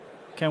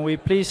Can we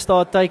please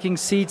start taking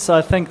seats?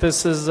 I think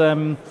this is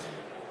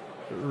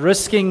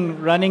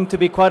risking running to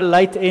be quite a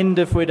late end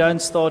if we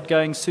don't start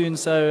going soon.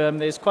 So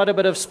there's quite a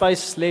bit of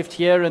space left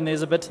here, and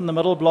there's a bit in the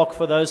middle block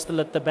for those still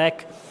at the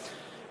back.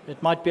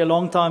 It might be a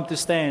long time to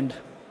stand.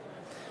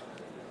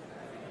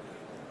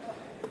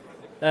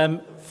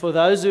 For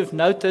those who've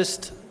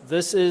noticed,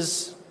 this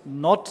is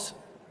not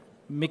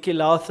Mickey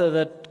Lowther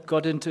that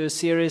got into a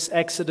serious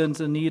accident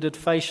and needed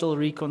facial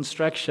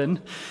reconstruction.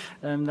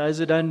 Those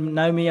who don't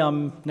know me,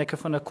 I'm Nekke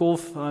van der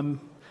Kolf.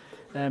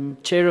 I'm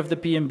chair of the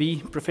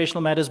PMB,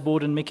 Professional Matters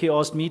Board, and Mickey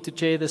asked me to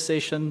chair this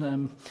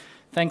session.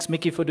 Thanks,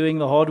 Mickey, for doing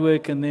the hard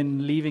work and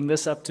then leaving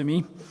this up to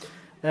me.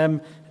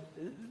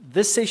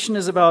 This session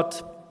is about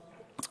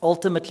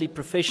ultimately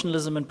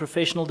professionalism and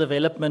professional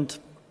development,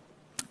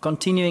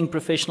 continuing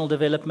professional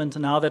development,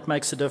 and how that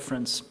makes a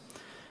difference.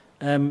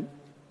 And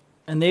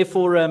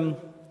therefore,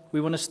 we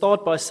want to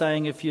start by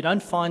saying if you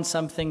don't find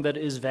something that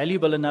is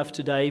valuable enough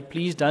today,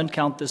 please don't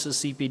count this as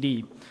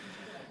CPD.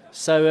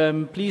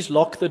 So please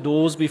lock the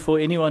doors before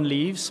anyone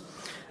leaves.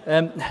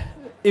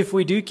 If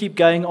we do keep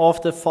going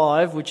after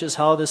 5, which is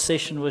how this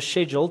session was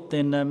scheduled,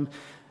 then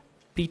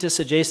Peter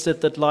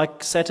suggested that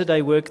like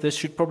Saturday work, this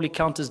should probably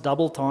count as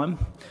double time.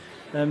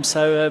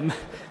 So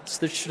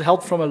this should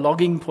help from a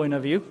logging point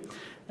of view.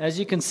 As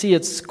you can see,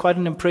 it's quite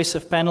an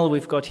impressive panel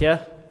we've got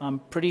here. I'm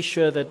pretty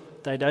sure that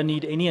they don't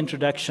need any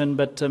introduction,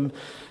 but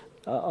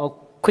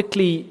I'll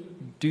quickly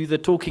do the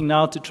talking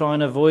now to try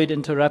and avoid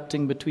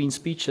interrupting between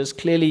speeches.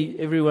 Clearly,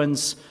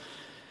 everyone's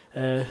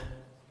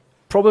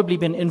probably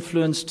been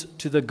influenced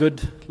to the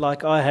good,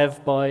 like I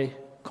have, by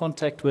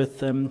contact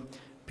with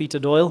Peter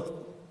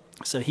Doyle.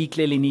 So he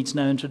clearly needs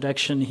no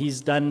introduction.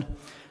 He's done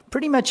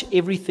pretty much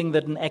everything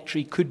that an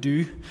actuary could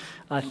do,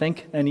 I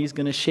think, and he's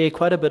going to share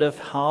quite a bit of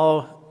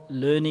how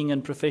learning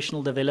and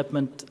professional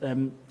development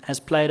has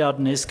played out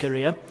in his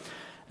career.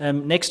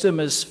 Next to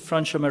him is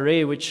Francois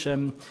Marais, which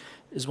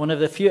is one of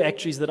the few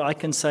actuaries that I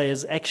can say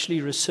has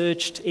actually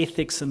researched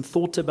ethics and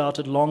thought about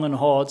it long and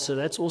hard. So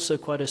that's also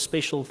quite a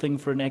special thing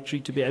for an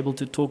actuary to be able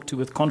to talk to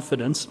with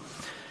confidence.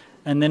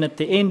 And then at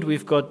the end,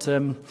 we've got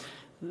the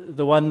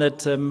one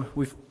that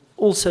we've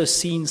also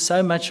seen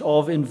so much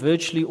of in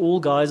virtually all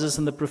guises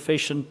in the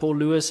profession. Paul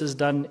Lewis has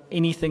done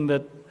anything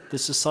that the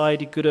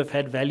society could have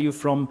had value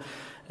from.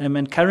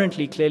 And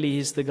currently, clearly,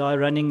 he's the guy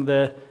running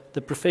the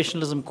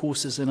professionalism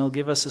courses, and he'll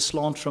give us a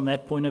slant from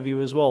that point of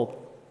view as well.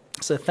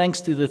 So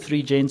thanks to the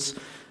 3 gents.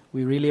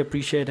 We really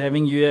appreciate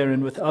having you here.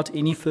 And without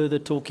any further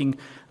talking,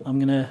 I'm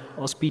going to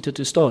ask Peter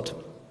to start.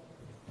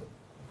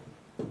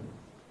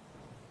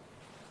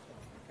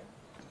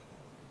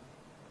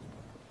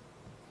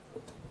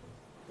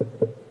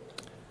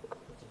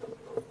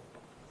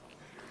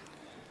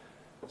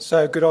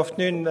 So good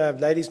afternoon,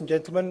 ladies and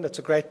gentlemen. It's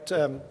a great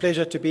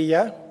pleasure to be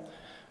here.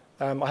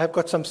 I have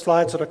got some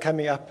slides that are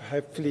coming up,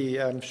 hopefully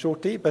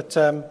shortly, but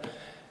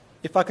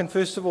if I can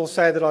first of all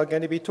say that I'm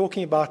going to be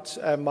talking about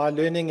my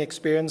learning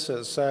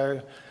experiences.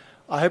 So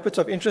I hope it's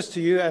of interest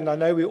to you, and I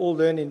know we all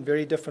learn in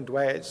very different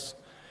ways.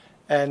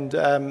 And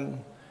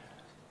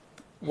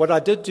what I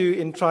did do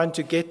in trying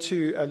to get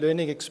to a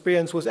learning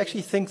experience was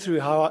actually think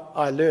through how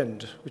I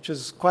learned, which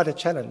is quite a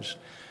challenge.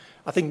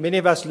 I think many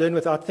of us learn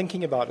without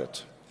thinking about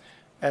it.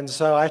 And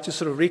so I had to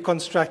sort of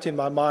reconstruct in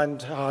my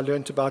mind how I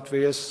learned about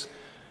various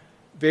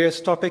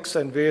topics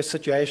and various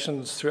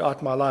situations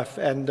throughout my life,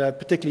 and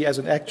particularly as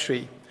an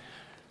actuary.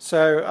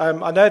 So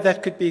I know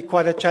that could be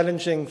quite a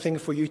challenging thing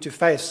for you to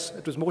face.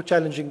 It was more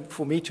challenging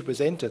for me to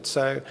present it,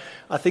 so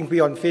I think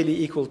we're on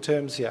fairly equal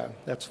terms here.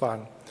 That's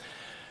fine.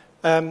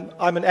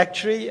 I'm an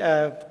actuary,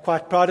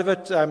 quite proud of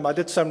it. I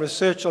did some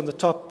research on the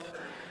top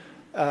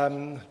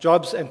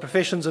jobs and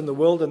professions in the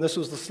world, and this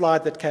was the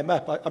slide that came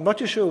up. I'm not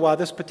too sure why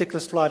this particular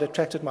slide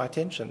attracted my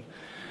attention.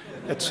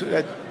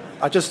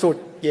 I just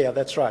thought, yeah,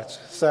 that's right.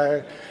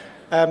 So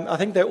I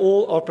think they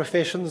all are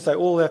professions. They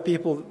all have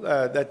people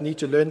that need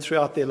to learn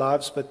throughout their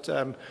lives, but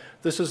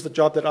this is the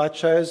job that I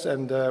chose,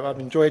 and I've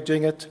enjoyed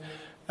doing it.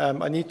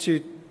 I need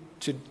to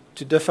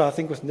differ, I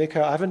think, with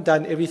Nico. I haven't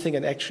done everything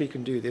an actuary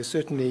can do. There's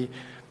certainly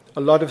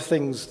a lot of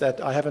things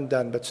that I haven't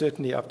done, but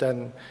certainly I've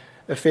done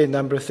a fair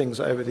number of things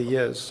over the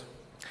years.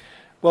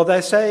 Well,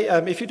 they say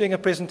if you're doing a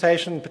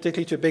presentation,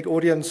 particularly to a big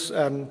audience,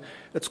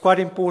 it's quite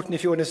important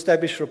if you want to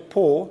establish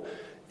rapport,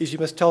 is you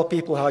must tell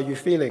people how you're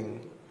feeling.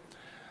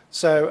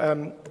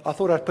 So I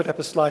thought I'd put up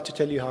a slide to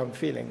tell you how I'm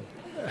feeling.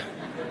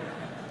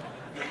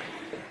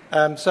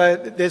 So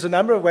there's a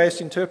number of ways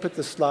to interpret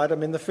this slide. I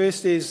mean, the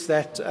first is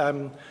that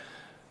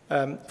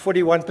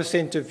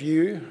 41% of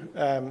you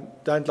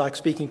don't like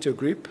speaking to a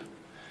group.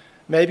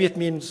 Maybe it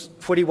means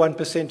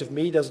 41% of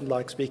me doesn't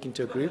like speaking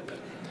to a group.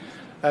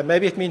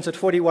 Maybe it means that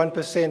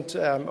 41%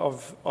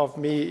 of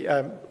me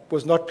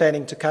was not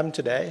planning to come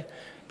today,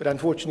 but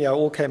unfortunately I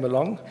all came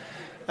along.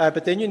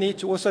 But then you need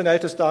to also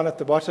notice down at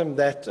the bottom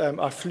that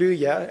I flew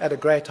here at a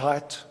great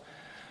height.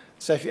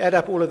 So if you add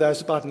up all of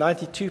those, about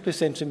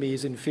 92% of me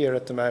is in fear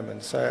at the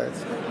moment. So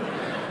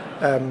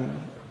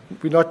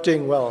we're not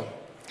doing well.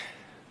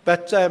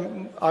 But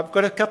I've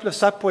got a couple of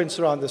sub-points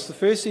around this. The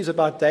first is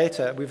about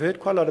data. We've heard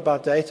quite a lot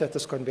about data at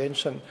this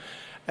convention.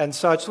 And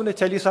so I just want to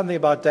tell you something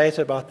about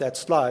data, about that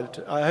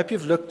slide. I hope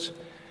you've looked,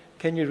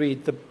 can you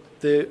read,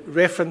 the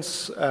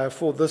reference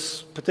for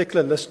this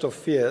particular list of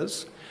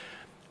fears.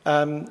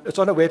 It's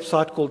on a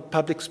website called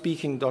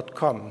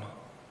publicspeaking.com.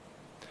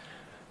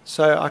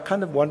 So I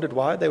kind of wondered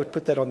why they would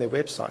put that on their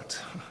website.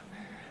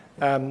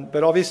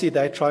 But obviously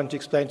they're trying to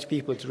explain to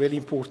people it's really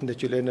important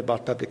that you learn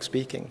about public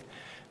speaking.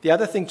 The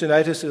other thing to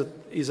notice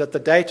is that the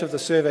date of the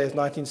survey is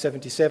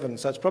 1977,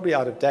 so it's probably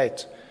out of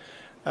date.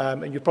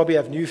 And you probably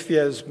have new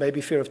fears,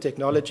 maybe fear of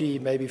technology,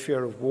 maybe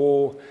fear of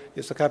war.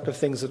 There's a couple of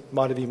things that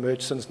might have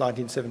emerged since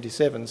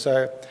 1977.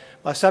 So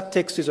my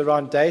subtext is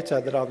around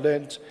data that I've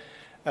learned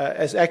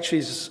as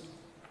actuaries.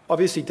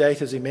 Obviously,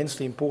 data is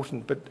immensely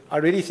important, but I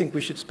really think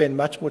we should spend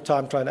much more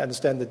time trying to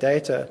understand the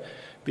data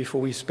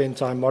before we spend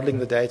time modeling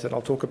the data, and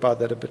I'll talk about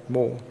that a bit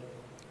more.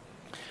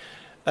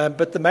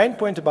 But the main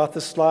point about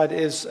this slide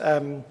is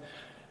I've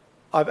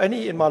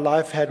only in my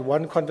life had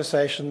one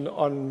conversation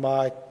on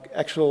my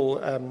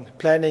actual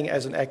planning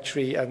as an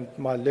actuary and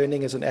my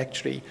learning as an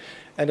actuary,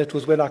 and it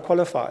was when I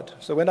qualified.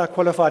 So when I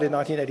qualified in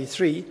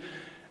 1983,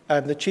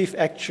 the chief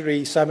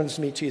actuary summons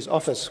me to his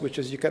office, which,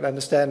 as you can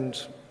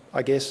understand,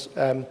 I guess,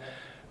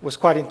 was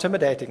quite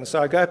intimidating.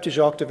 So I go up to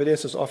Jacques de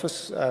Villiers'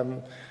 office,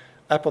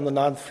 up on the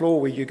 9th floor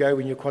where you go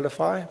when you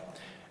qualify.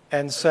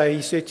 And so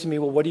he said to me,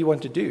 well, what do you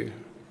want to do?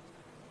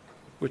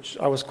 Which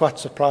I was quite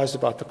surprised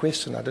about the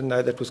question. I didn't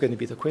know that was going to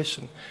be the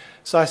question.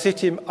 So I said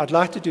to him, I'd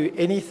like to do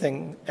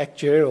anything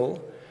actuarial,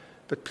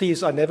 but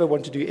please, I never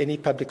want to do any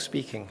public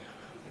speaking.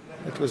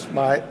 That was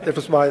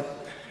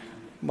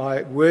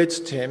my words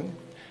to him.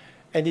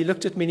 And he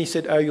looked at me and he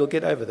said, oh, you'll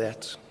get over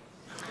that.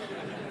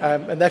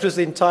 And that was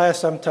the entire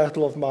sum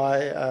total of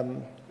my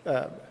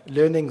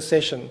learning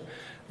session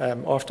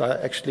after I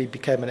actually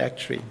became an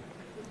actuary.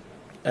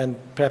 And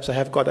perhaps I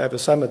have got over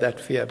some of that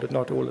fear, but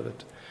not all of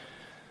it.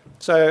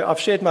 So I've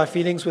shared my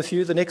feelings with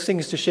you. The next thing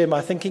is to share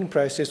my thinking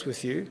process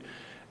with you.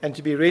 And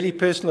to be really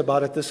personal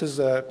about it, this is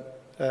a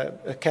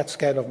CAT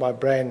scan of my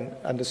brain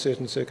under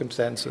certain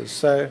circumstances.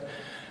 So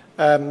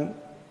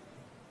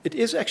it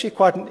is actually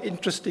quite an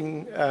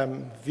interesting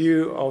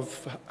view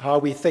of how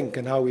we think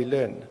and how we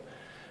learn.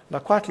 And I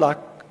quite like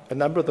a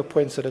number of the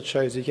points that it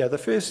shows you here. The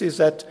first is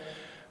that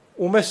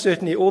almost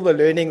certainly all the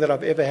learning that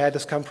I've ever had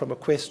has come from a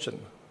question.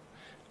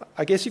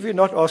 I guess if you're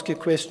not asking a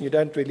question, you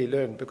don't really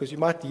learn, because you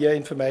might hear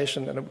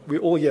information, and we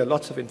all hear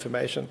lots of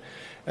information,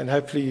 and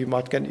hopefully you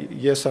might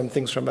hear some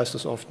things from us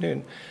this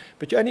afternoon.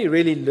 But you only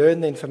really learn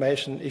the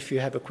information if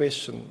you have a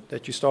question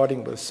that you're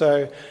starting with.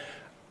 So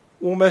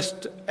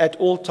almost at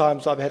all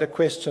times I've had a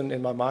question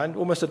in my mind.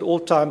 Almost at all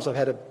times I've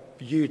had a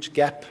huge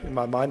gap in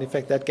my mind. In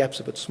fact, that gap's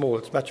a bit small.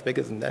 It's much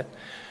bigger than that.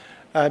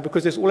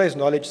 Because there's always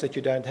knowledge that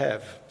you don't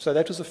have. So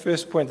that was the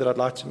first point that I'd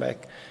like to make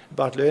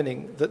about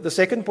learning. The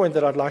second point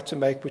that I'd like to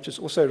make, which is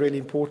also really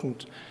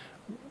important,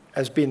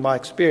 has been my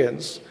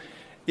experience,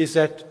 is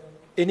that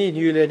any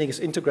new learning is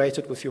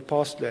integrated with your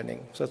past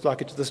learning. So it's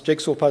like this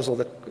jigsaw puzzle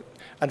that,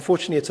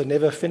 unfortunately, it's a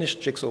never-finished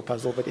jigsaw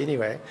puzzle, but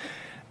anyway,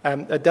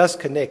 it does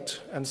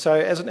connect. And so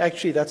as an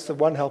actuary, that's the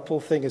one helpful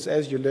thing, is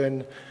as you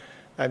learn,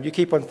 you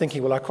keep on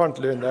thinking, well, I can't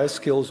learn those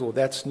skills, or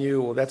that's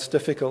new, or that's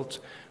difficult.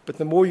 But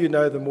the more you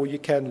know, the more you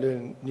can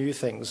learn new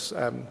things.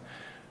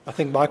 I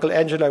think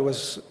Michelangelo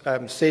was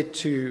said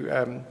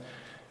to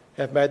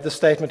have made the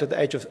statement at the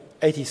age of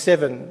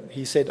 87.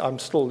 He said, I'm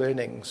still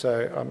learning.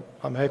 So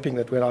I'm hoping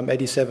that when I'm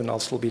 87, I'll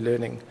still be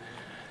learning.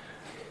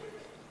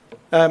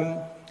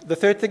 The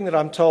third thing that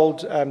I'm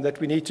told that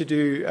we need to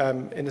do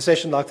in a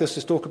session like this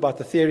is talk about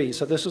the theory.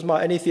 So this is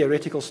my only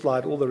theoretical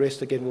slide. All the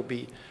rest, again, will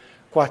be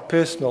quite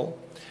personal.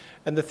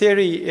 And the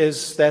theory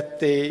is that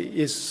there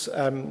is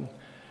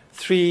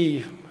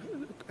three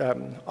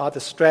either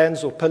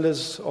strands or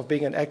pillars of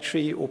being an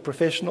actuary or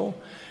professional,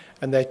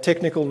 and they're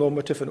technical,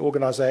 normative, and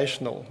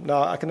organizational.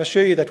 Now, I can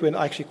assure you that when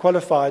I actually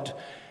qualified,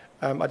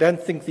 I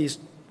don't think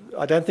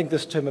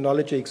this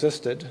terminology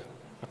existed.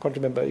 I can't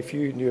remember if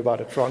you knew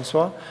about it,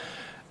 Francois.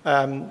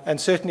 And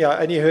certainly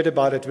I only heard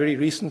about it very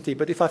recently,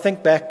 but if I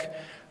think back,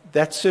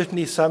 that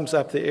certainly sums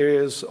up the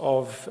areas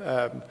of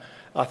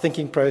our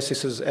thinking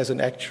processes as an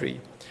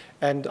actuary.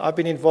 And I've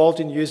been involved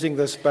in using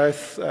this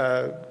both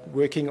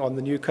working on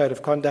the new code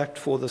of conduct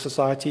for the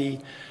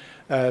society,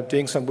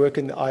 doing some work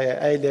in the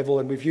IAA level,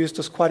 and we've used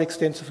this quite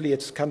extensively.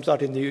 It comes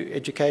out in the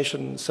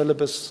education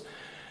syllabus,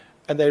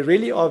 and they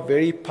really are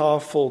very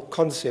powerful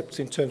concepts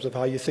in terms of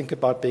how you think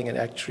about being an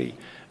actuary.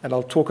 And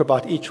I'll talk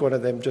about each one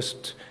of them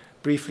just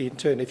briefly in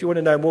turn. If you want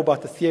to know more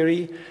about the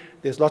theory,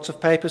 there's lots of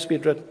papers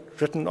been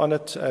written on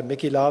it.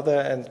 Mickey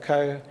Lowther and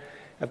co.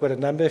 I've got a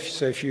number,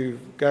 so if you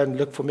go and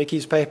look for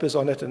Mickey's papers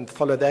on it and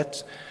follow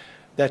that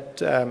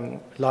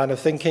line of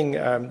thinking,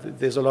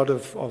 there's a lot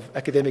of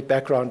academic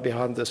background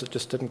behind this. It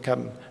just didn't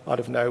come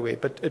out of nowhere.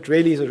 But it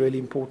really is a really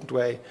important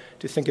way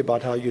to think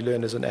about how you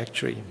learn as an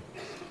actuary.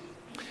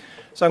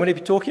 So I'm going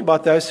to be talking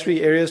about those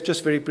three areas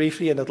just very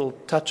briefly, and it'll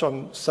touch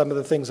on some of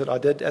the things that I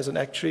did as an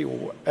actuary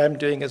or am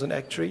doing as an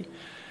actuary.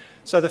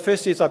 So the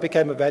first is I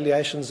became a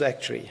valuations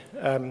actuary.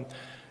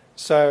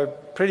 So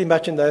pretty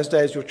much in those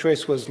days, your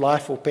choice was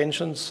life or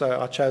pensions,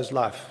 so I chose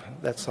life.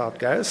 That's how it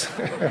goes.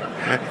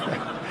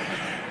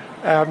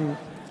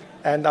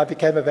 And I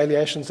became a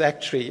valuations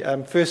actuary.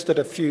 First did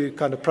a few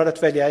kind of product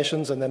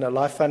valuations and then a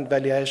life fund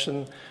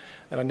valuation,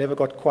 and I never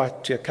got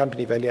quite to a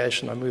company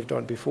valuation. I moved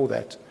on before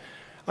that.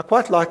 I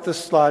quite like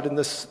this slide and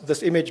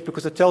this image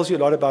because it tells you a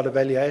lot about a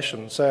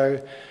valuation.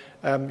 So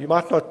you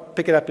might not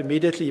pick it up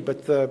immediately,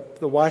 but the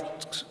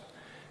white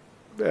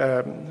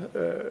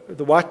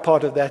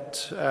part of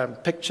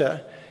that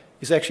picture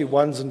is actually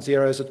ones and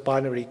zeros at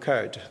binary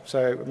code.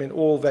 So, I mean,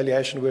 all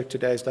valuation work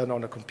today is done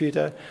on a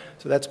computer.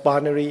 So that's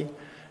binary.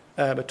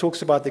 It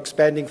talks about the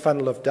expanding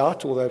funnel of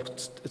doubt, although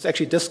it's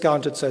actually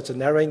discounted, so it's a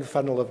narrowing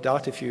funnel of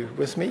doubt, if you're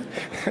with me.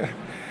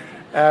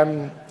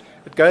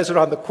 It goes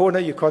around the corner.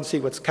 You can't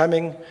see what's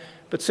coming.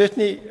 But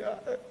certainly,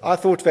 I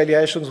thought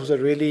valuations was a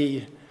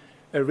really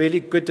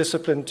good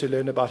discipline to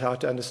learn about how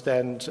to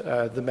understand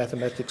the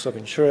mathematics of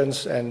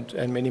insurance and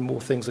many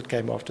more things that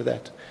came after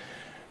that.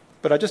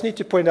 But I just need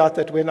to point out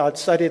that when I'd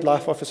studied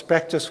life office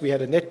practice, we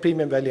had a net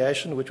premium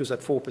valuation, which was at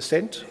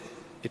 4%.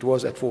 It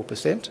was at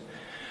 4%.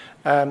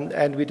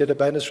 And we did a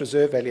bonus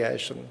reserve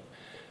valuation.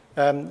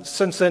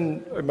 Since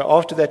then,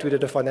 after that, we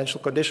did a financial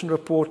condition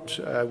report.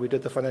 We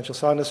did the financial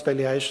soundness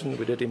valuation.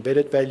 We did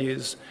embedded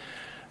values.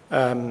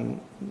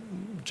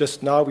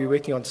 Just now, we're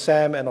working on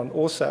SAM and on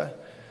ORSA.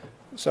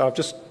 So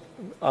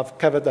I've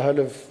covered the whole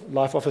of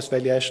life office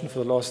valuation for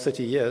the last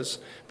 30 years.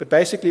 But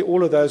basically,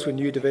 all of those were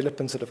new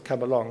developments that have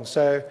come along.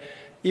 So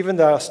even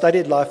though I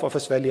studied life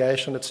office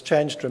valuation, it's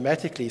changed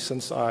dramatically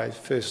since I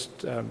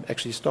first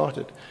actually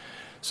started.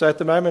 So at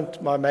the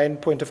moment, my main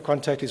point of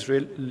contact is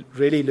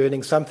really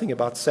learning something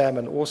about SAM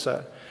and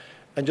ORSA,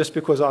 and just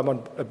because I'm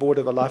on a board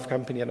of a life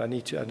company and I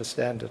need to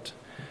understand it.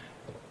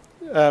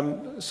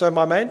 So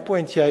my main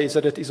point here is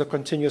that it is a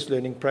continuous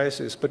learning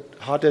process, but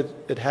how did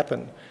it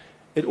happen?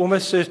 It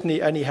almost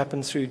certainly only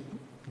happens through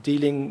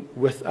dealing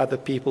with other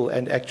people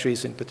and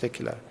actuaries in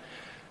particular.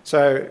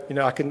 So,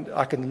 I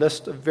can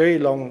list a very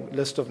long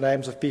list of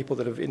names of people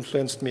that have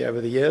influenced me over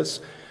the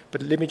years,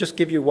 but let me just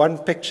give you one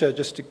picture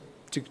just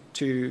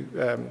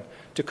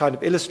to kind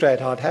of illustrate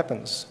how it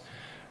happens.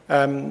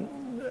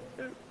 In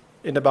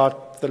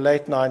about the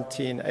late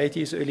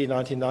 1980s, early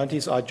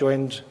 1990s, I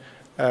joined,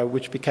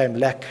 which became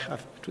LAC.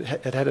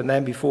 It had a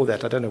name before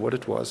that. I don't know what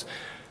it was.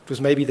 It was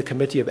maybe the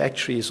Committee of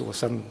Actuaries or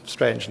some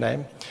strange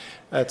name.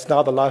 It's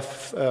now the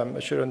Life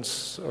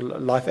Assurance or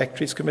Life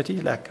Actuaries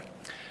Committee, LAC.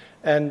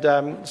 And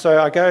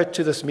so I go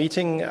to this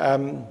meeting,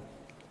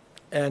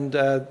 and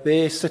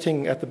there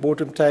sitting at the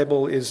boardroom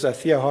table is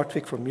Theo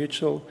Hartwig from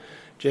Mutual,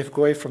 Jeff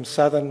Goy from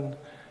Southern,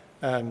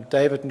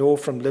 David Knorr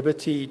from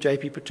Liberty,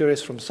 JP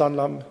Pretorius from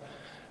Sanlam,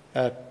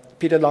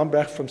 Peter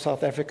Lambrecht from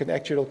South African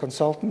Actuarial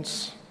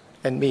Consultants,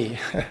 and me.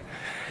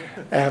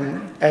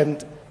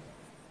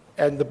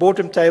 And the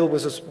boardroom table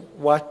was this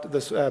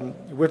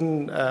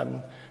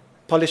wooden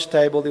polished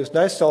table. There was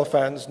no cell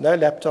phones, no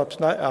laptops,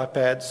 no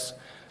iPads,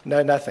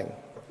 no nothing.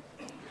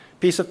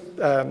 Piece of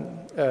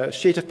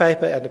sheet of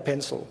paper and a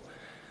pencil,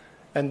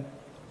 and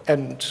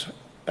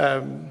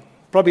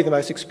probably the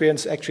most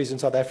experienced actuaries in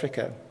South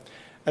Africa.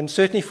 And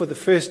certainly for the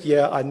first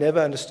year, I never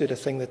understood a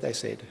thing that they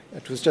said.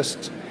 It was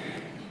just,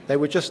 they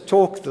would just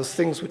talk, those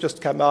things would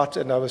just come out,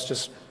 and I was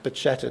just a bit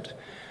shattered.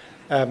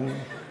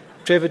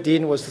 Trevor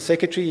Dean was the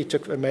secretary. He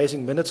took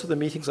amazing minutes of the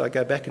meetings. I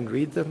go back and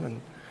read them.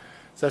 And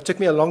so it took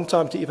me a long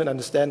time to even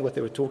understand what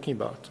they were talking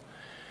about.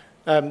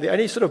 The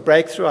only sort of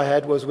breakthrough I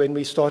had was when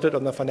we started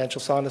on the financial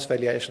soundness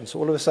valuation. So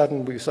all of a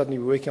sudden, we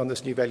were working on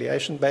this new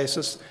valuation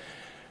basis.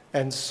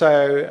 And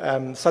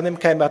so some of them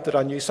came up that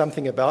I knew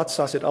something about,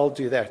 so I said, I'll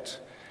do that.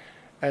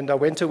 And I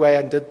went away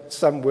and did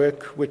some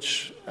work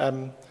which,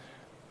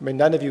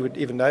 none of you would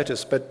even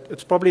notice, but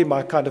it's probably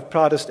my kind of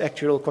proudest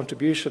actuarial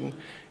contribution.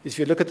 If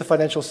you look at the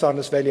financial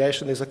soundness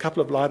valuation, there's a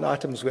couple of line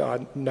items where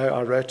I know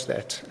I wrote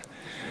that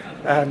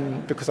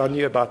because I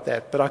knew about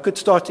that. But I could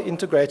start to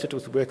integrate it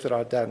with the work that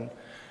I'd done.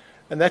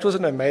 And that was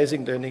an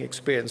amazing learning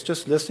experience,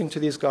 just listening to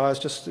these guys,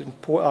 just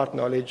pour out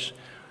knowledge.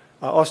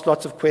 I asked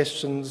lots of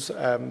questions,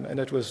 and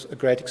it was a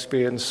great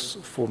experience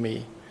for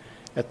me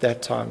at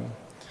that time.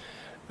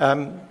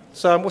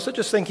 So I'm also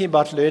just thinking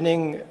about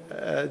learning.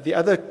 The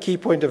other key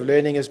point of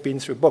learning has been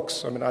through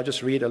books. I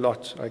just read a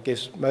lot. I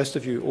guess most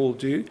of you all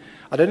do.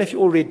 I don't know if you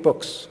all read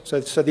books. So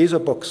these are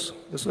books.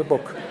 This is a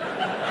book.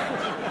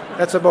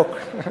 That's a book.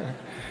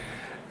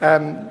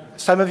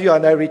 Some of you I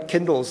know read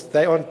Kindles.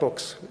 They aren't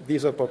books.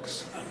 These are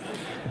books.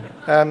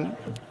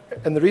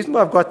 And the reason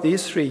why I've got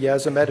these 3 here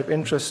as a matter of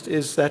interest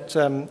is that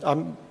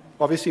I'm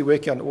obviously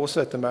working on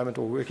ORSA at the moment,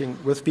 or working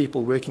with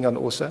people working on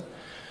ORSA.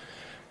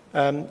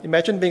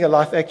 Imagine being a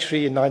life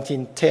actuary in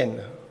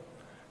 1910,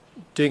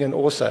 doing an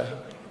ORSA.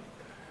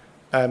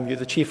 You're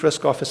the chief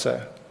risk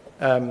officer.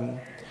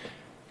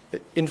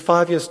 In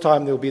 5 years'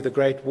 time, there'll be the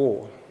Great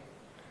War.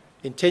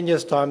 In 10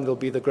 years' time, there'll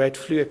be the Great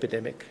Flu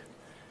Epidemic.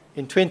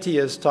 In 20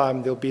 years'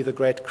 time, there'll be the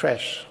Great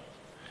Crash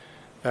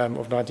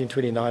of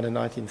 1929 and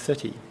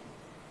 1930.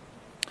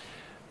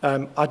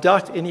 I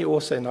doubt any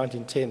author in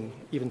 1910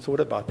 even thought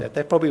about that.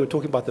 They probably were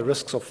talking about the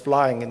risks of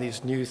flying in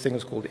these new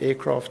things called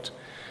aircraft,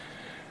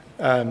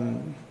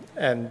 and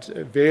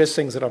various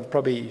things that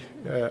probably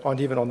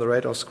aren't even on the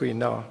radar screen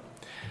now.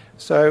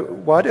 So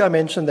why do I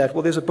mention that?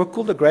 Well, there's a book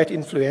called The Great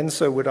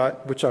Influenza,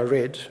 which I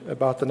read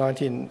about the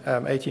 19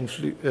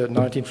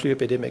 flu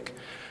epidemic,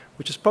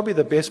 which is probably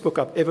the best book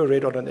I've ever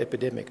read on an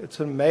epidemic. It's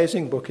an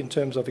amazing book in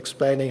terms of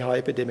explaining how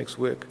epidemics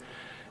work.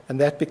 And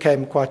that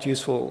became quite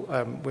useful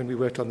when we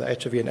worked on the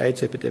HIV and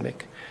AIDS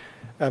epidemic.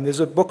 There's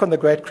a book on the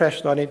Great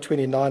Crash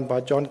 1929 by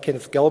John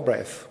Kenneth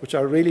Galbraith, which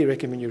I really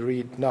recommend you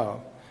read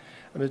now.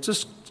 I mean, it's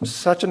just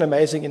such an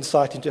amazing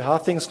insight into how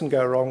things can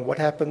go wrong, what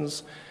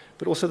happens,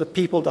 but also the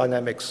people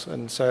dynamics,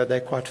 and so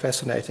they're quite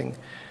fascinating.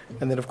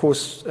 And then, of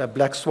course,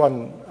 Black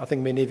Swan, I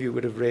think many of you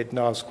would have read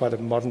now, is quite a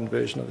modern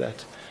version of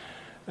that.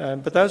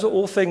 But those are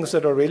all things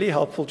that are really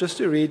helpful just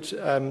to read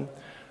and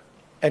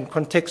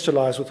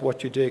contextualize with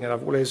what you're doing, and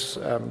I've always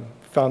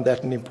found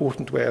that an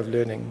important way of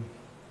learning.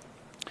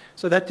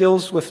 So that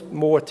deals with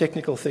more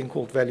technical thing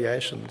called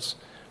valuations.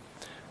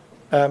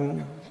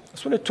 I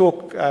just want to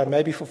talk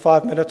maybe for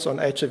 5 minutes on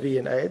HIV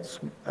and AIDS.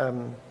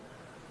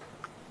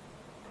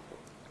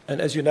 And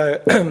as you know,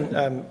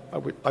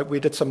 we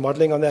did some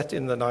modeling on that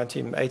in the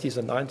 1980s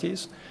and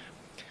 90s.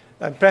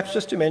 And perhaps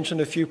just to mention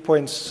a few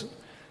points,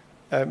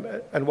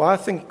 and why I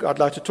think I'd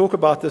like to talk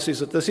about this is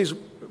that this is,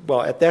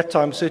 well, at that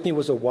time certainly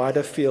was a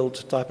wider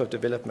field type of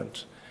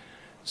development.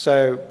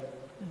 So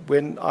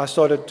when I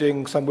started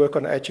doing some work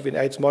on HIV and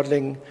AIDS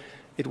modeling,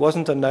 it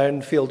wasn't a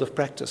known field of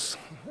practice,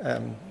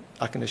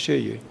 I can assure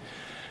you.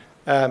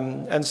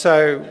 And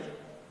so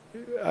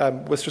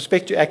with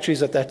respect to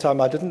actuaries at that time,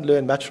 I didn't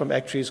learn much from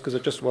actuaries because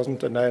it just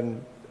wasn't a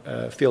known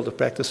field of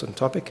practice and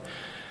topic.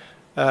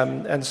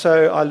 And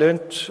so I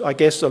learned, I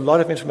guess, a lot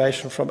of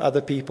information from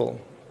other people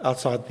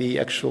outside the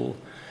actual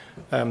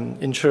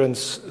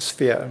insurance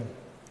sphere.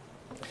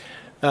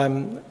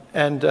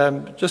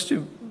 Just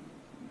to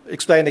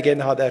explain again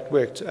how that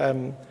worked,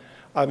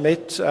 I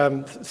met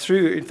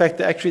through, in fact,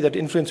 the actuary that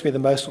influenced me the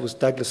most was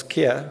Douglas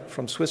Keir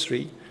from Swiss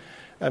Re.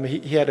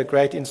 He had a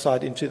great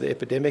insight into the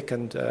epidemic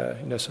and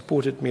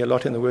supported me a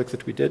lot in the work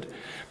that we did.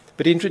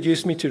 But he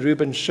introduced me to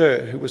Ruben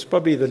Scher, who was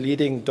probably the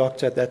leading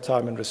doctor at that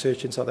time in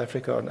research in South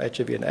Africa on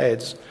HIV and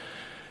AIDS.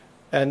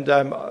 And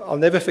I'll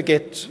never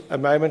forget a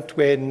moment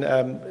when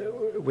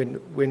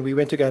we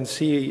went to go and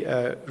see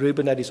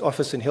Ruben at his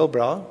office in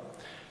Hillbrow,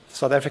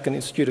 South African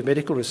Institute of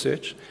Medical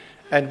Research,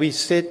 and we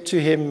said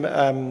to him,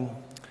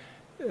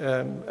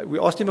 we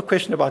asked him a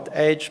question about the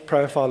age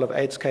profile of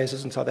AIDS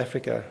cases in South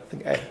Africa.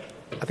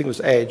 I think it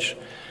was age.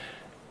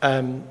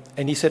 And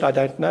he said, I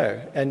don't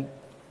know. And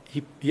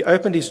he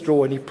opened his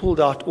drawer and he pulled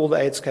out all the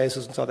AIDS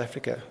cases in South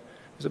Africa.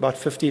 It was about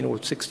 15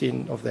 or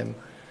 16 of them.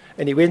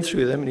 And he went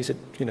through them and he said,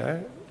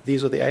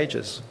 these are the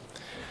ages.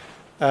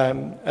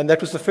 And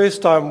that was the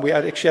first time we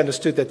had actually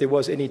understood that there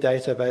was any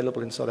data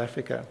available in South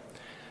Africa.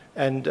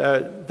 And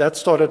that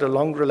started a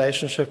long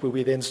relationship where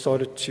we then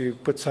started to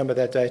put some of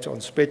that data on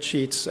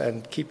spreadsheets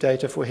and keep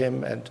data for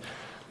him, and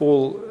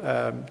all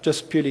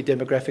just purely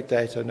demographic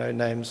data, no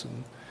names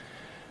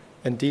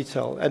and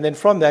detail. And then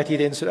from that, he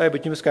then said,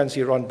 but you must go and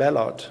see Ron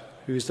Ballard,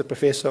 who's the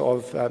professor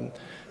of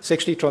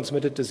sexually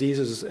transmitted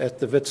diseases at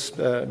the Wits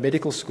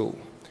Medical School,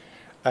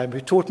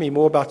 who taught me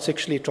more about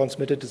sexually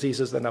transmitted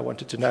diseases than I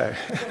wanted to know.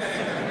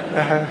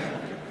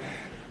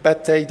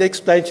 But he did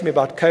explain to me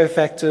about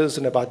cofactors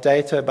and about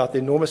data, about the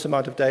enormous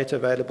amount of data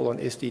available on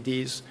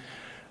STDs.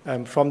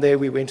 From there,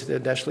 we went to the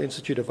National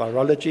Institute of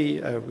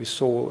Virology. We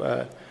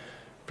saw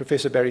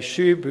Professor Barry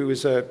Shube, who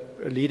was a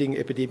leading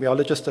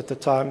epidemiologist at the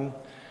time.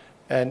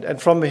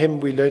 And from him,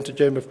 we learned a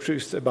germ of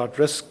truth about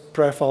risk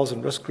profiles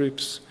and risk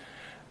groups.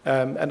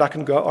 And I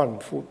can go on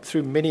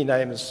through many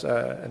names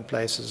and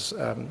places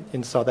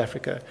in South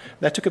Africa.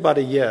 That took about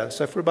a year.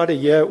 So for about a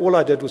year, all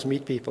I did was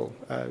meet people,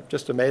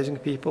 just amazing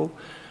people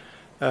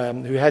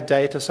who had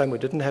data, some who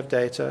didn't have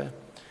data.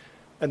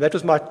 And that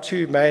was my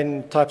two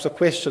main types of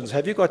questions.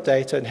 Have you got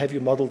data and have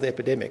you modeled the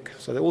epidemic?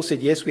 So they all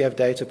said, yes, we have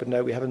data, but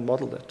no, we haven't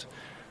modeled it.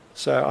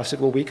 So I said,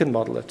 well, we can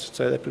model it.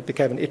 So that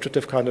became an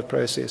iterative kind of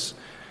process.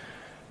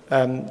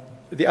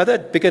 The other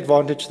big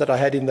advantage that I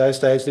had in those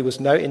days, there was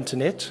no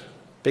internet.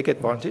 Big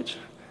advantage.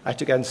 I had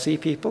to go and see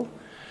people.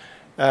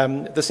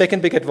 The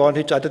second big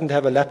advantage, I didn't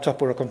have a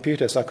laptop or a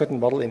computer, so I couldn't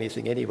model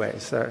anything anyway.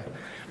 So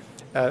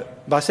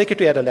my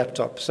secretary had a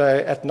laptop. So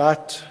at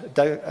night,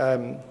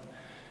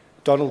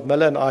 Donald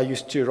Miller and I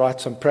used to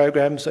write some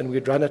programs, and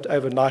we'd run it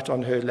overnight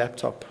on her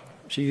laptop.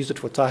 She used it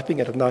for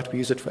typing, and at night we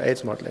used it for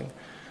AIDS modeling.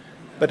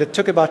 But it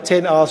took about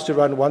 10 hours to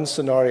run one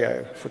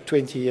scenario for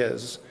 20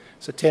 years.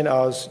 So 10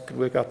 hours, you could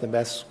work out the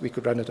maths, we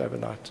could run it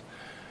overnight.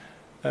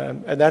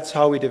 And that's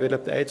how we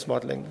developed the AIDS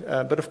modeling.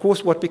 But of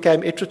course, what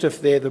became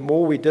iterative there, the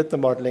more we did the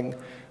modeling,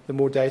 the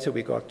more data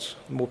we got,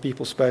 the more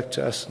people spoke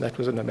to us, and that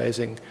was an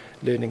amazing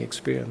learning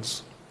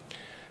experience.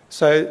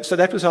 So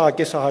that was how, I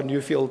guess, how a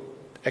new field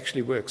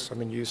actually works. I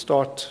mean, you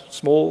start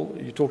small,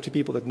 you talk to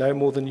people that know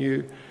more than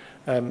you,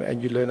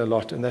 and you learn a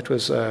lot. And that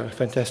was a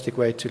fantastic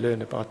way to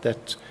learn about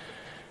that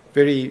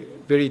very,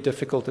 very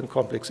difficult and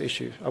complex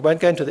issue. I won't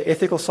go into the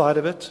ethical side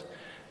of it.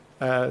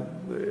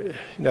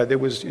 There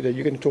was,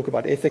 you're going to talk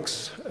about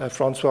ethics,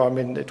 Francois. I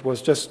mean, it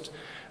was just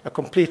a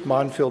complete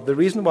minefield. The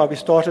reason why we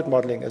started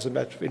modelling, as a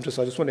matter of interest,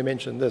 I just want to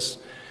mention this,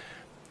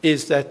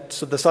 is that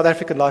the South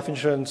African life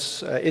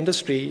insurance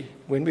industry,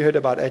 when we heard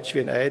about HIV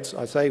and AIDS,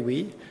 I say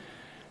we,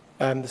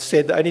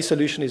 said the only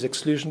solution is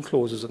exclusion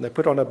clauses, and they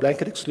put on a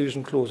blanket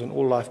exclusion clause on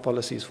all life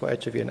policies for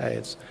HIV and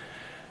AIDS.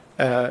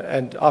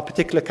 And our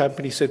particular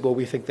company said, well,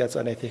 we think that's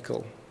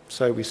unethical.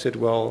 So we said,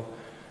 well,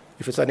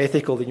 if it's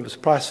unethical, then you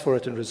must price for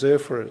it and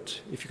reserve for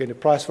it. If you're going to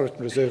price for it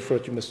and reserve for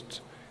it, you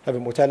must have a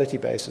mortality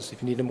basis.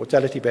 If you need a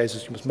mortality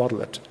basis, you must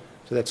model it.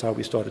 So that's how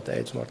we started the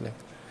AIDS modelling.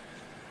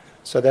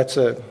 So that's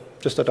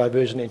just a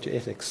diversion into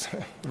ethics,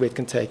 where it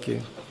can take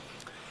you.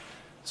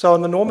 So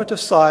on the normative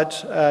side,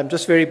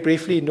 just very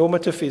briefly,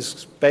 normative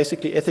is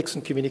basically ethics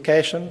and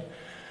communication.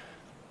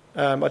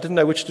 I didn't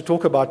know which to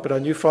talk about, but I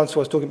knew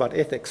Francois was talking about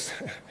ethics.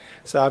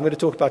 So I'm going to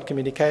talk about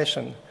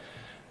communication.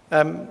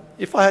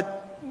 If I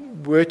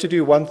were to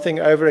do one thing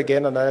over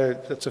again, I know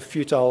that's a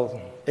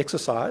futile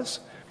exercise,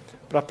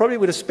 but I probably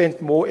would have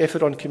spent more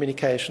effort on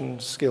communication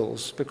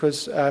skills,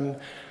 because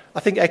I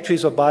think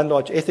actuaries are by and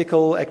large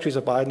ethical, actuaries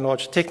are by and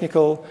large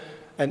technical,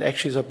 and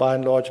actuaries are by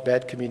and large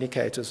bad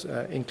communicators,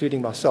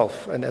 including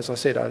myself. And as I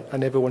said, I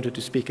never wanted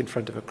to speak in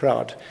front of a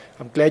crowd.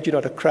 I'm glad you're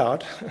not a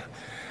crowd.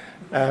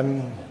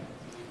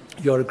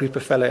 You're a group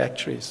of fellow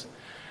actuaries.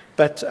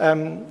 But,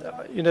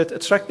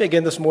 it struck me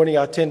again this morning.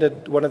 I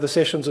attended one of the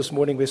sessions this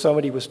morning where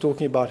somebody was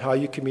talking about how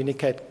you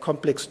communicate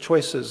complex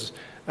choices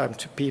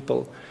to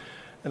people.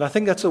 And I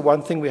think that's the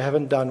one thing we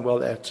haven't done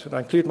well at. And I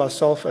include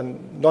myself,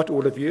 and not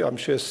all of you. I'm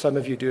sure some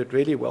of you do it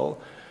really well.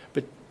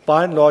 But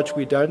by and large,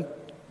 we don't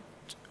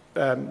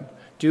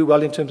do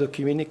well in terms of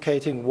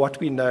communicating what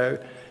we know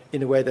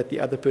in a way that the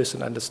other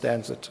person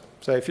understands it.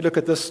 So if you look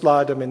at this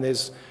slide, I mean,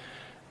 there's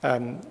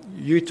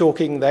you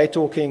talking, they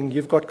talking,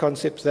 you've got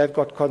concepts, they've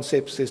got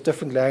concepts, there's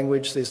different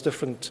language, there's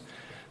different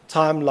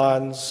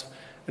timelines.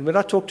 And when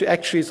I talk to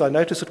actuaries, I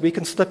notice that we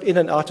can slip in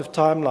and out of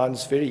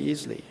timelines very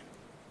easily.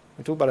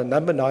 We talk about a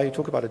number now, you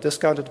talk about a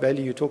discounted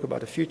value, you talk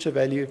about a future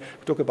value,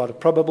 you talk about a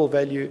probable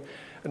value,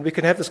 and we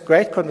can have this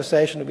great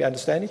conversation and we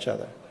understand each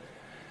other.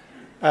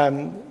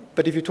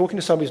 But if you're talking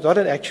to somebody who's not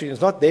an actuary,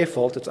 it's not their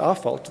fault, it's our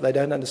fault. They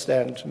don't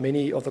understand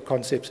many of the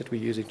concepts that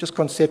we're using. Just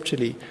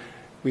conceptually,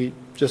 we're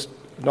just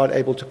not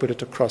able to put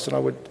it across. And I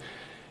would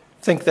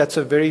think that's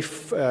a very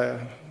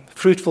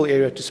fruitful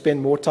area to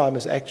spend more time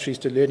as actuaries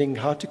to learning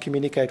how to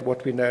communicate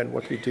what we know and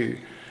what we do,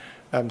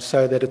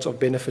 so that it's of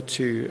benefit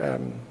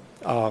to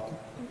our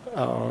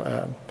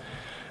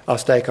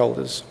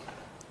stakeholders.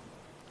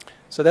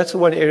 So that's the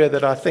one area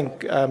that I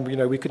think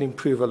we could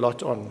improve a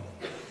lot on.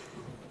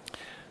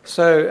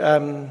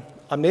 So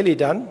I'm nearly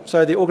done.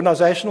 So the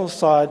organizational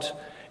side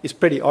is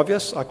pretty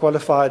obvious. I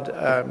qualified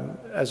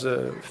as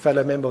a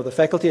fellow member of the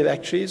Faculty of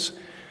Actuaries.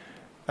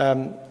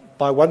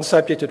 By one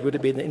subject, it would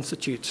have been the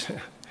Institute,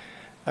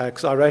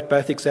 because I wrote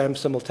both exams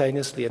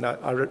simultaneously, and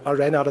I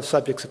ran out of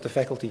subjects at the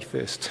faculty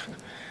first.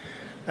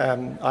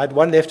 I had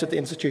one left at the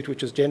Institute,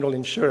 which was general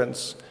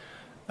insurance,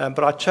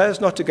 but I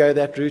chose not to go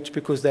that route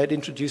because they'd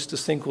introduced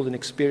this thing called an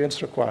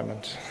experience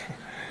requirement.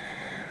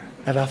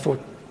 And I thought,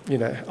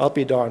 I'll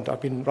be darned.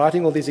 I've been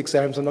writing all these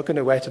exams. I'm not going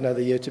to wait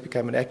another year to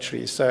become an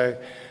actuary. So,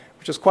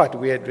 which is quite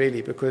weird,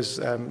 really, because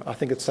I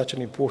think it's such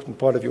an important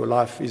part of your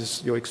life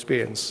is your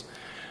experience.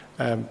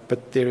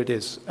 But there it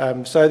is.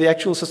 So the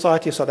Actual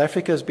Society of South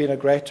Africa has been a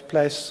great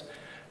place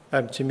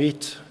to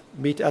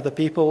meet other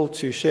people,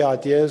 to share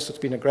ideas. It's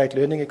been a great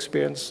learning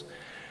experience.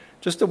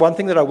 Just the one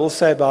thing that I will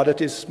say about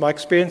it is my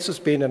experience has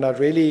been, and I'd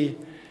really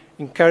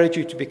encourage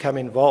you to become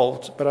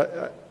involved,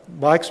 but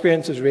my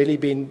experience has really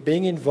been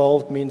being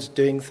involved means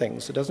doing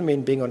things. It doesn't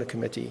mean being on a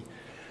committee.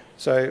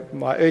 So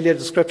my earlier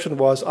description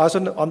was I was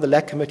on the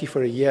LAC committee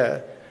for a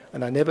year,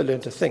 and I never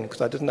learned a thing because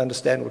I didn't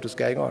understand what was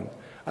going on.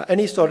 I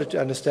only started to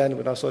understand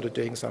when I started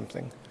doing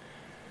something.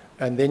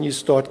 And then you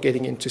start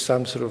getting into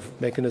some sort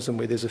of mechanism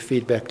where there's a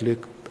feedback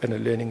loop and a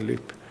learning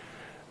loop.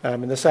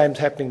 And the same is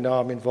happening now.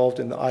 I'm involved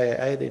in the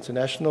IAA, the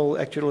International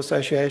Actuarial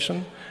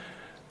Association,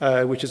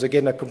 which is,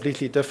 again, a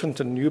completely different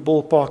and new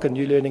ballpark, a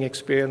new learning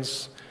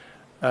experience.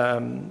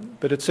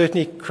 But it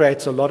certainly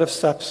creates a lot of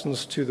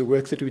substance to the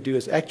work that we do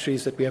as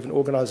actuaries, that we have an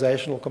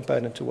organizational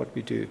component to what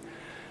we do.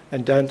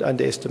 And don't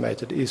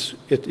underestimate it.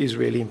 It is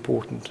really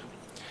important.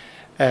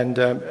 And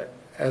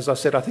as I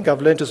said, I think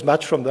I've learned as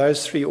much from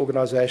those three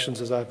organizations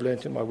as I've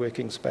learned in my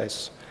working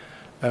space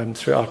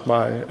throughout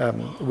my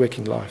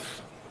working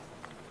life.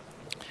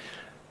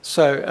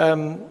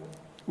 So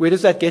where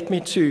does that get me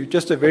to?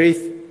 Just a very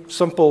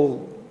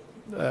simple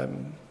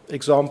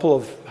example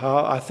of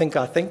how I think.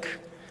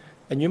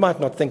 And you might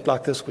not think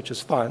like this, which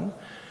is fine.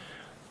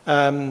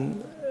 It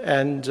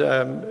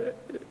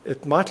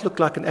might look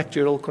like an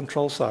actuarial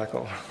control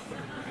cycle.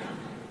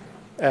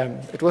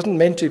 It wasn't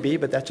meant to be,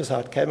 but that's just how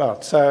it came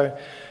out. So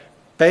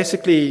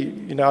basically,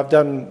 I've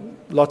done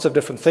lots of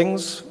different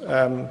things.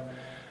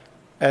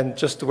 And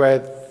just the way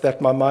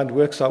that my mind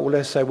works, I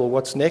always say, well,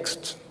 what's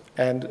next?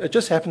 And it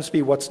just happens to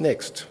be what's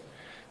next.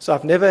 So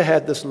I've never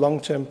had this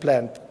long-term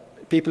plan.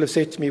 People have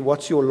said to me,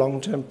 what's your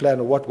long-term plan,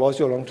 or what was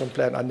your long-term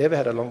plan? I never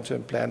had a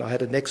long-term plan. I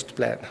had a next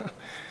plan.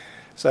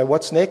 So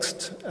what's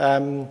next? Do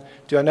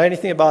I know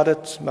anything about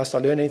it? Must I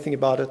learn anything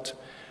about it?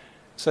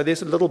 So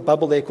there's a little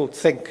bubble there called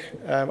think.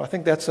 I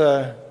think that's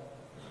a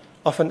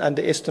often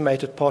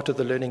underestimated part of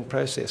the learning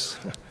process,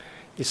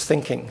 is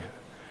thinking.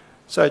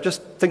 So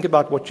just think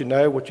about what you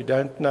know, what you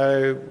don't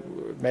know,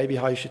 maybe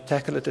how you should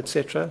tackle it,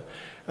 etc.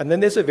 And then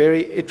there's a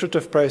very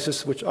iterative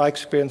process, which I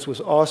experienced,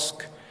 was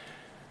ask,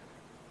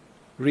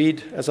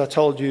 read, as I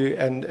told you,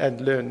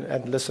 and learn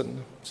and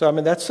listen. So, I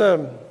mean, that's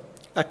a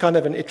kind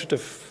of an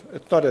iterative,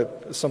 it's not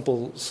a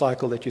simple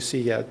cycle that you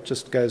see here. It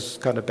just goes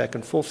kind of back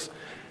and forth.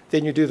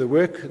 Then you do the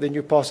work, then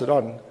you pass it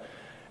on.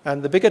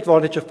 And the big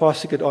advantage of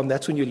passing it on,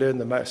 that's when you learn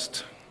the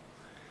most.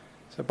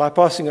 So by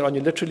passing it on,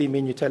 you literally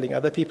mean you're telling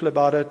other people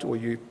about it, or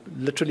you're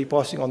literally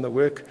passing on the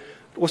work.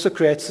 It also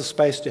creates the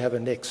space to have a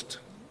next.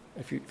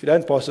 If you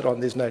don't pass it on,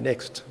 there's no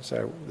next.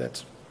 So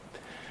that's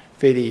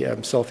fairly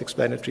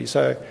self-explanatory.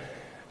 So,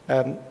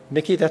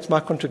 Mickey, that's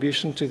my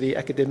contribution to the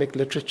academic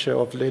literature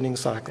of learning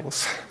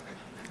cycles.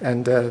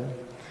 And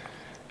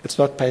it's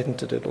not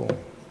patented at all.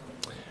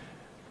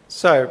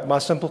 So my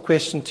simple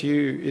question to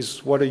you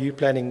is, what are you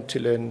planning to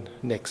learn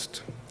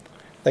next?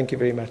 Thank you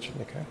very much,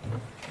 Nico.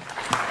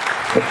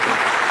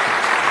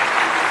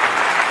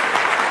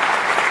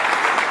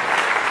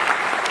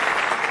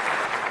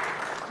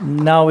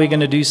 Now we're going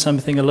to do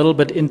something a little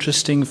bit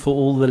interesting for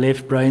all the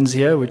left brains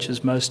here, which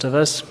is most of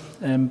us.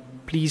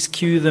 Please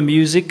cue the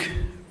music.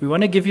 We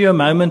want to give you a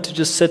moment to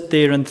just sit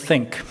there and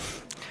think.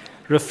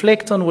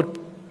 Reflect on what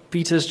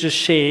Peter's just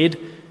shared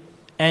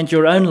and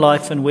your own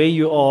life and where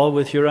you are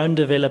with your own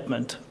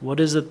development. What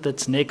is it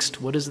that's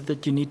next? What is it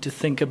that you need to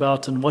think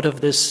about? And what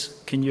of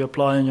this can you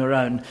apply on your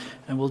own?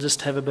 And we'll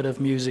just have a bit of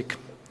music.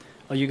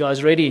 Are you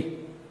guys ready?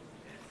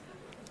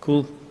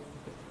 Cool.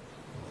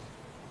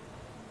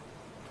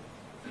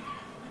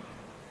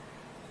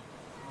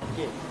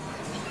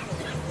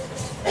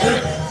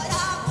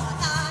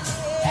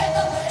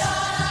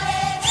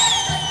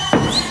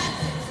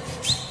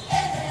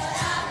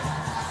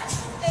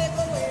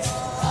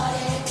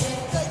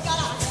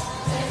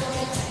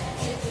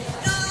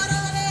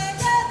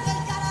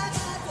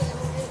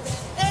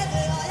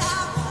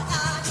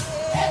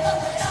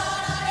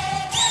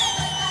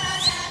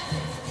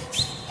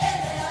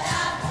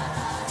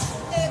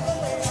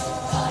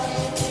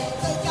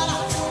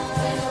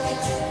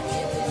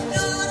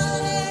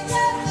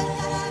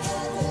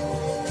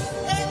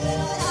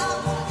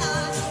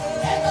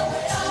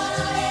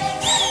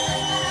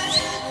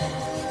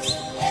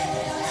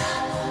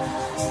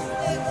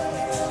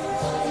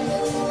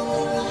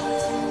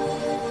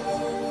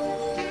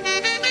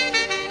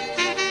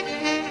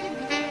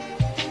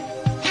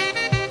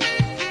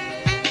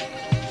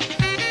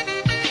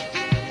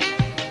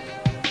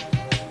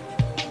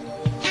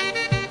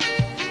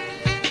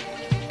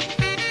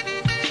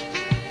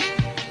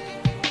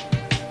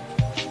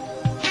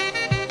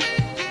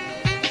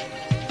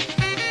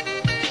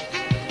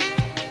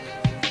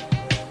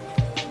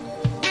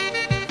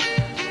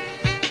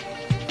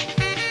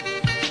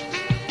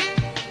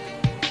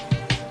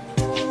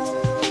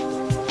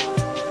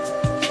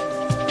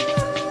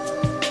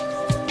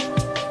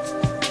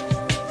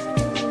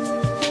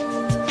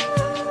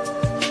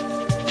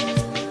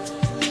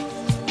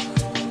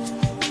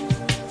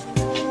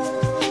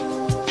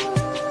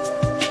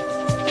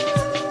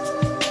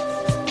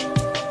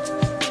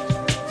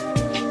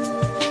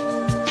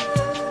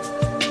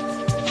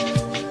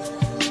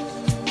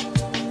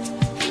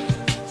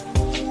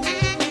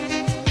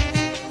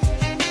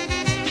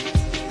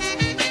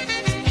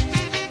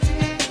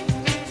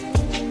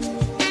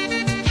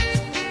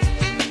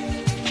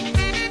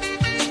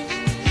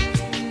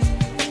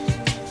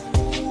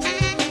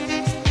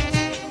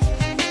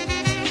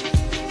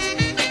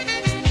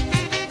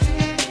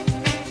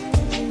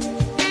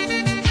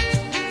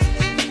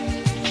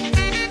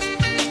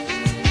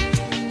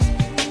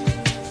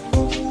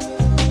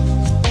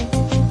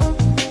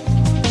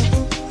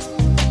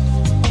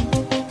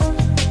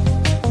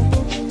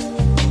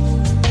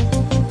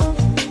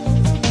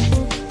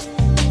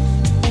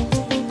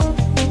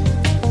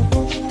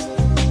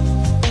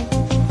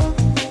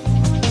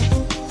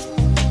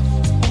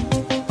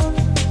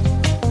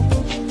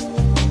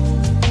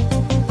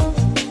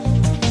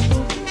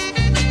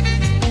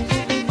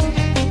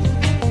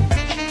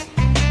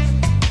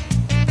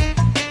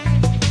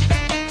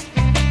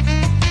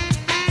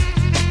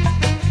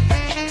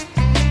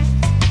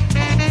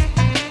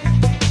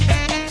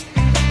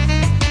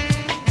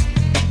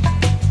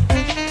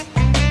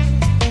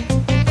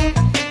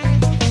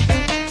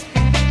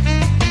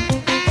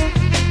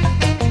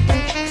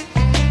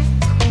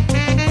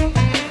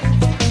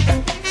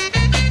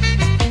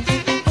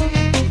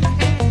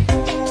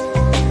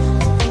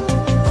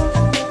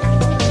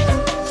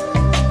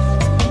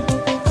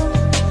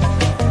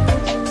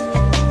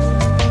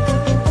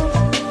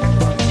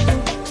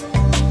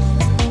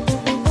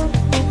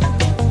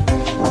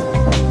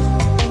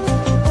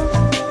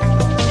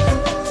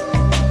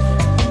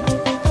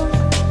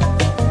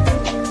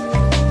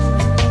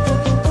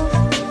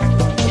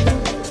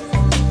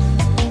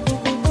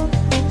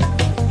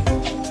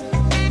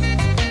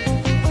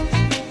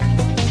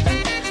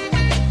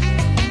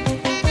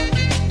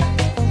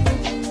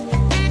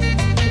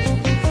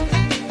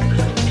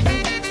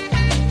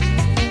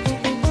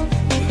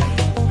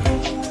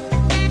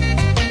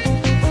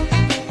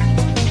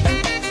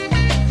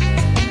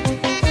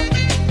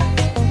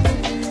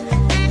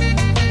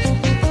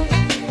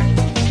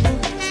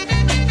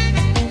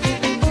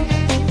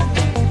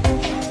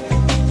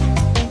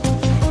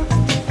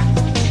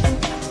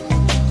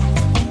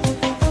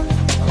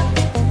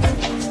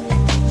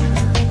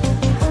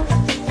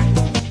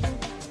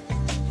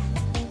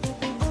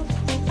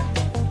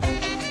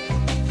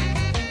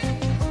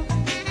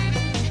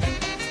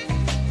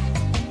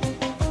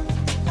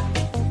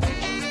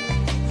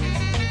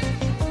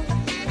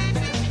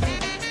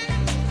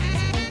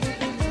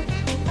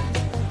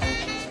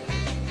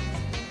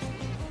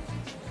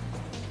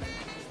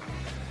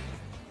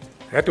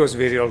 That was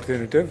very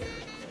alternative.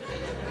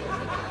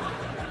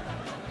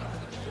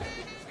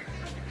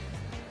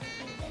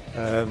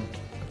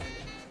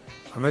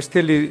 I must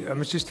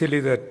just tell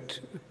you that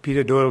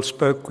Peter Doyle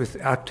spoke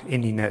without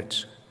any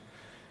notes.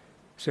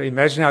 So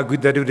imagine how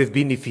good that would have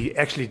been if he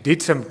actually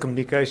did some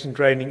communication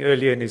training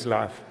earlier in his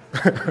life.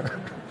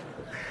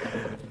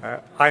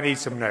 I need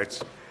some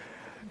notes.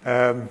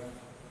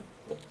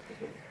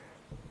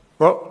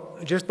 Well,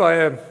 just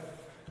by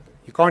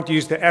you can't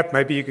use the app,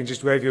 maybe you can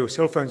just wave your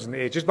cell phones in the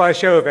air. Just by a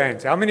show of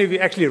hands, how many of you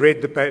actually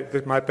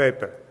read my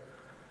paper?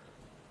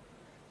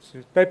 So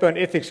it's paper on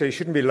ethics, so you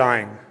shouldn't be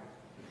lying.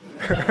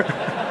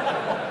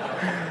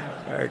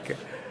 Okay.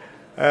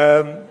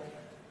 And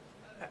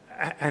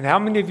how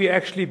many of you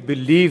actually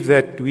believe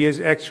that we as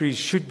actuaries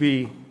should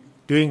be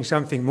doing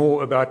something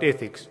more about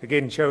ethics?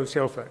 Again, show of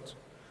cell phones.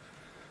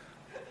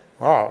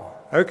 Wow,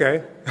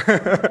 okay.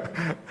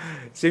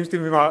 Seems to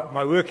me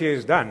my work here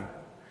is done.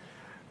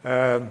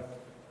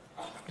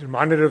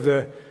 Reminded of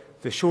the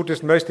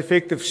shortest, most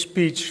effective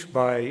speech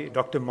by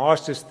Dr.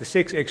 Masters, the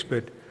sex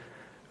expert,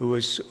 who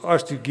was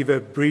asked to give a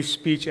brief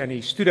speech, and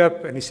he stood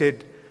up and he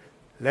said,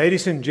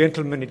 "Ladies and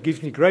gentlemen, it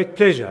gives me great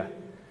pleasure."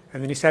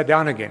 And then he sat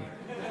down again.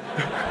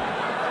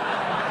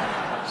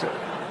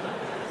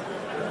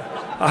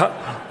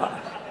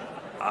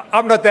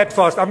 I'm not that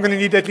fast. I'm going to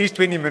need at least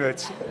 20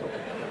 minutes.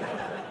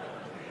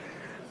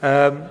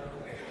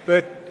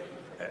 But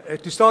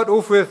to start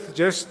off with,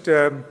 just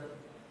to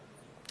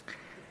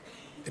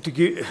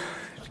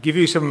give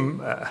you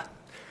some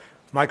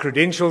my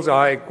credentials,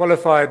 I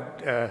qualified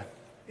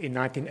in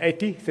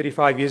 1980,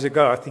 35 years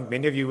ago. I think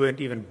many of you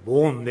weren't even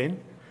born then.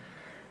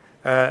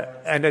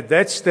 And at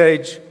that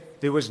stage,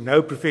 there was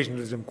no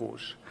professionalism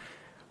course.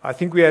 I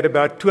think we had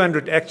about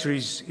 200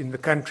 actuaries in the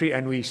country,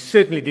 and we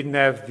certainly didn't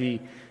have the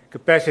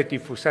capacity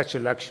for such a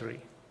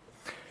luxury.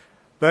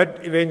 But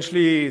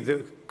eventually,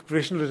 the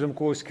professionalism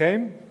course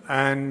came,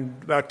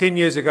 and about 10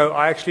 years ago,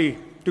 I actually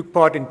took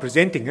part in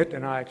presenting it,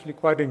 and I actually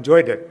quite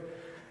enjoyed it.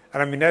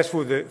 And I mean, as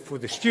for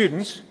the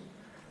students,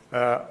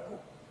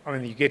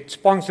 you get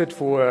sponsored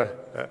for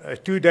a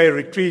 2-day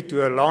retreat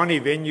to a Lani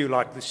venue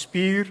like the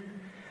Spier,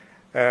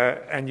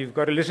 and you've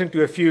got to listen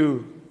to a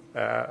few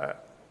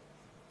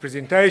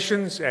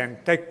presentations and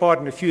take part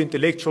in a few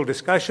intellectual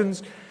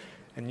discussions,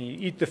 and you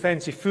eat the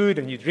fancy food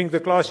and you drink the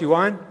classy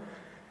wine,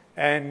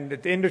 and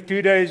at the end of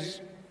 2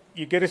 days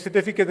you get a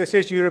certificate that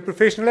says you're a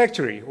professional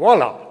actuary.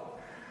 Voila!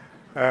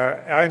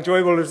 How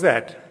enjoyable is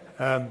that?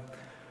 I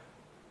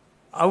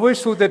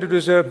always thought that it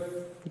was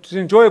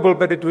enjoyable,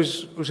 but it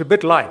was a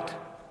bit light.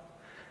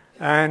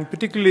 And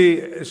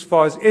particularly as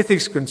far as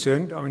ethics is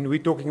concerned, I mean, we're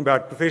talking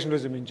about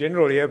professionalism in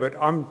general here, but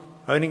I'm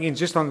honing in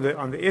just on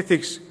the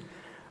ethics.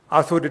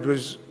 I thought it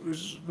was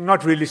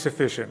not really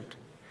sufficient.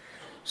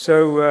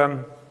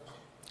 So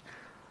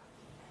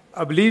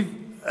I believe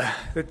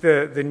that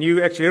the new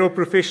actuarial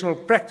professional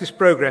practice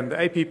program,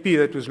 the APP,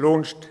 that was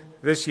launched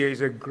this year is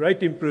a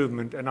great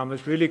improvement, and I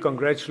must really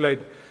congratulate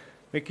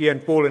Mickey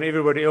and Paul and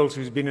everybody else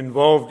who's been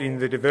involved in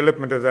the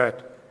development of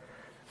that,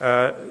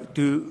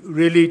 to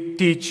really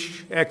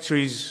teach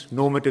actuaries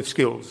normative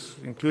skills,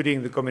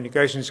 including the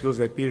communication skills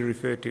that Peter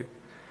referred to.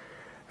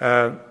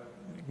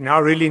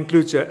 Now really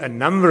includes a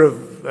number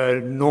of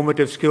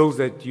normative skills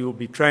that you'll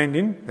be trained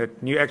in,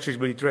 that new actuaries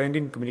will be trained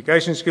in: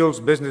 communication skills,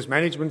 business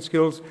management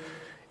skills,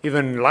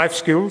 even life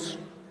skills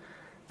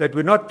that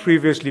were not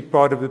previously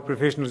part of the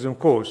professionalism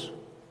course.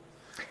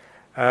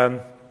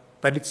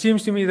 But it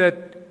seems to me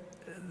that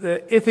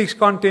the ethics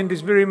content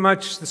is very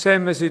much the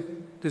same as it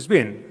has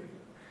been.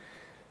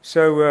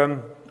 So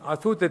I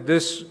thought that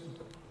this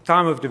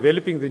time of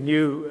developing the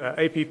new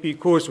APP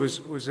course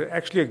was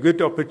actually a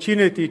good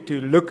opportunity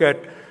to look at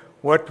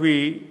what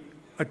we're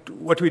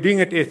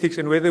doing at ethics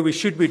and whether we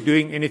should be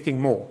doing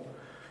anything more.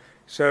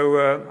 So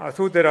I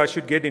thought that I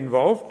should get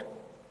involved,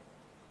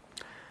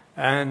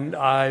 and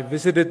I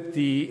visited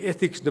the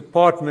ethics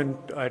department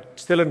at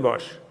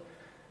Stellenbosch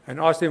and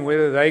asked them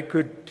whether they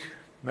could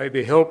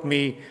maybe help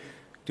me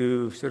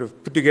to sort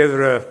of put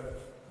together a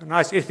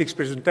nice ethics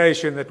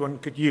presentation that one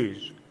could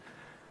use.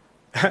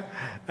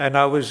 And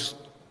I was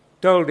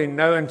told in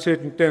no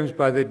uncertain terms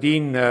by the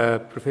Dean,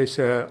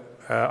 Professor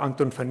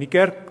Anton van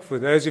Niekerk. For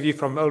those of you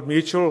from old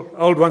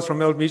ones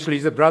from Old Mutual,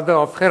 he's the brother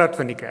of Gerard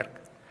van Niekerk.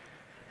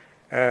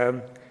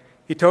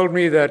 He told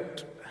me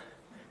that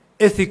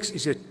ethics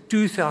is a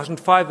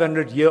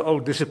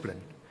 2,500-year-old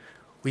discipline.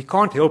 We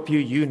can't help you,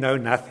 you know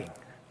nothing.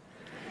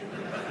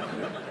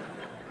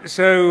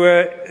 So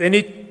then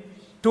he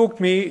talked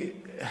me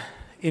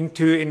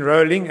into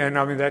enrolling, and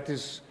I mean that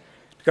is,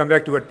 to come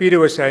back to what Peter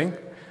was saying,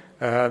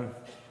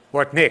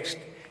 what next?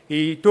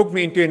 He talked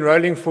me into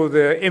enrolling for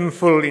the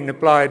MPhil in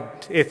Applied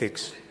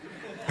Ethics.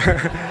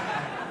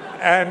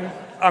 And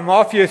I'm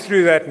halfway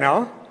through that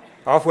now.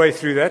 Halfway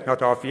through that,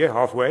 not half year,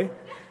 halfway.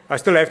 I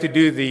still have to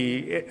do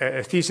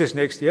the thesis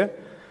next year.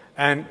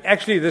 And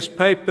actually this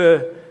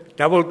paper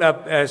doubled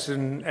up as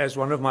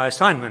one of my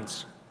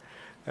assignments,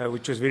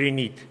 which was very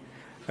neat.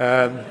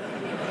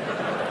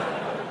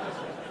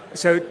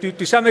 So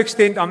to some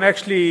extent, I'm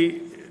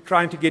actually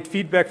trying to get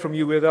feedback from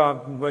you whether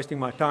I'm wasting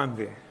my time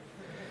there.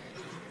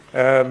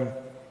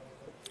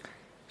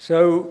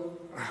 So,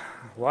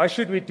 why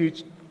should we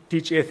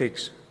teach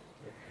ethics?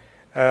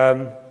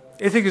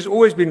 Ethics has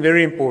always been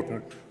very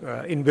important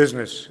in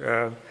business,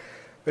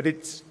 but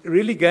it's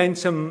really gained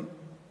some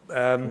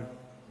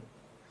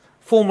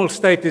formal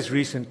status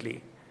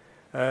recently.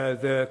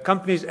 The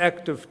Companies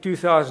Act of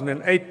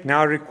 2008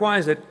 now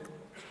requires that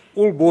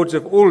all boards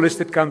of all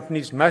listed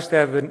companies must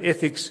have an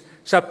ethics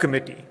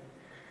subcommittee.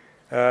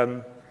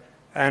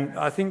 And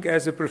I think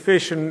as a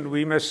profession,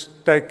 we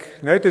must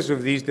take notice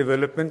of these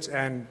developments,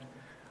 and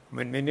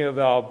many of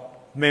our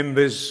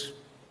members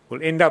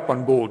will end up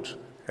on boards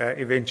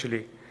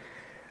eventually.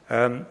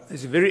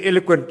 There's a very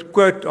eloquent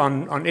quote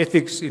on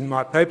ethics in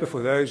my paper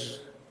for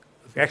those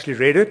who've actually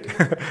read it.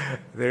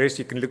 The rest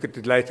you can look at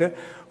it later,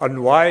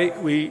 on why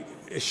we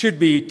should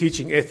be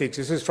teaching ethics.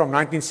 This is from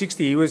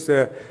 1960. He was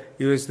the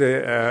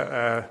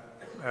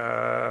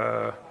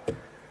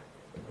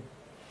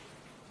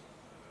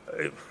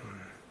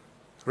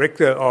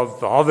rector of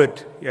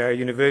Harvard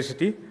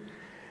University,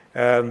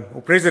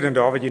 or president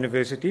of Harvard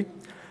University.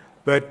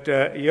 But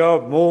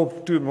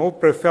two more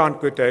profound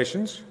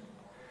quotations.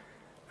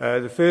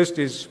 The first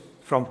is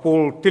from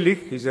Paul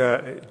Tillich. He's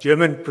a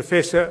German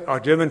professor, or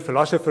German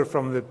philosopher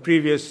from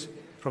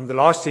the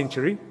last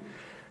century.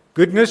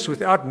 Goodness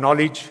without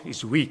knowledge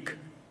is weak,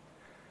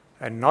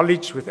 and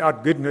knowledge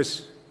without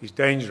goodness is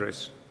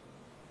dangerous.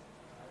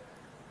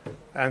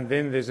 And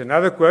then there's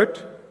another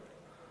quote,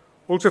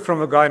 also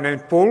from a guy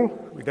named Paul.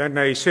 We don't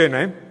know his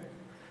surname.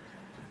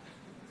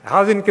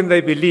 How then can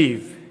they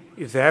believe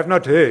if they have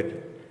not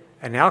heard?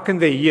 And how can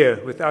they hear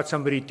without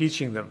somebody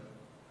teaching them?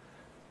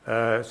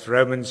 It's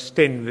Romans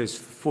 10, verse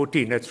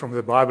 14. That's from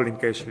the Bible, in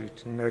case you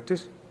didn't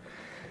notice.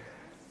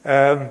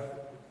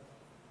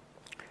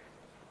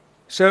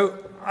 So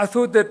I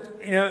thought that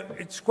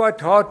it's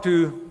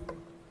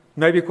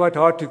maybe quite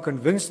hard to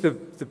convince the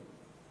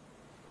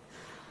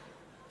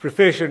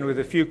profession with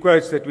a few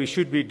quotes that we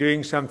should be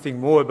doing something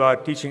more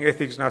about teaching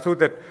ethics. And I thought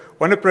that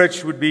one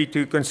approach would be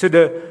to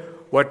consider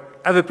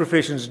what other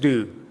professions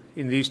do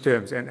in these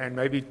terms, and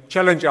maybe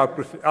challenge our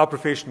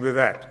profession with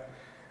that.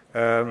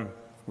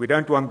 We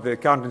don't want the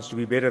accountants to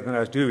be better than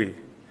us, do we?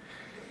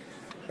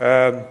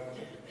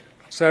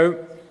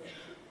 So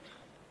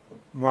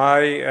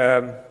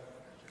my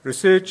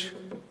research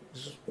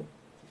is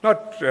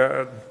not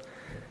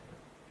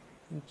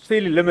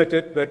fairly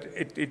limited, but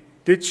it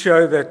did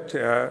show that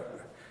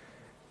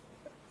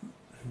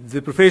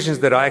the professions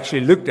that I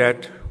actually looked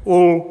at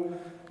all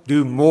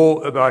do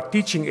more about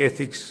teaching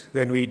ethics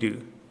than we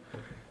do.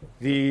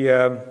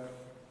 The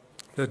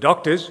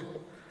doctors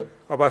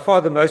are by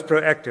far the most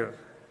proactive,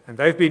 and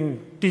they've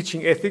been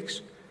teaching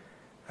ethics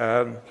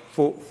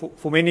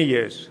for many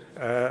years.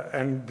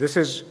 And this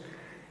is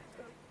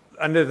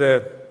under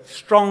the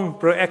strong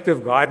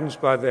proactive guidance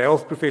by the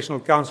Health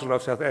Professional Council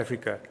of South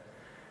Africa.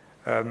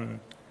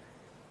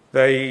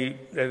 They've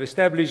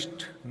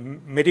established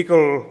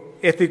medical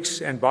ethics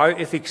and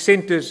bioethics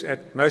centers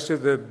at most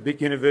of the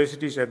big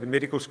universities, at the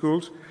medical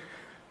schools.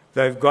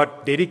 They've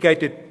got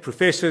dedicated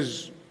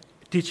professors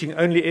teaching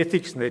only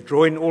ethics, and they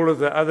draw in all of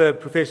the other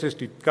professors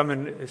to come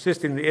and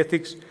assist in the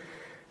ethics.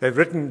 They've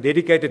written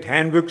dedicated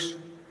handbooks.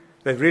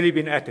 They've really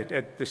been at it.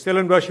 At the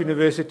Stellenbosch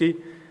University,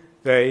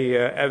 they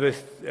have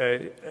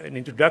an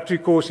introductory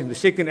course in the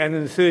second and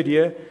in the third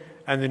year,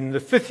 and then in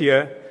the fifth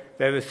year,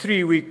 they have a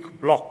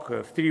 3-week block,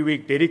 a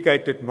 3-week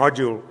dedicated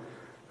module.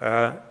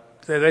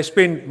 So they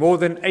spend more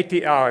than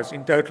 80 hours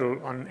in total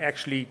on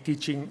actually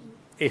teaching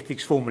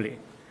ethics formally.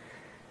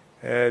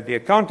 The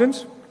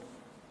accountants,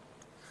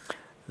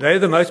 they're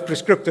the most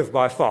prescriptive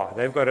by far.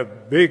 They've got a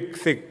big,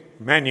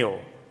 thick manual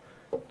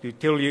to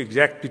tell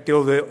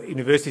the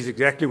universities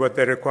exactly what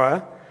they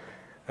require.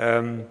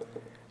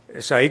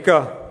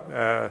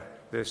 SAICA,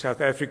 the South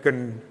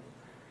African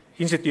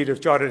Institute of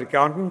Chartered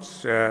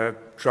Accountants,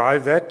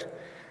 drive that.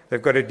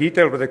 They've got a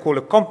detailed, what they call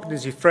a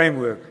competency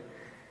framework,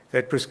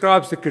 that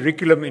prescribes the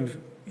curriculum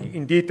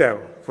in detail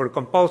for a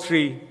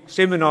compulsory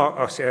seminar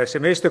or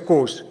semester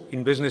course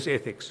in business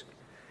ethics.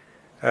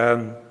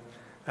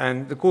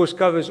 And the course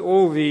covers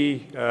all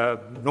the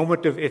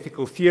normative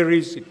ethical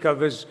theories. It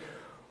covers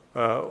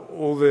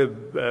all the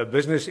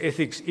business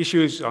ethics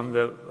issues on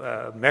the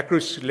macro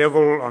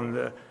level, on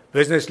the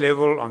business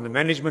level, on the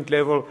management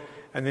level,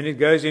 and then it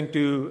goes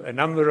into a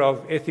number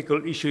of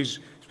ethical issues,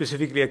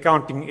 specifically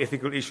accounting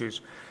ethical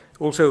issues.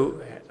 Also,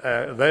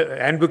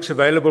 handbooks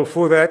available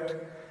for that,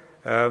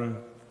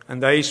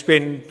 and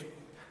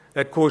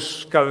that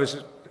course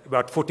covers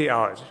about 40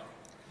 hours.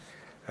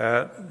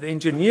 The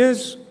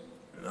engineers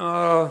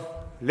are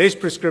less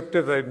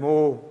prescriptive, they're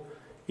more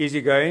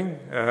easygoing.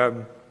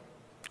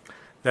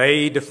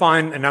 They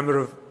define a number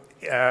of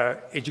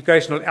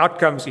educational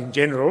outcomes in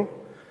general,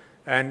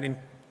 and in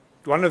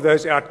one of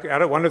those out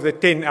of one of the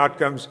 10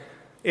 outcomes,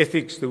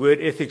 ethics, the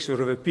word ethics sort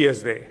of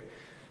appears there.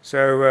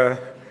 So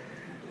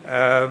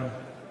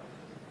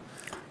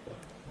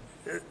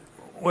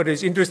what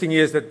is interesting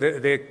is that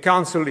the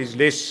council is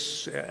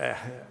less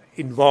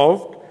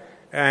involved,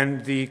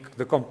 and the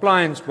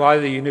compliance by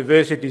the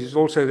universities is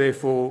also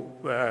therefore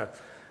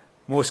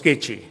more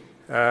sketchy.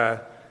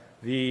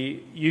 The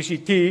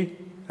UCT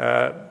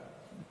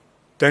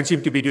don't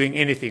seem to be doing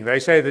anything. They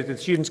say that the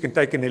students can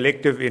take an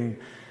elective in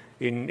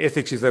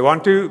ethics if they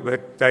want to,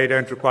 but they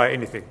don't require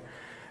anything.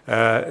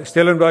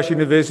 Stellenbosch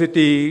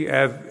University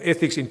have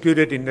ethics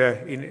included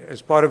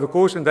as part of the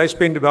course, and they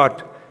spend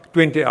about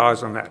 20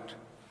 hours on that.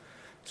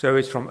 So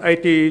it's from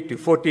 80 to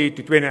 40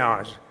 to 20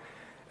 hours.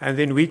 And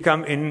then we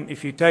come in,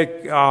 if you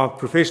take our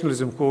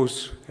professionalism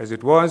course as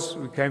it was,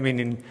 we came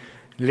in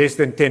less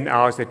than 10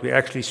 hours that we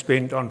actually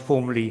spent on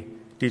formally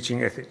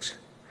teaching ethics.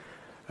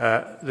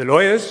 The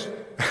lawyers,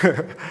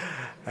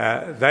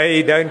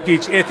 they don't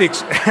teach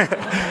ethics.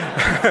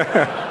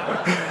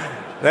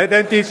 They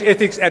don't teach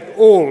ethics at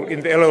all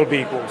in the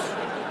LLB course.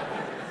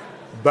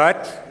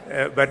 But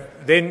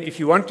then if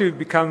you want to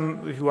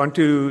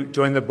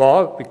join the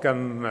bar,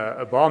 become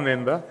a bar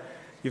member,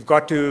 you've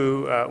got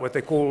to, what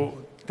they call,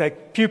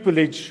 take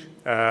pupillage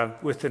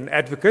with an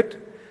advocate.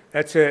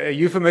 That's a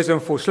euphemism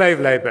for slave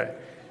labor.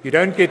 You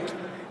don't get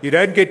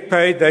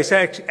paid. They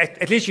say,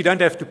 at least you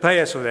don't have to pay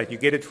us for that. You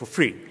get it for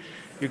free.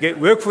 You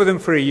work for them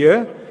for a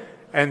year,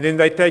 and then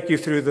they take you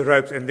through the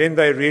ropes, and then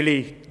they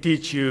really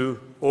teach you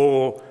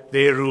all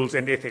their rules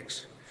and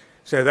ethics.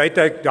 So they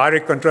take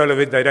direct control of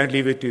it. They don't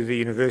leave it to the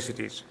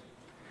universities.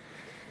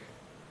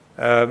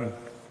 Missed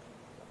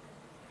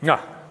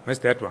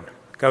that one.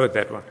 Covered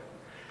that one.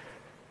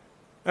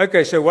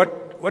 Okay, so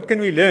what can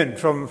we learn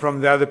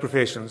from the other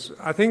professions?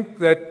 I think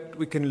that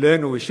we can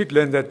learn, or we should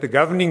learn, that the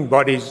governing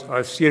bodies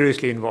are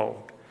seriously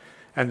involved.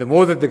 And the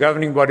more that the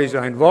governing bodies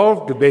are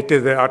involved, the better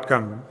the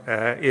outcome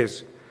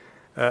is.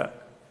 I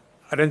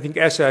don't think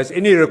ASA has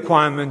any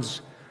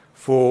requirements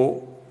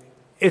for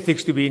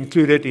ethics to be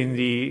included in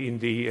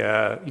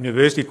the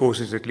university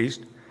courses, at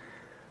least.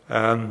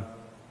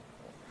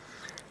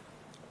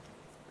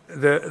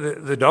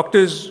 The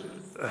doctors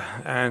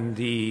and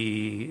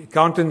the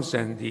accountants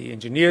and the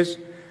engineers,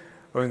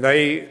 when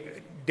they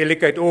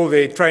delegate all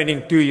their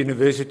training to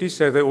universities,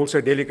 so they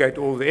also delegate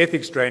all the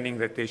ethics training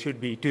that there should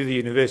be to the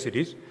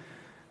universities.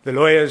 The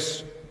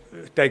lawyers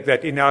take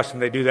that in-house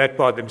and they do that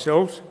part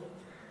themselves.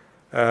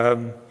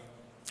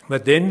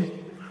 But then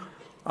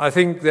I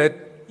think that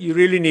you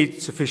really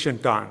need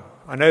sufficient time.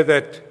 I know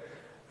that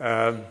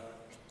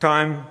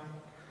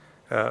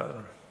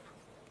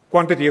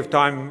quantity of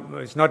time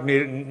is not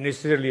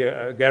necessarily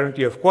a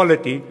guarantee of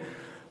quality,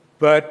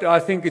 but I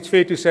think it's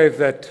fair to say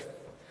that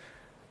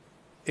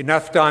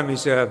enough time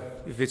is,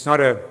 if it's not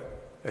a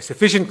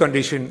sufficient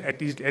condition,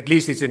 at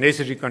least it's a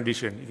necessary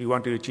condition if you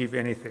want to achieve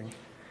anything.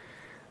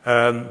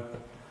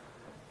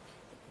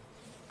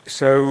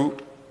 So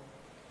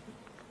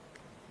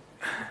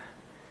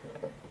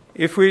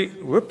if we,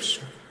 whoops.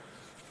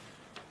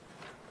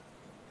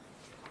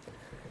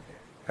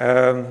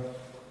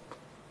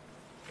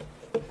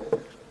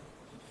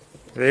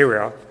 There we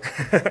are.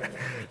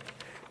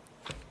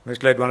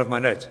 Mislaid one of my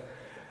notes.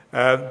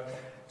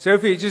 So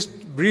if we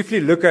just briefly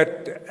look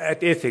at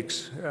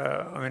ethics,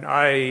 I mean,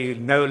 I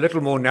know a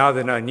little more now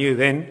than I knew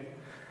then,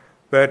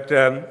 but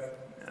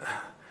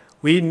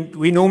we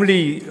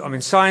normally, I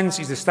mean, science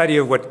is the study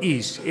of what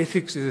is.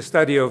 Ethics is a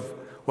study of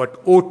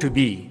what ought to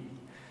be.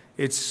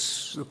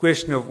 It's the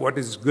question of what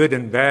is good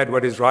and bad,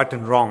 what is right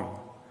and wrong.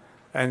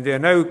 And there are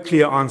no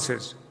clear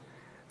answers.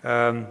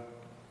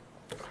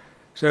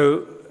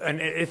 And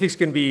ethics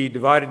can be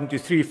divided into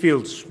three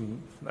fields: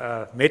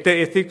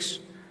 meta-ethics,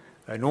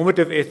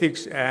 normative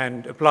ethics,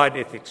 and applied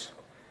ethics.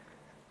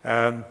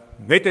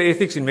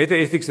 Meta-ethics, in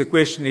meta-ethics, the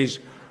question is,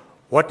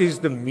 what is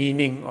the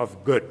meaning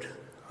of good?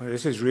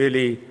 This is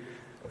really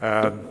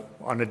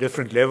on a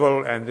different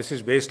level, and this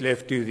is best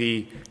left to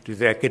the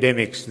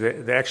academics,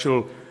 the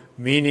actual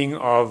meaning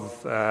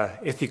of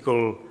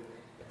ethical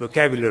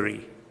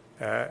vocabulary.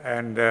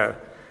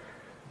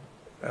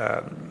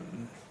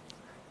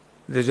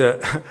 There's a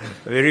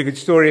very good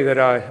story that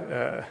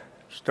I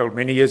told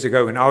many years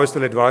ago when I was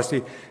still at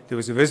varsity. There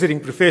was a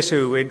visiting professor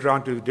who went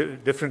around to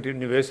different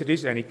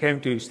universities, and he came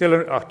to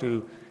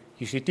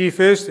UCT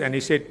first, and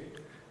he said,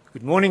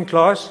 "Good morning,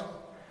 class."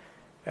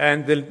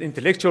 And the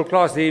intellectual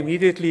class, they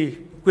immediately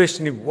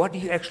questioned him, "What do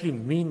you actually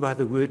mean by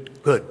the word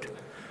good?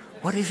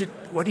 What is it?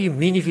 What do you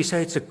mean if you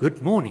say it's a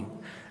good morning?"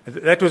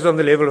 That was on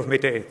the level of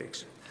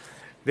meta-ethics.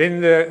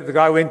 Then the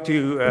guy went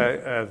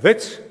to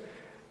Wits,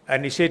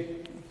 and he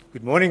said,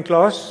 "Good morning,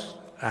 class."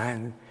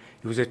 And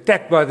he was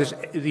attacked by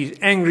these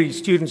angry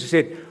students who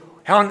said,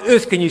 "How on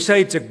earth can you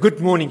say it's a good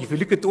morning if you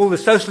look at all the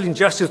social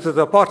injustice of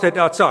the apartheid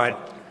outside?"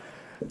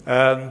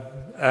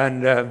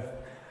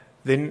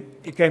 Then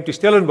he came to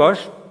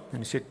Stellenbosch, and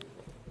he said,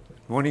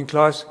 "Good morning,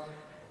 class."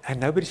 And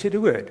nobody said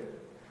a word.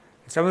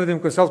 Some of them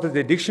consulted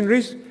their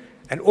dictionaries,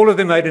 and all of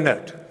them made a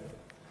note.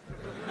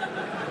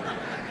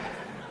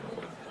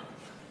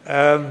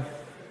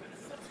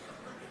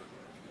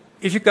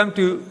 If you come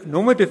to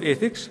normative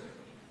ethics,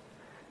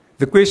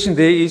 the question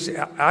there is,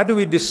 how do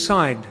we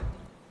decide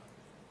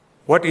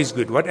what is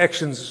good, what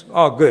actions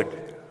are good?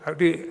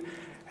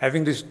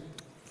 Having this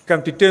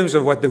come to terms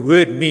of what the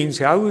word means,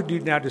 how would you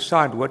now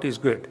decide what is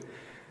good?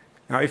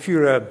 Now, if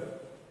you're a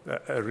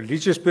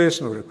religious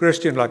person or a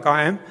Christian like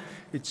I am,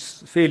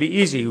 it's fairly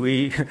easy.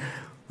 We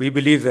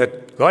believe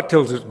that God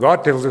tells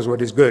us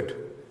what is good,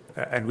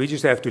 and we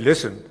just have to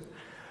listen.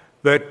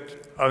 But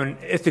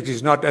ethics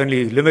is not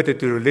only limited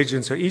to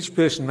religion, so each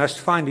person must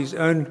find his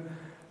own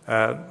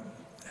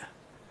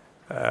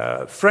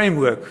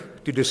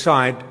framework to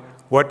decide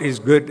what is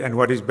good and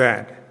what is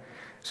bad.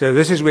 So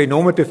this is where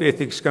normative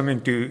ethics come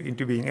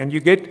into being. And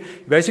you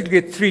basically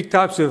get three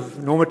types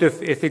of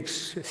normative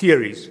ethics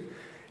theories.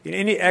 In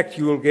any act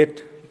you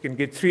can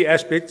get three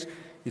aspects.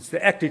 It's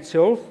the act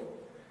itself,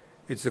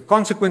 it's the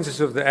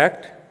consequences of the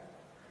act,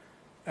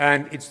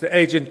 and it's the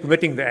agent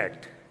committing the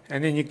act.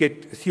 And then you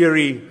get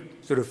theories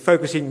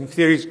focusing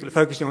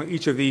on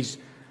each of these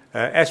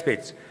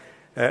aspects.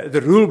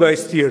 The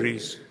rule-based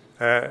theories,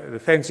 the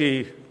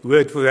fancy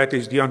word for that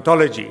is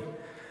deontology.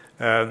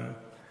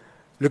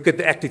 Look at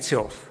the act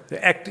itself.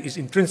 The act is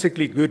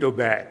intrinsically good or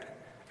bad.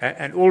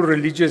 And all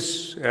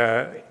religious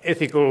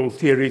ethical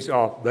theories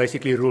are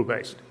basically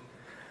rule-based.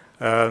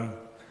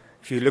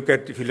 If you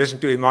listen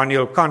to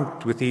Immanuel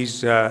Kant with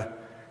his,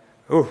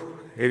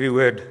 heavy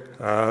word,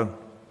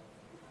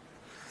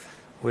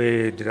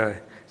 the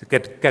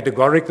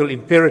categorical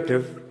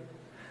imperative,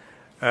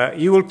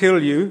 he will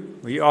tell you,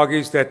 he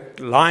argues that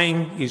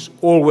lying is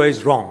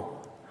always wrong.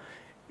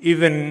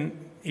 Even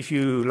if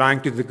you're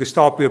lying to the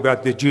Gestapo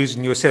about the Jews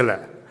in your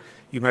cellar,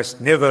 you must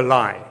never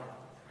lie.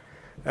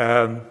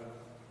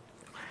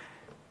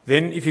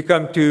 Then if you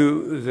come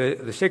to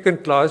the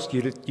second class,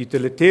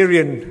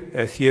 utilitarian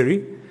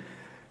theory,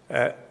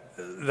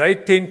 they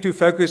tend to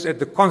focus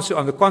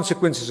on the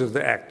consequences of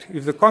the act.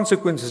 If the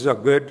consequences are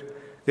good,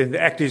 then the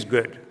act is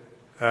good.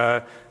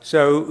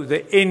 So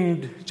the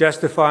end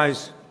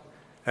justifies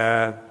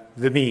the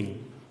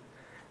mean.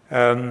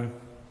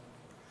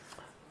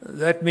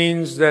 That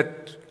means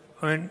that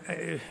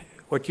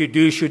what you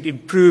do should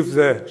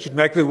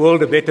make the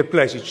world a better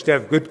place. It should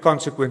have good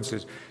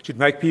consequences. It should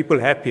make people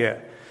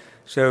happier.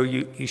 So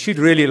you should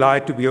really lie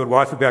to your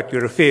wife about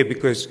your affair,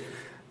 because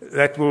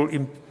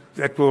the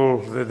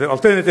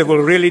alternative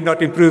will really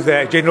not improve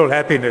their general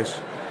happiness.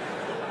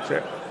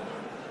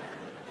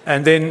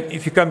 And then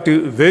if you come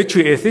to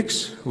virtue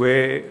ethics,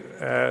 where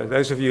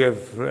those of you who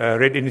have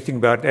read anything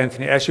about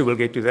Anthony Asher, we'll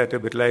get to that a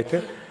bit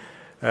later.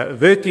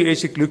 Virtue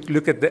ethics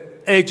look at the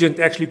agent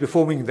actually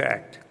performing the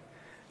act,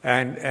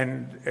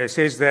 and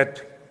says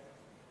that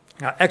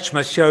acts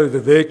must show the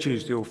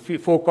virtues, the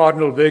four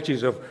cardinal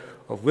virtues of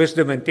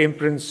wisdom and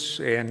temperance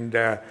and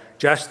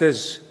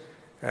justice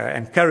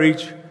and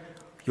courage.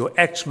 Your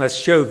acts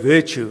must show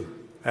virtue,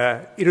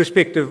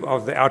 irrespective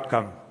of the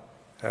outcome.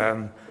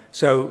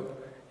 So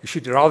you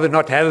should rather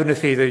not have an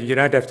affair than you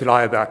don't have to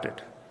lie about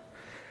it.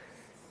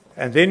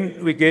 And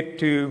then we get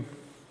to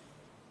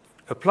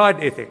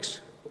applied ethics.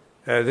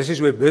 This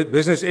is where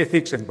business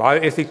ethics and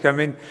bioethics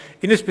come in.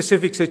 In a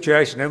specific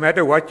situation, no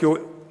matter what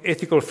your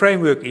ethical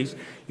framework is,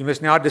 you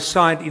must now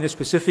decide in a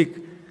specific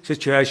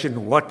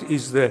situation what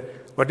is the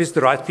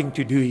right thing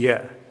to do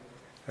here.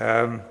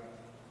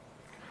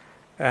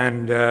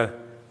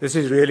 This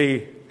is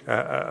really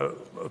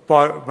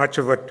much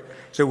of what.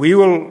 So we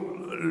will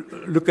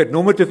look at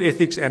normative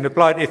ethics and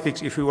applied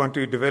ethics if we want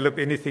to develop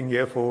anything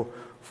here for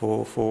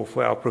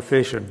our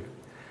profession.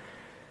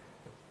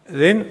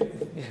 Then,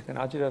 can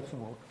I just have some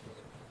more?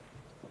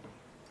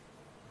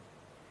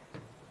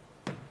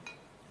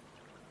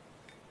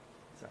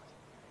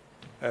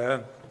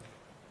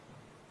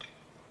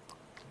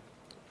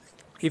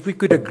 If we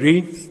would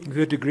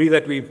agree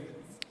that we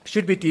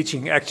should be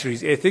teaching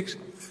actuaries ethics,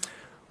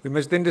 we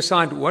must then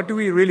decide, what do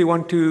we really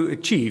want to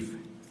achieve?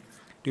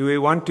 Do we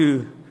want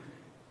to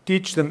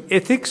teach them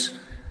ethics,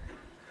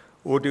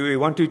 or do we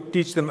want to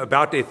teach them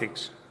about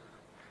ethics?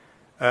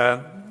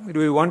 Do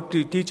we want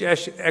to teach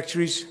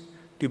actuaries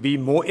to be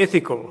more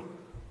ethical?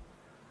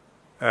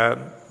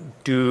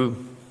 This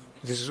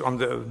is on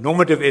the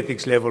normative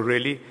ethics level,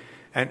 really,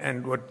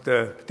 and what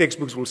the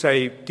textbooks will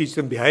say, teach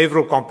them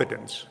behavioral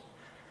competence.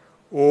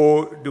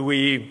 Or do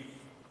we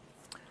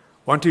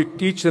want to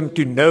teach them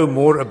to know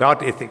more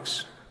about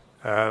ethics?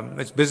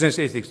 It's business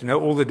ethics, to know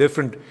all the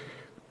different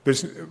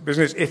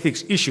business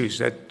ethics issues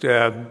that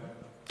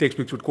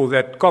textbooks would call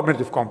that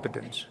cognitive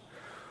competence.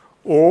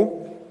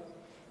 Or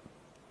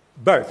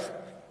both,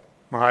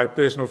 my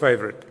personal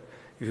favorite.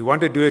 If you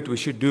want to do it, we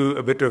should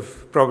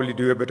probably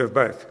do a bit of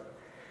both.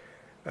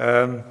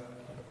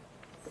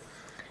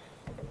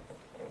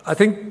 I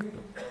think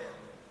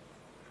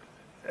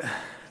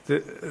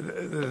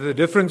the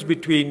difference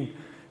between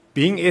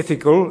being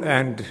ethical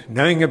and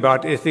knowing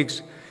about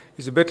ethics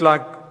is a bit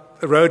like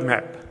a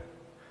roadmap.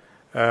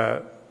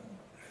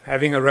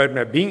 Having a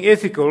roadmap. Being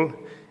ethical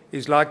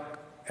is like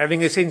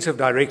having a sense of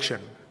direction.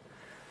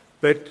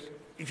 But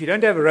if you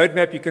don't have a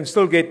roadmap, you can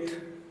still get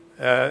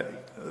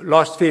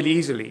lost fairly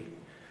easily.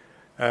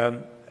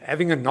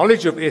 Having a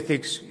knowledge of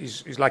ethics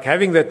is like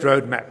having that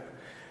roadmap.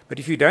 But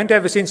if you don't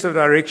have a sense of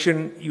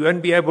direction, you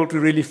won't be able to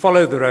really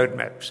follow the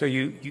roadmap. So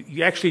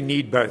you actually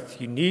need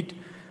both. You need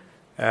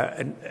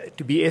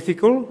to be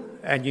ethical,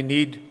 and you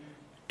need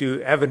to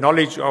have a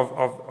knowledge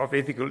of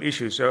ethical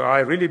issues. So I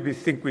really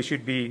think we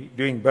should be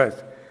doing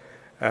both.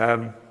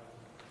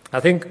 I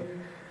think,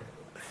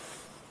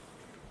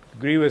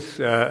 agree with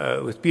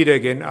Peter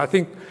again, I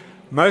think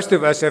most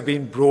of us have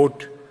been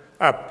brought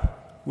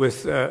up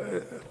with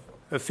a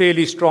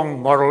fairly strong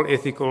moral,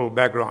 ethical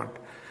background.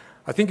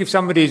 I think if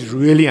somebody is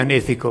really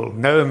unethical,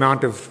 no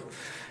amount of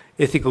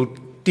ethical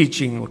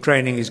teaching or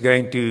training is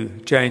going to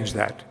change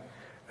that.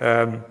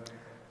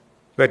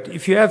 But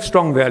if you have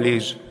strong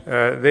values,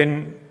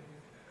 then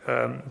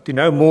to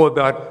know more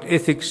about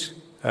ethics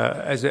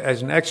as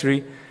an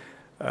actuary,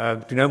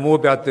 to know more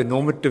about the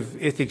normative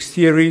ethics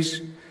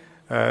theories,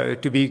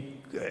 to be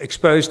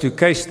exposed to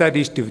case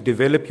studies to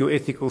develop your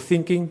ethical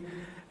thinking,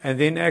 and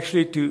then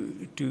actually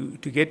to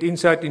get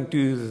insight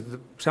into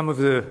some of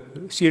the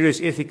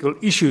serious ethical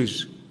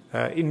issues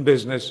in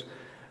business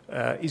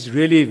is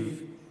really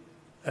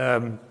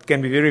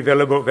can be very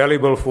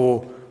valuable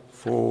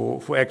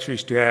for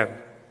actuaries to have.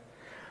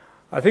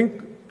 I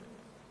think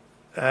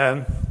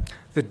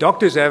the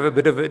doctors have a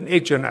bit of an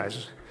edge on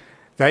us.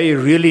 They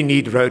really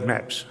need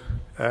roadmaps.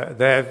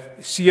 They have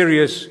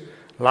serious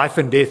life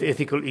and death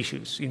ethical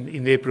issues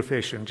in their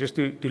profession, just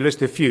to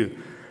list a few.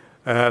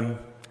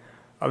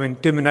 I mean,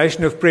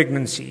 termination of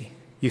pregnancy,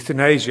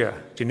 euthanasia,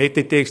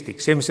 genetic testing,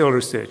 stem cell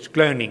research,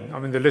 cloning. I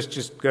mean, the list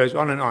just goes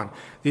on and on.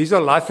 These are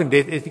life and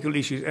death ethical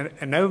issues,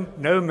 and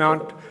no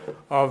amount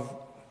of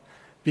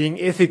being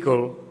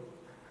ethical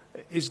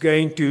is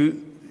going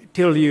to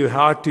tell you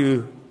how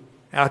to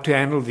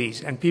handle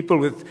these. And people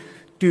with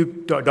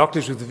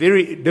doctors with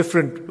very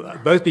different,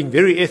 both being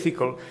very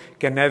ethical,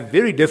 can have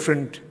very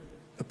different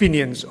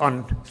opinions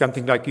on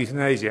something like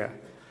euthanasia.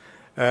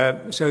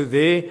 So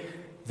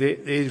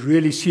there's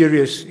really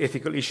serious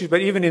ethical issues,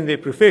 but even in their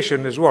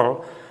profession as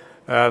well,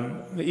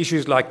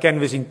 issues like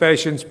canvassing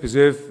patients,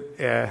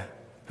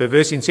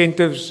 perverse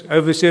incentives,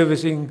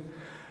 over-servicing.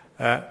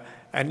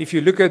 And if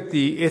you look at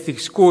the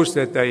ethics course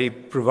that they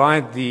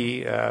provide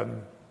the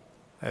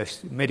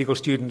medical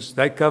students,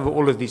 they cover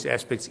all of these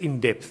aspects in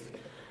depth.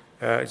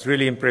 It's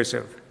really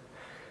impressive.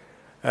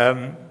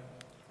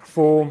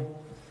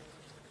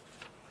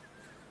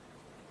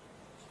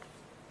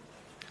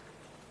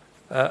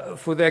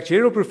 For the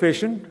actuarial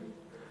profession,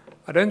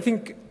 I don't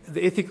think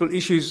the ethical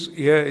issues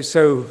here is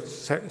so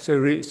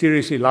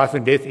seriously life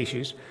and death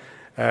issues.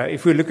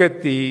 If we look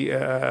at the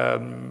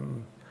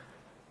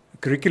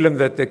curriculum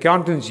that the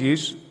accountants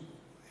use,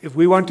 if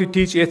we want to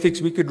teach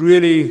ethics, we could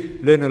really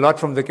learn a lot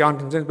from the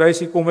accountants and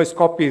basically almost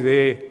copy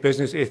their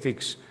business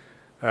ethics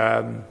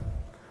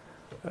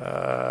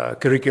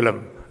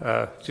curriculum.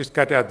 Just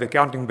cut out the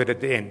accounting bit at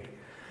the end.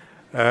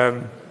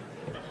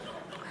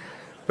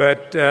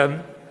 But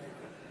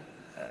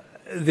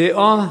there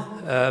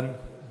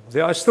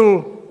are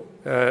still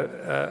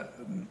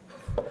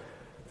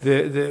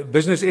the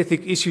business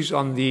ethic issues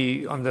on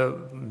the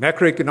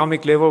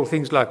macroeconomic level,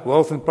 things like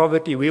wealth and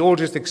poverty. We all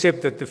just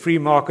accept that the free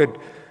market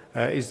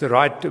is the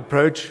right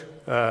approach.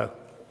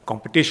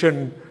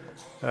 Competition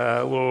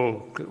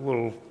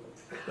will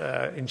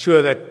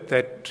ensure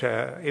that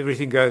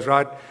everything goes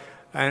right.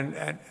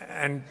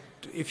 And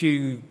if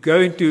you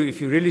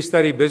really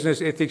study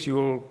business ethics, you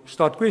will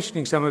start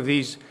questioning some of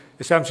these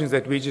assumptions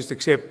that we just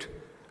accept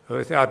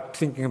without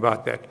thinking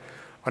about that.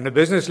 On a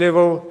business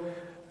level,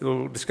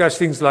 we'll discuss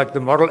things like the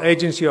moral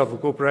agency of a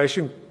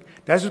corporation.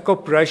 Does a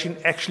corporation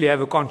actually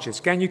have a conscience?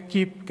 Can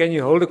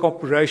you hold a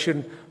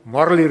corporation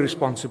morally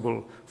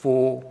responsible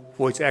for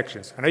its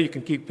actions? I know you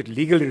can keep it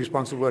legally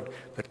responsible,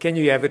 but can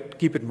you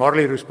keep it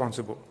morally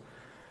responsible?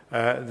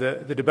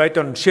 The debate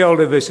on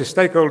shareholder versus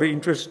stakeholder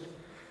interest.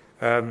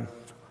 Are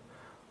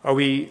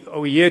we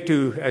here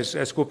to,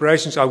 as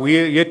corporations, are we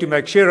here to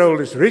make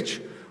shareholders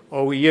rich, or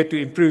are we here to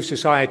improve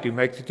society,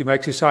 to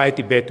make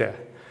society better?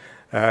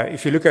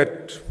 If you look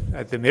at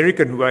the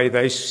American way,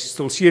 they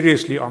still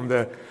seriously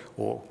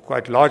or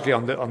quite largely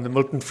on the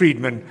Milton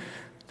Friedman,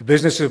 the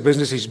business of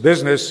business is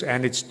business,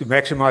 and it's to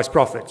maximize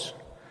profits.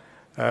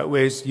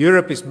 Whereas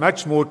Europe is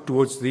much more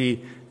towards the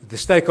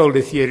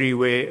stakeholder theory,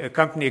 where a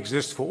company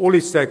exists for all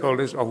its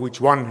stakeholders, of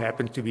which one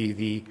happens to be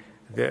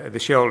the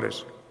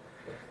shareholders.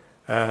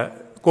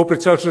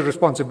 Corporate social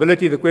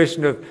responsibility, the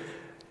question of,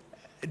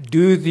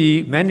 do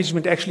the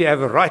management actually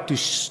have a right to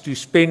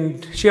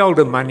spend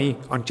shareholder money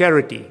on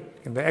charity?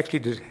 And they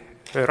actually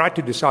have a right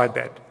to decide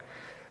that.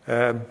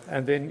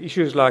 And then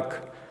issues like,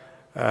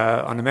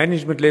 on a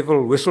management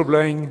level,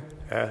 whistleblowing,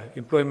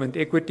 employment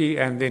equity,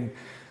 and then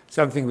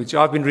something which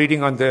I've been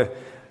reading on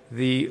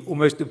the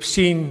almost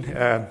obscene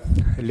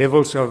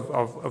levels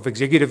of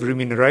executive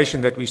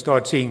remuneration that we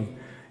start seeing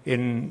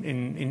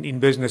in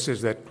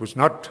businesses that was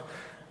not,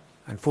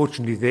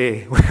 unfortunately,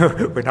 there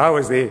when I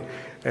was there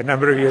a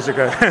number of years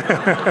ago.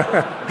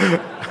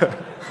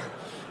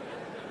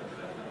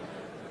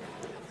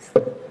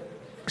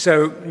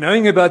 So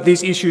knowing about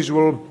these issues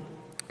will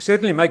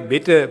certainly make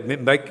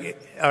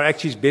our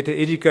actuaries better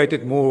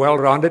educated, more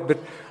well-rounded, but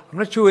I'm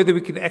not sure whether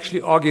we can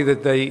actually argue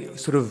that they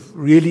sort of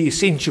really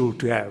essential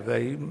to have.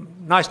 They're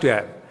nice to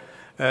have.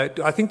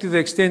 I think to the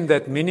extent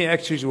that many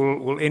actuaries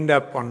will end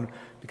up on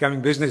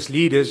becoming business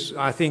leaders,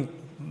 I think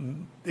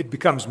it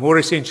becomes more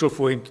essential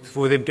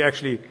for them to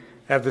actually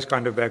have this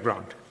kind of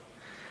background.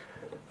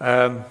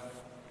 I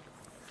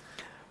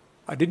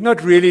did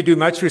not really do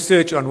much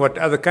research on what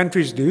other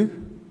countries do.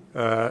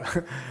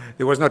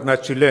 There was not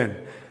much to learn.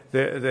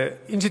 The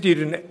Institute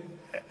in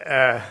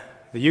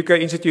the UK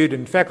Institute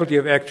and Faculty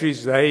of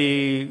Actuaries,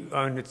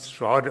 it's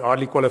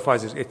hardly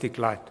qualifies as ethic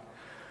light.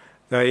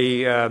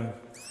 They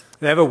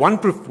have a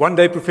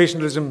one-day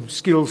professionalism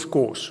skills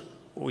course,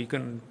 or you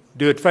can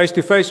do it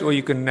face-to-face, or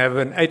you can have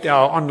an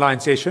 8-hour online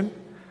session.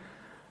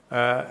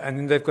 And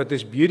then they've got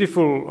this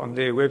beautiful, on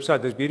their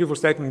website, this beautiful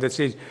statement that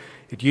says,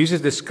 it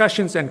uses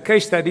discussions and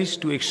case studies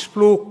to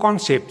explore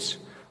concepts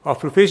of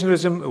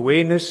professionalism,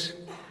 awareness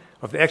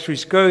of the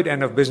actuaries code,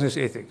 and of business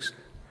ethics.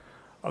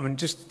 I mean,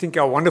 just think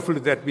how wonderful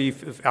it would be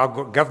if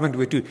our government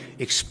were to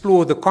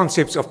explore the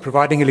concepts of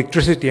providing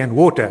electricity and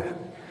water.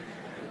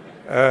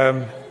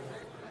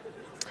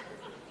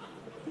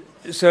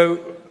 So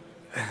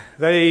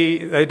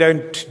they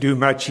don't do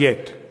much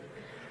yet.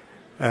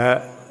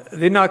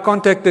 Then I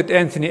contacted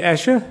Anthony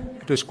Asher.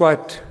 It was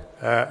quite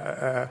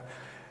a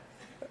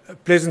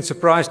pleasant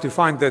surprise to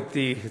find that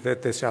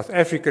the South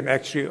African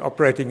actuary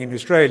operating in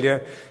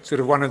Australia, sort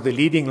of one of the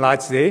leading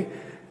lights there,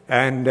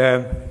 and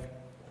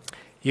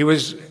he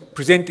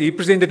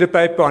presented a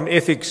paper on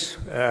ethics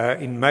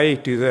in May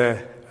to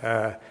the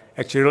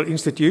Actuarial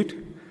Institute.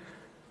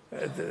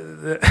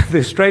 The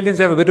Australians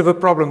have a bit of a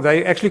problem.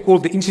 They actually call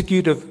it the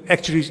Institute of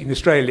Actuaries in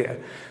Australia,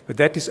 but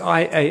that is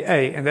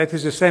IAA, and that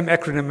is the same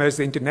acronym as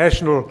the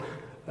International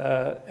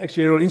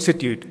Actuarial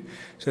Institute.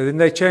 So then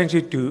they changed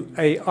it to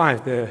AI,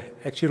 the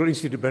Actuarial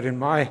Institute. But in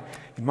my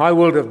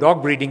world of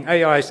dog breeding,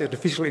 AI is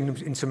artificial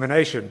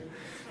insemination.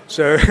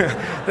 So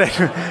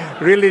that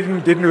really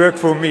didn't work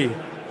for me.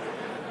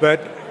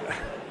 But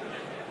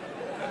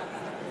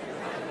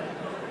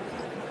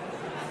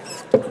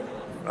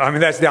I mean,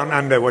 that's down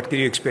under. What can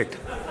you expect?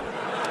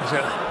 So,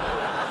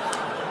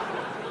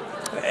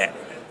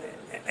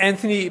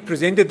 Anthony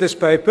presented this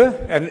paper,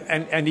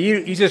 and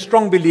he's a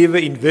strong believer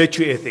in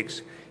virtue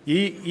ethics.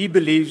 He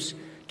believes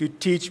to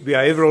teach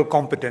behavioral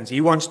competence.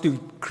 He wants to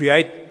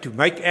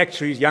make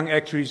actuaries, young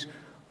actuaries,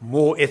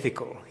 more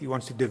ethical. He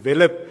wants to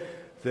develop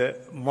the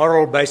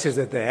moral basis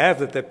that they have,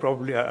 that they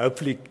probably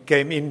hopefully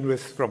came in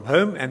with from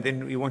home, and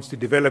then he wants to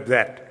develop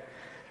that.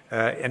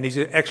 And he's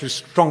actually a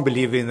strong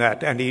believer in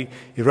that. And he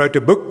wrote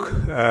a book.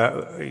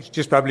 He's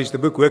just published the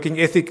book, Working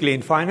Ethically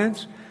in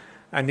Finance.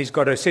 And he's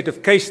got a set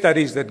of case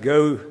studies that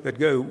goes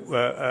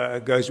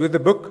with the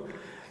book.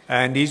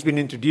 And he's been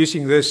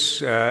introducing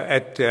this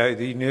at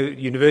the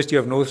University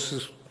of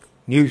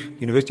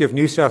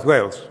New South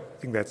Wales. I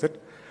think that's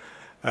it,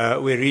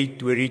 where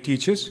he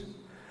teaches.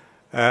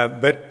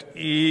 But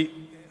I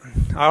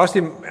asked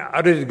him,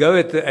 how did it go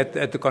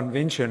at the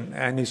convention?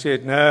 And he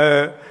said,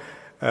 no,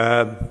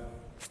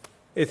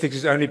 ethics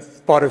is only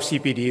part of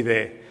CPD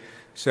there.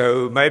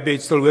 So maybe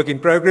it's still work in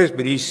progress,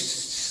 but he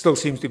still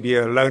seems to be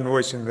a lone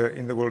voice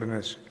in the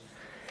wilderness.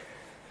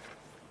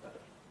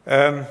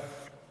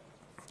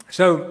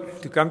 So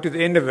to come to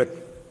the end of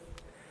it,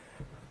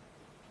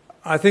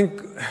 I think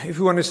if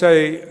we want to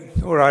say,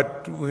 all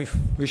right,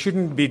 we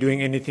shouldn't be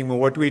doing anything more,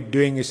 what we're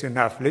doing is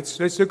enough. Let's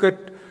look at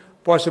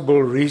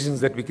possible reasons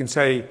that we can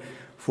say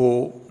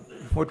for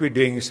what we're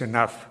doing is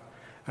enough.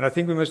 And I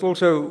think we must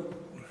also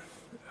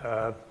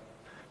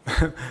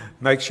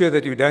make sure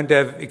that we don't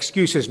have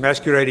excuses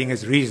masquerading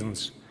as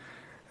reasons.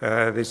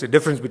 There's a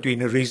difference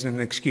between a reason and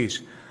an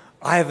excuse.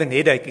 I have an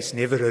headache is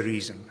never a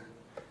reason.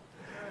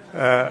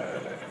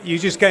 You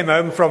just came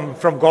home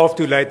from golf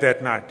too late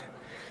that night.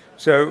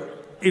 So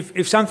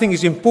if something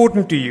is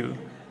important to you,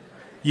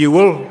 you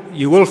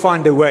will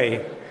find a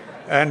way.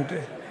 And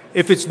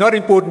if it's not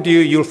important to you,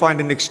 you'll find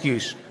an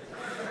excuse.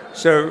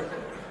 So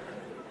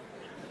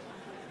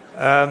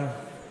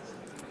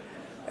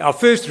our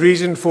first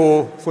reason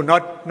for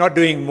not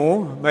doing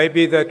more may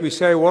be that we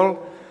say, well,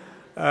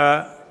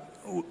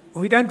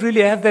 we don't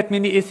really have that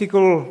many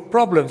ethical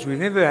problems. We've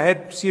never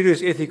had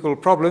serious ethical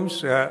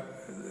problems.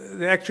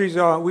 The actuaries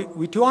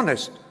we're too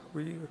honest.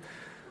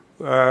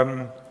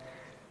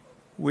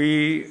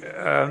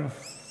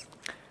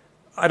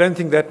 I don't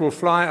think that will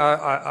fly.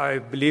 I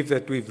believe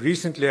that we've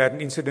recently had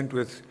an incident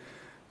with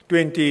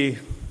 20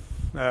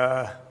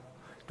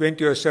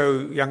 or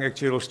so young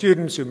actuarial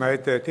students who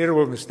made the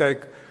terrible mistake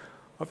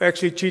of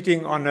actually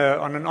cheating on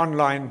an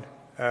online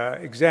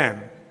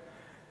exam.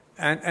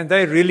 And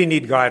they really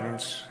need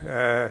guidance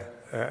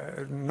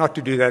not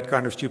to do that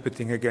kind of stupid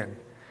thing again.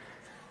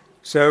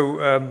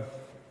 So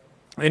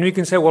then we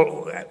can say,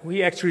 well,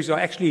 we actuaries are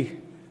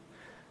actually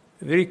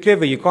very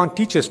clever. You can't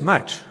teach us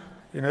much.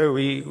 You know,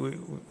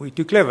 we're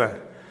too clever.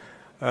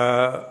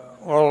 I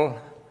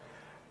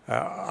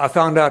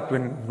found out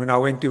when I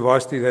went to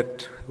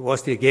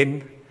varsity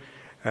again,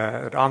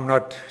 that I'm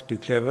not too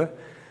clever.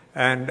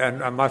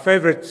 And my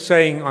favorite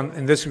saying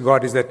in this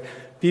regard is that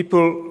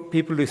people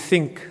who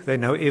think they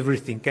know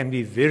everything can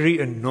be very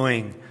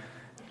annoying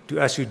to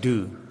us who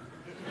do.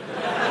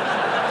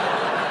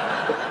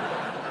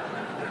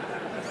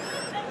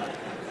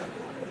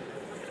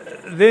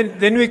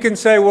 then we can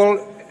say,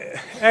 well,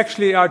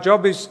 actually our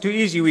job is too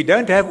easy. We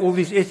don't have all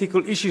these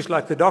ethical issues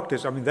like the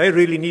doctors. I mean, they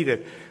really need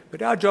it.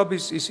 But our job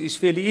is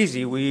fairly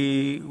easy.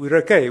 We're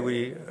okay.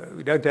 We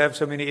don't have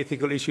so many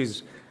ethical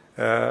issues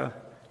to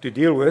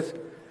deal with.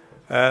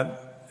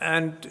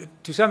 And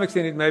to some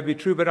extent it may be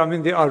true, but I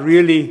mean, there are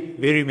really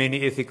very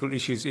many ethical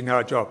issues in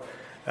our job.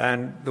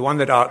 And the one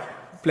that I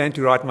plan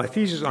to write my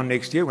thesis on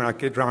next year, when I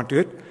get round to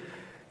it,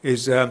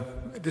 is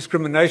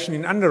discrimination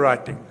in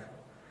underwriting.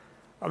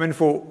 I mean,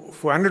 for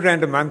 100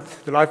 Rand a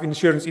month, the life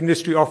insurance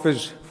industry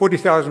offers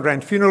 40,000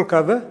 Rand funeral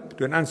cover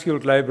to an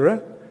unskilled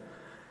labourer,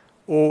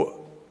 or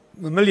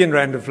R1 million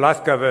of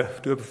life cover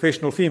to a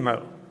professional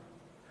female.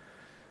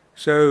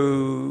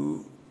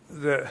 So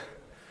the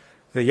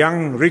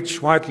young,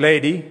 rich, white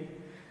lady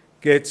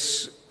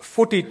gets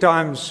 40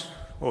 times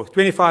or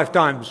 25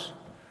 times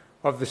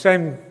of the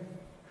same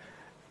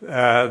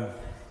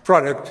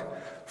product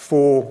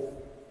for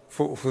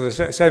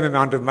the same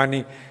amount of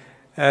money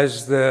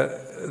as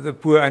the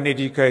poor,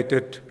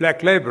 uneducated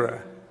black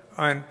labourer.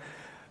 And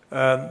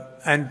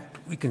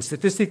we can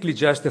statistically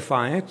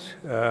justify it,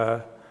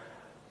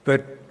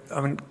 but I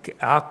mean,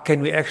 how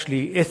can we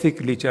actually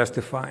ethically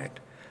justify it?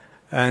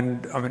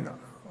 And I mean,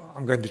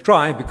 I'm going to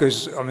try,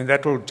 because I mean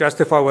that will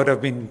justify what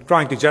I've been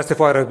trying to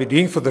justify, what I've been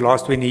doing for the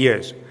last 20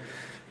 years.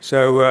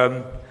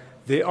 So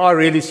there are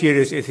really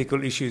serious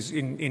ethical issues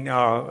in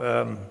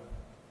our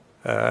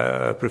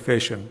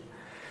profession.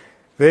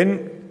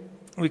 Then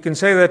we can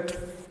say that,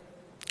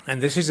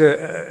 and this is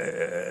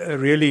a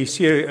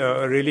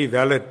really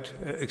valid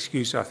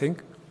excuse, I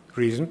think,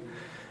 reason.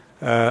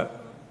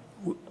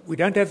 We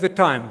don't have the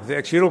time. The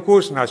actuarial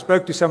course, and I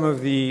spoke to some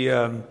of the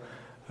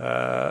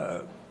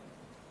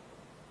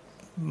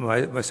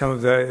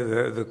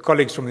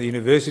colleagues from the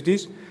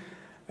universities,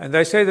 and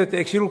they say that the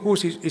actuarial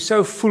course is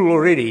so full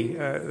already.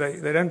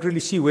 They don't really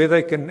see where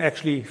they can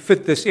actually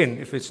fit this in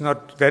if it's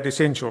not that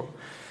essential.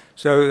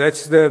 So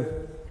that's the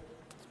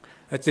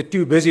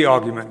too busy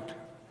argument.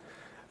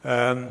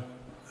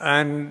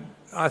 And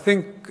I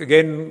think,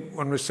 again,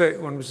 one must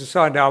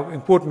decide how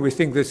important we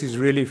think this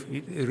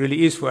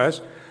really is for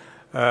us.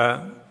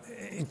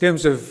 In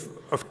terms of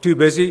too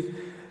busy,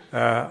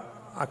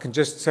 I can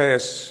just say,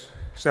 as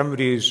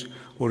somebody who's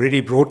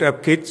already brought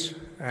up kids,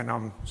 and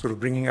I'm sort of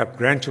bringing up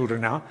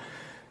grandchildren now,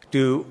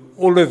 to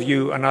all of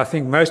you, and I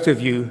think most of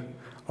you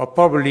are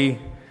probably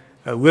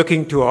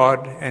working too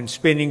hard and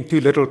spending too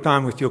little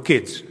time with your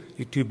kids.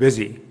 You're too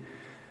busy.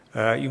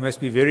 You must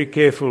be very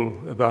careful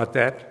about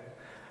that,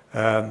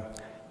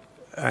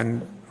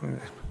 and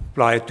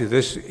apply it to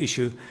this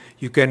issue.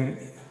 You can,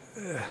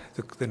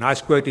 the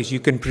nice quote is, you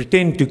can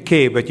pretend to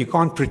care, but you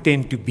can't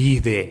pretend to be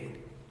there.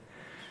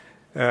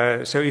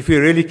 So if we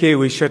really care,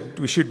 we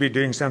should be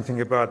doing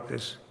something about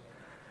this.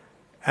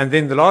 And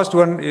then the last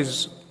one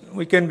is,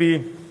 we can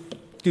be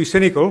too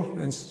cynical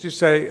and just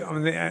say, I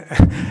mean,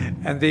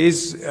 and there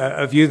is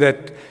a view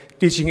that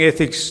teaching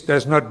ethics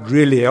does not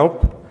really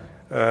help.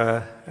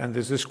 And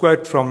there's this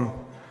quote from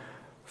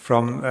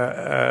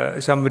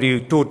somebody who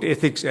taught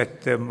ethics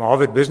at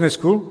Harvard Business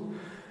School.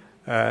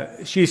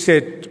 She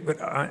said, but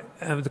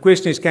the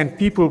question is, can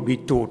people be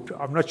taught?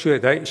 I'm not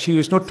sure. She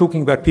was not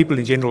talking about people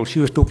in general. She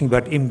was talking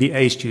about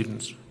MBA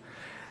students.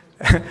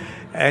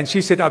 And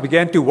she said, I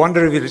began to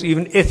wonder if it is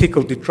even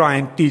ethical to try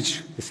and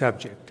teach the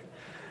subject.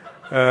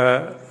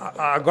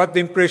 I got the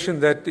impression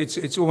that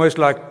it's almost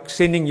like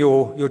sending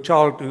your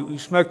child who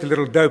smoked a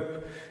little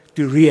dope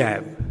to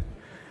rehab.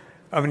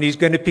 I mean, he's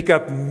going to pick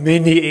up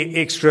many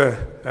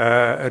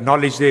extra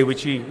knowledge there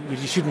which he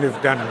shouldn't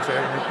have done.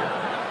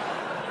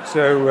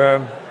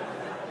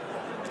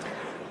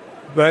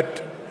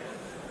 But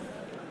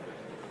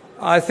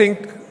I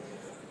think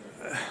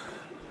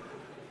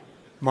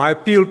my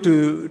appeal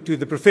to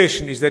the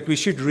profession is that we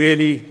should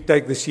really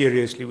take this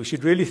seriously. We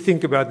should really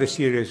think about this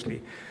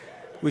seriously.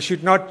 We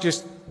should not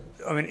just,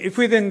 I mean, if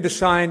we then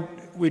decide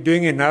we're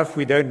doing enough,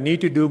 we don't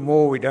need to do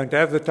more, we don't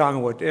have the time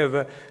or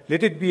whatever,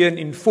 let it be an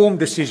informed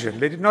decision.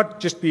 Let it not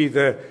just be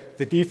the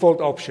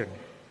default option.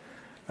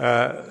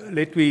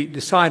 Let we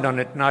decide on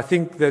it. And I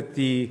think that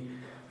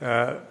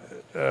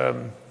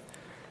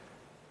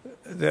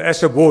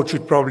as a board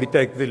should probably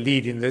take the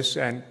lead in this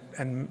and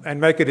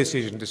make a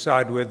decision,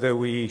 decide whether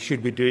we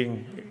should be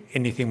doing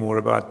anything more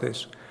about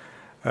this.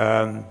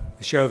 The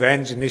show of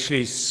hands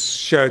initially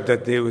showed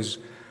that there was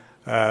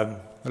a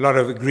lot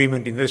of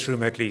agreement in this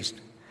room at least.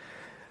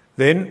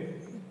 Then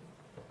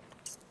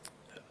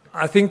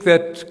I think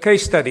that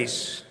case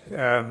studies,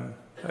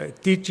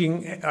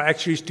 teaching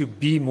actually to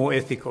be more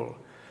ethical,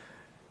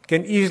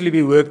 can easily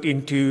be worked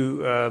into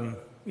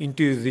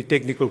the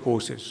technical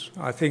courses.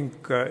 I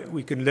think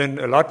we can learn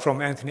a lot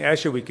from Anthony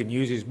Asher. We can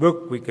use his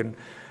book. We can,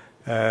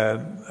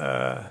 and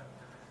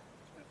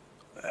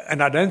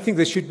I don't think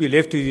this should be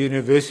left to the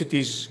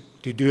universities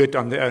to do it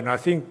on their own. I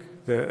think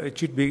it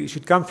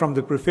should come from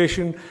the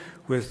profession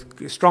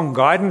with strong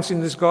guidance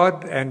in this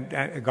regard and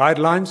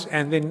guidelines,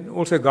 and then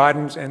also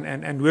guidance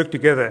and work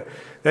together.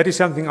 That is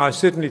something I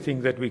certainly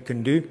think that we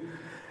can do.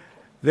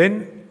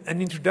 Then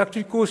an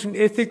introductory course in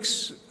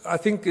ethics, I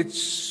think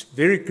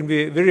can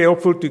be very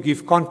helpful to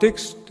give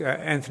context.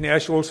 Anthony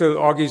Ash also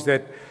argues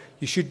that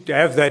you should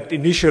have that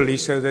initially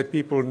so that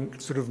people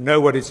sort of know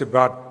what it's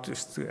about,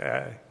 just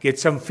get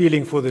some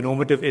feeling for the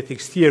normative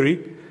ethics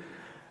theory.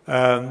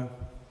 The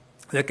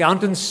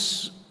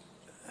accountants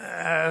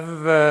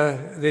have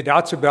their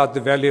doubts about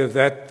the value of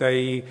that.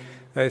 They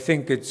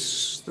think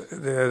it's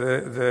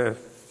the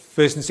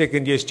first and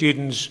second year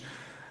students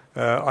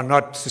are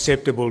not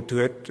susceptible to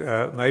it.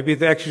 Maybe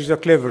the actuaries are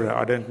cleverer,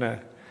 I don't know.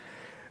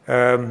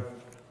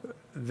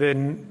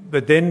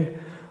 But then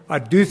I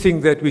do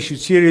think that we should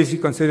seriously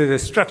consider a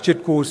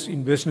structured course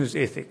in business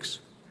ethics.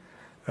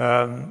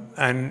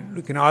 And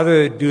we can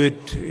either do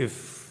it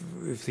if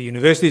the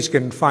universities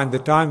can find the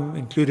time,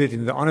 include it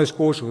in the honours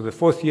course or the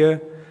fourth year.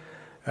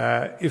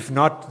 If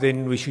not,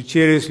 then we should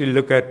seriously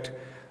look at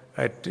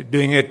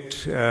doing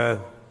it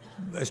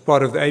as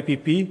part of the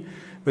APP.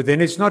 But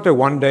then it's not a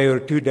one-day or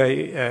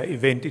two-day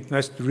event. It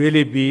must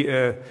really be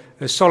a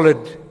solid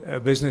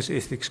business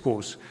ethics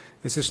course.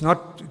 This is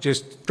not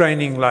just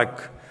training like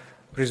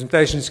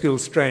presentation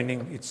skills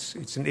training.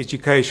 It's an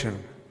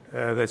education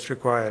that's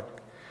required.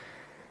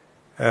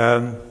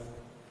 And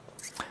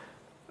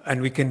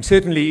we can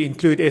certainly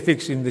include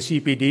ethics in the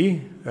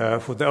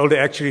CPD for the older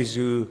actuaries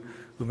who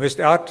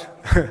missed out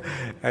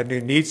and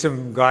who need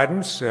some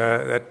guidance.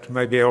 That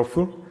may be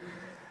helpful.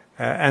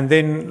 And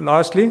then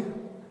lastly,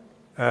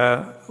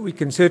 we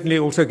can certainly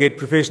also get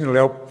professional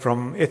help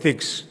from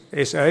Ethics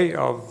SA.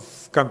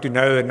 I've come to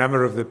know a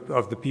number of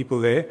the people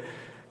there,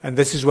 and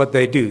this is what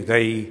they do.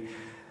 They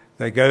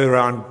go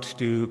around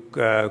to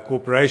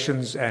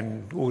corporations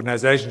and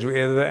organizations,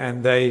 wherever,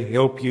 and they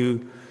help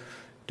you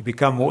to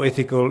become more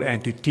ethical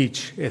and to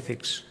teach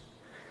ethics.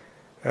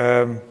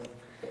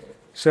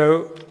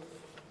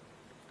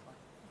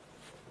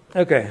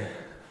 Okay,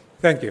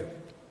 thank you.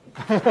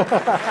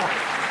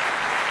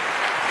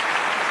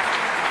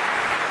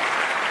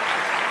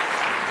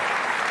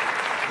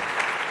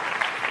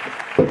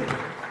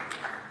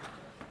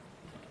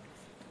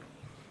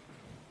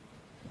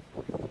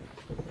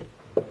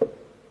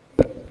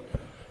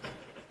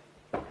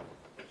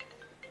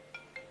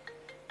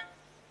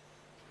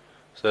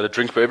 Is that a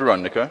drink for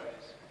everyone, Nico?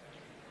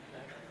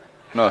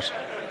 Not.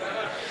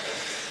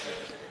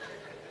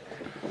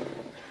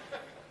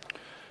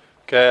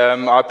 Okay,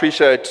 I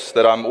appreciate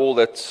that I'm all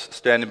that's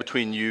standing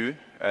between you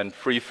and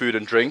free food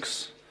and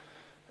drinks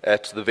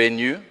at the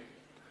venue,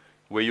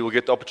 where you will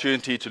get the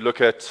opportunity to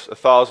look at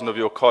 1,000 of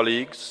your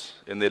colleagues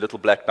in their little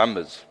black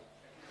numbers.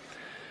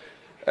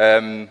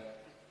 And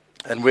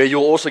where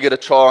you'll also get a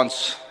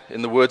chance,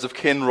 in the words of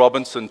Ken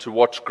Robinson, to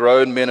watch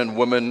grown men and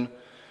women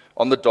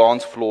on the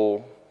dance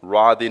floor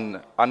writhing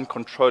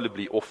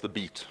uncontrollably off the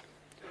beat,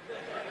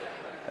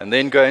 and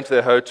then go into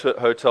their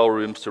hotel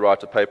rooms to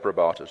write a paper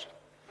about it.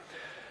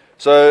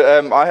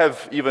 So I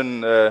have even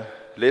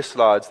less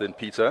slides than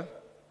Peter,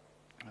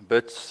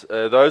 but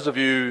those of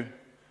you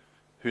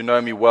who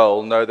know me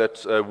well know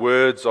that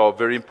words are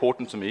very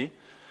important to me,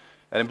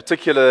 and in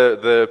particular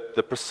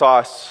the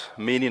precise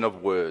meaning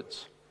of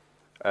words.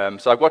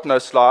 So I've got no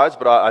slides,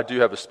 but I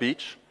do have a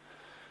speech.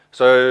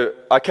 So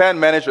I can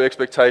manage your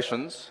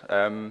expectations.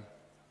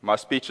 My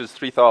speech is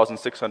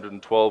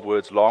 3,612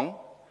 words long.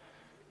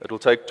 It will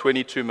take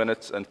 22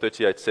 minutes and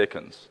 38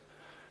 seconds.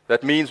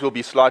 That means we'll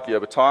be slightly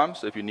over time,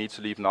 so if you need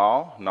to leave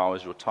now, now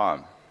is your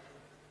time.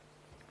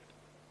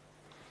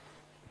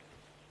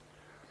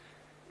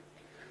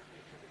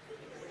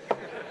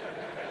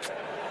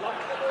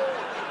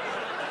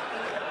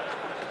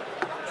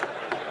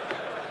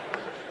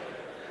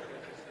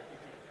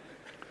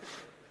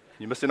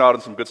 You're missing out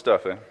on some good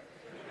stuff, eh?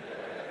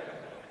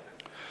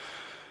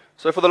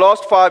 So for the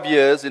last 5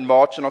 years, in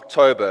March and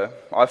October,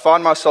 I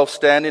find myself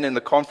standing in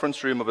the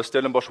conference room of a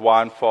Stellenbosch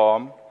wine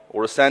farm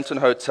or a Sandton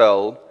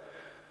hotel,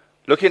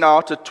 looking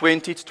out at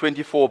 20 to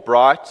 24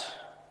 bright,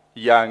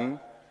 young,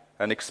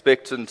 and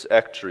expectant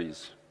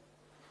actuaries.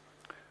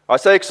 I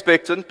say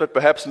expectant, but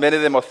perhaps many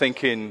of them are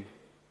thinking,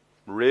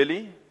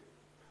 really?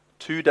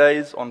 2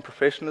 days on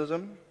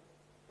professionalism?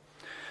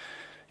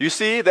 You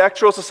see, the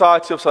Actuarial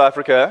Society of South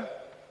Africa,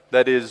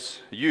 that is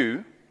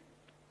you,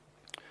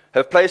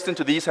 have placed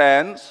into these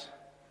hands,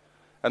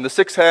 and the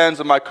 6 hands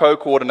of my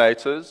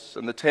co-coordinators,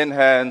 and the 10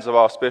 hands of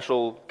our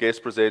special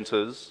guest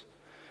presenters,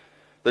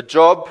 the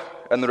job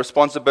and the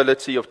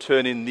responsibility of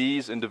turning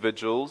these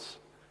individuals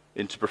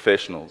into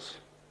professionals.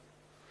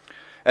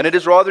 And it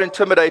is rather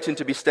intimidating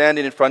to be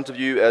standing in front of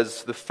you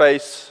as the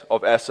face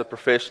of ASSA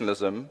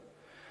professionalism,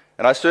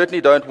 and I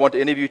certainly don't want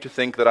any of you to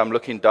think that I'm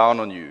looking down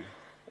on you,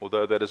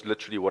 although that is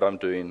literally what I'm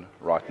doing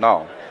right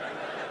now.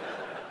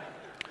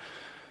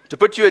 To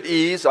put you at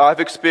ease,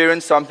 I've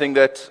experienced something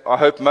that I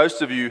hope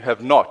most of you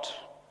have not,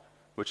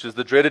 which is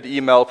the dreaded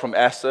email from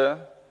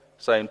ASSA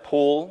saying,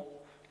 Paul,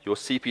 your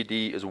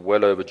CPD is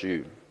well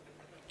overdue.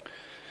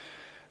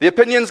 The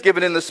opinions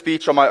given in the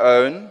speech are my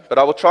own, but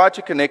I will try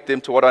to connect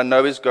them to what I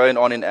know is going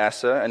on in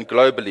ASSA and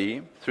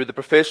globally through the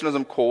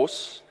professionalism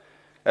course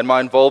and my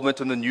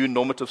involvement in the new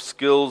normative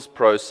skills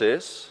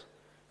process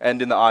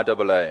and in the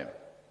IAA.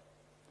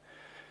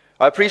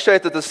 I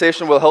appreciate that the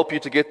session will help you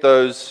to get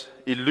those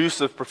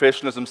elusive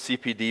professionalism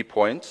CPD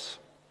points,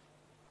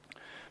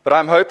 but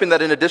I'm hoping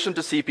that in addition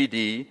to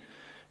CPD,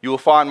 you will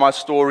find my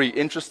story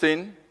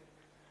interesting,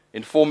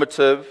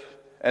 informative,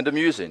 and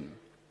amusing.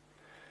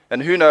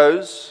 And who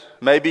knows,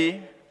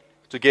 maybe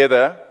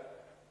together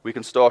we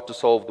can start to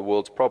solve the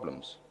world's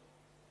problems.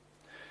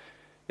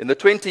 In the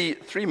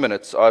 23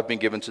 minutes I've been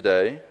given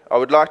today, I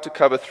would like to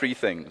cover three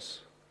things.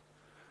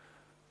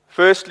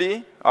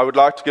 Firstly, I would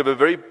like to give a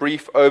very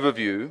brief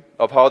overview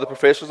of how the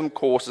professionalism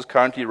course is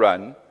currently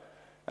run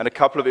and a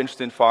couple of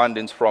interesting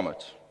findings from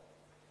it.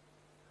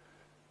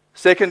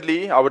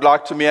 Secondly, I would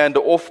like to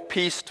meander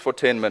off-piste for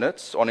 10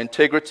 minutes on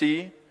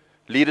integrity,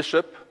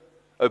 leadership,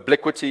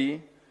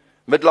 obliquity,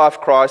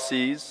 midlife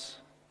crises,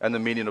 and the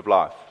meaning of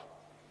life.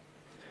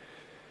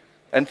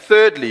 And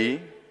thirdly,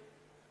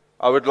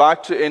 I would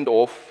like to end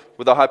off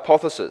with a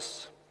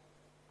hypothesis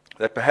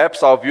that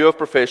perhaps our view of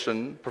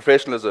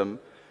professionalism,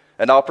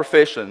 and our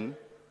profession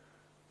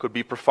could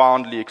be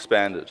profoundly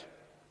expanded.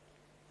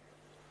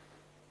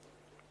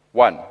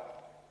 1.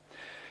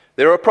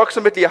 There are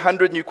approximately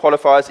 100 new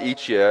qualifiers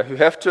each year who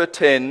have to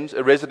attend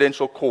a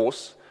residential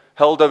course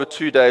held over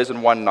 2 days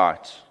and 1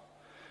 night.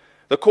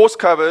 The course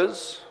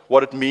covers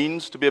what it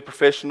means to be a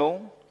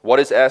professional, what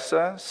is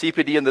ASA,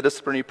 CPD and the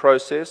disciplinary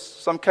process,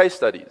 some case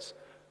studies,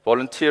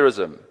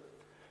 volunteerism,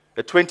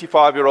 a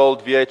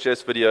 25-year-old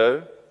VHS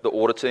video, the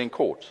auditor in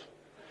court,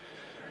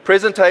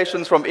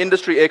 presentations from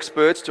industry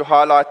experts to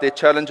highlight their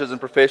challenges and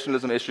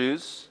professionalism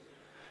issues,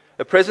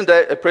 a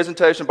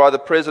presentation by the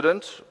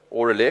president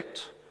or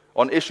elect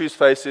on issues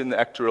facing the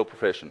actuarial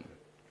profession.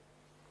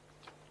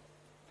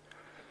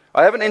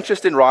 I have an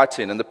interest in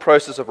writing and the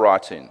process of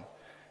writing,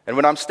 and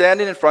when I'm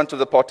standing in front of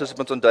the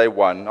participants on day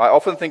one, I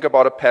often think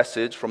about a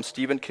passage from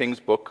Stephen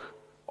King's book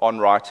on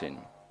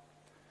writing.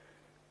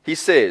 He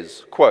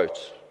says,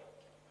 quote,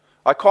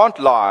 "I can't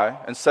lie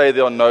and say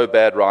there are no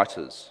bad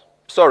writers.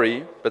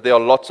 Sorry, but there are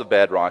lots of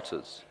bad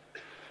writers.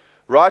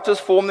 Writers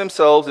form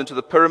themselves into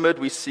the pyramid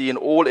we see in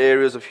all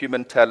areas of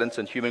human talent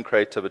and human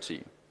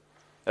creativity.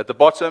 At the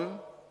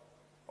bottom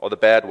are the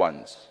bad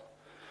ones.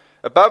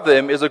 Above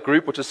them is a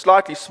group which is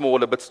slightly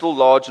smaller but still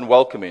large and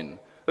welcoming,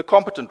 the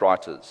competent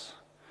writers.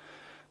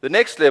 The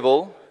next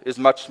level is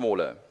much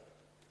smaller.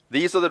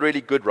 These are the really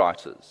good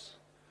writers.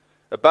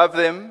 Above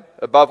them,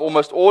 above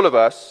almost all of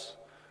us,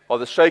 are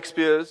the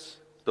Shakespeares,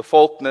 the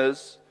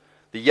Faulkners,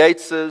 the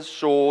Yeatses,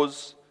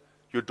 Shaws,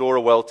 your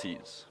Dora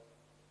Weltys.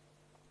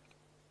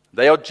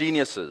 They are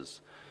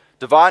geniuses,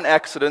 divine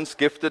accidents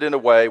gifted in a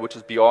way which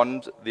is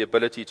beyond the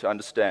ability to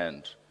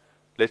understand,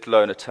 let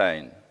alone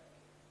attain."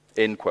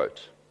 End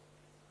quote.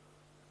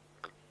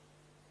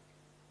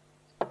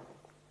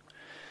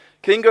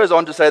 King goes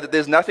on to say that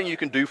there's nothing you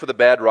can do for the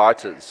bad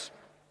writers,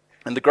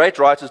 and the great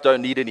writers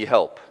don't need any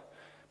help.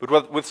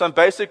 But with some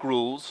basic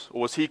rules,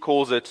 or as he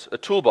calls it, a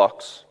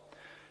toolbox,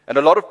 and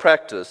a lot of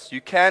practice, you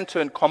can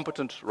turn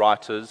competent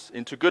writers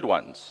into good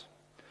ones.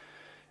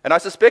 And I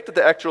suspect that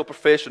the actual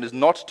profession is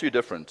not too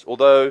different,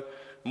 although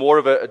more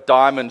of a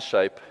diamond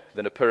shape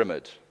than a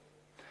pyramid.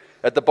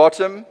 At the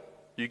bottom,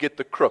 you get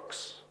the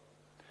crooks.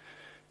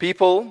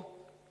 People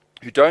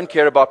who don't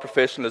care about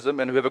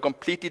professionalism and who have a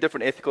completely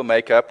different ethical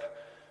makeup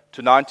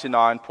to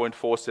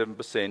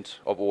 99.47%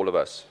 of all of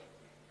us.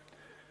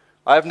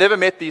 I have never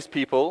met these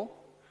people,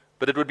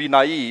 but it would be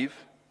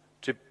naive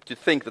to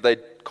think that they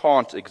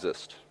can't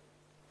exist.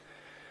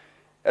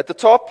 At the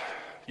top,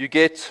 you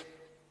get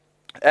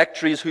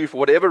actuaries who, for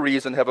whatever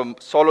reason, have a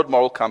solid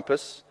moral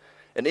compass,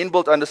 an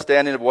inbuilt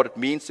understanding of what it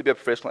means to be a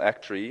professional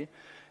actuary,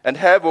 and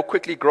have or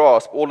quickly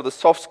grasp all of the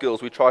soft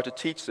skills we try to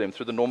teach them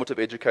through the normative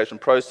education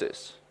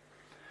process.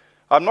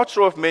 I'm not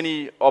sure if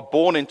many are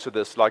born into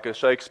this like a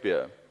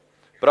Shakespeare,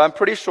 but I'm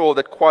pretty sure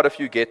that quite a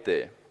few get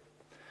there.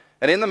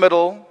 And in the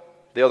middle,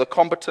 there are the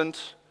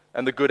competent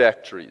and the good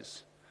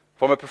actuaries,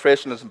 from a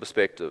professionalism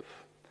perspective.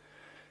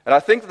 And I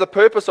think that the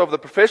purpose of the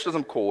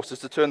professionalism course is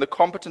to turn the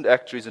competent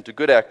actuaries into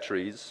good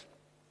actuaries,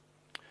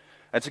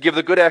 and to give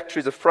the good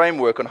actuaries a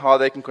framework on how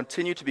they can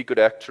continue to be good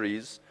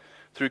actuaries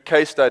through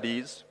case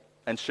studies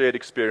and shared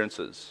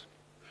experiences.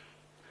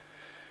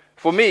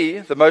 For me,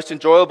 the most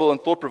enjoyable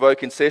and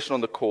thought-provoking session on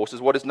the course is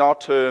what is now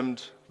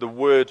termed the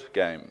word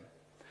game.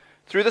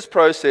 Through this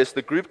process,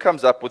 the group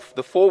comes up with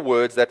the 4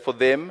 words that for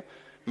them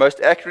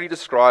most accurately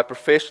describe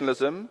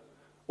professionalism,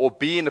 or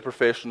being a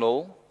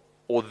professional,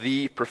 or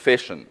the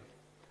profession.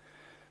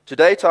 To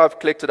date, I've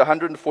collected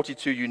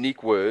 142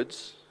 unique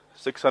words,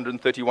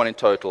 631 in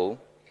total,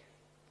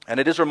 and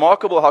it is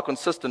remarkable how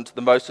consistent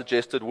the most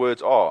suggested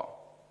words are.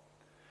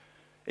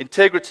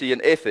 Integrity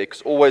and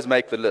ethics always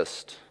make the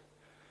list.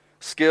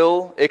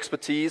 Skill,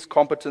 expertise,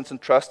 competence,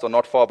 and trust are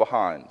not far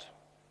behind.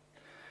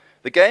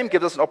 The game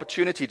gives us an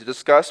opportunity to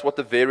discuss what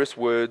the various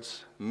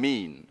words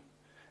mean,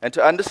 and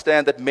to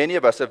understand that many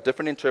of us have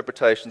different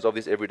interpretations of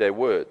these everyday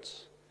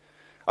words.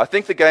 I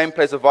think the game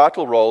plays a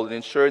vital role in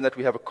ensuring that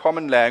we have a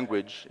common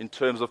language in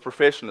terms of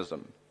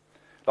professionalism,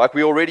 like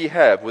we already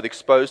have with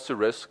exposed to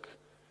risk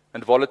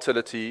and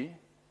volatility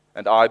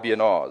and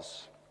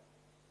IB&Rs.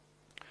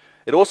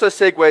 It also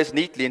segues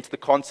neatly into the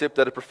concept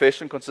that a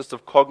profession consists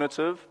of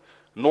cognitive,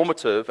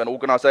 normative, and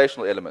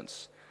organizational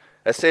elements,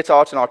 as set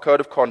out in our Code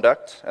of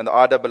Conduct and the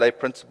IAA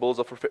Principles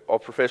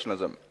of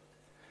Professionalism.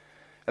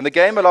 And the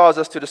game allows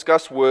us to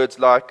discuss words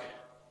like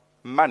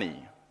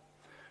money,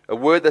 a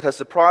word that has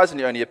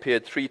surprisingly only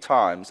appeared 3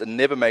 times and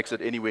never makes it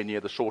anywhere near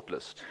the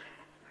shortlist,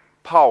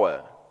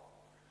 power,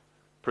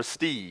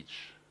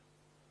 prestige,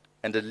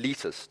 and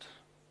elitist.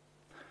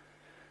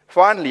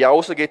 Finally, I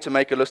also get to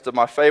make a list of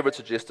my favorite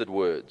suggested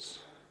words: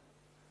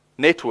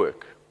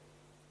 network,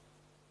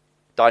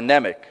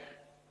 dynamic,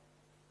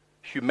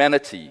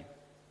 humanity,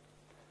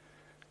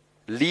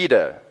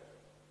 leader,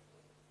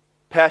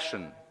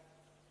 passion,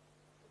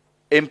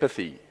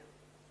 empathy,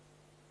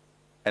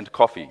 and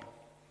coffee.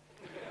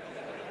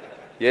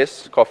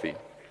 Yes, coffee.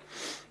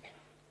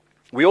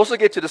 We also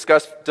get to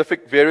discuss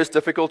various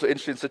difficult or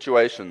interesting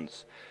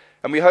situations,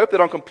 and we hope that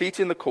on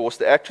completing the course,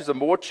 the actuaries are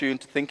more attuned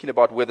to thinking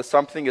about whether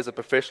something is a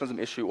professionalism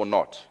issue or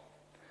not.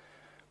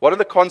 One of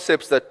the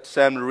concepts that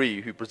Sam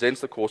Marie, who presents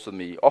the course with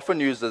me,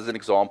 often uses as an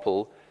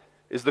example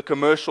is the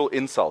commercial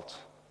insult.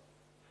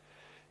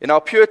 In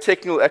our pure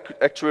technical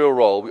actuarial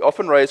role, we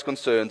often raise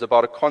concerns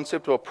about a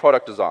concept or a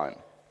product design,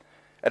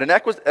 and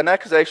an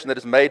accusation that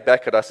is made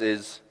back at us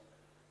is,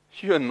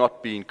 "You're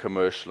not being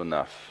commercial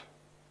enough.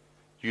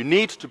 You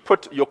need to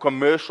put your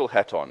commercial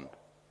hat on.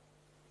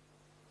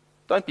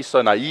 Don't be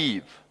so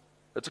naive.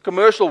 It's a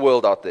commercial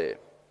world out there."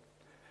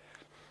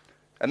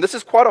 And this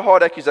is quite a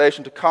hard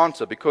accusation to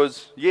counter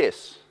because,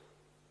 yes,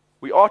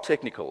 we are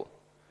technical.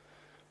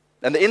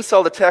 And the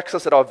insult attacks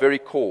us at our very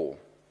core.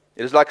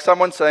 It is like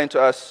someone saying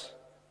to us,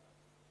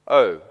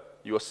 "Oh,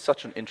 you are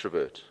such an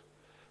introvert.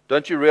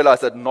 Don't you realize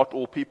that not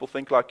all people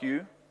think like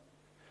you?"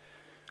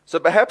 So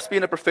perhaps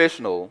being a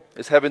professional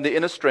is having the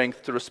inner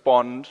strength to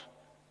respond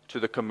to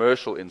the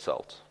commercial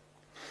insult.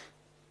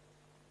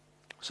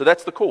 So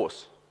that's the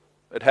course.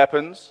 It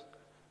happens,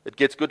 it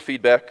gets good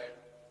feedback,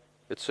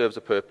 it serves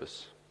a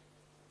purpose.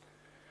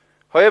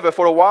 However,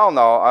 for a while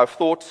now, I've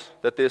thought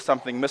that there's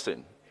something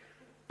missing,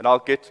 and I'll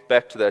get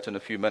back to that in a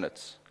few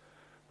minutes.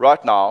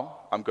 Right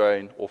now, I'm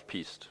going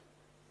off-piste.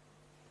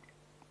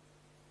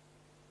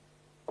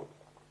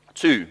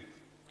 2,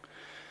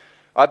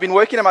 I've been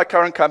working at my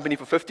current company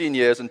for 15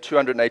 years and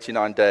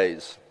 289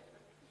 days,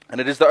 and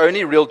it is the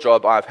only real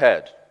job I've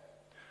had.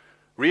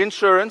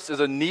 Reinsurance is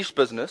a niche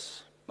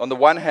business, on the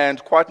one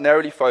hand quite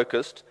narrowly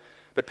focused,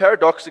 but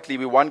paradoxically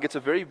one gets a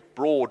very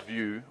broad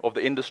view of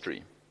the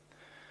industry.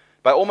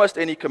 By almost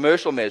any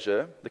commercial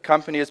measure, the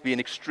company has been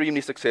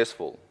extremely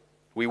successful.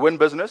 We win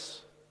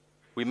business,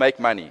 we make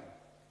money.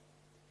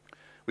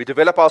 We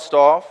develop our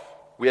staff,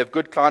 we have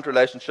good client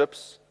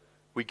relationships,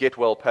 we get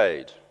well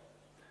paid.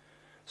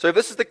 So if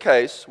this is the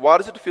case, why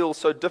does it feel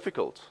so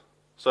difficult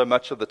so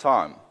much of the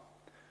time?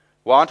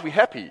 Why aren't we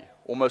happy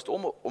almost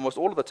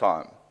all of the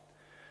time?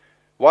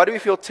 Why do we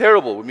feel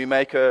terrible when we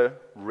make a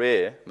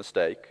rare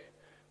mistake,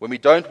 when we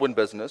don't win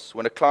business,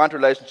 when a client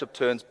relationship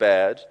turns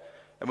bad,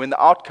 and when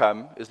the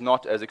outcome is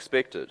not as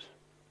expected?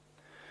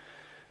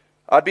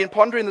 I'd been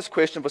pondering this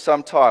question for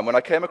some time when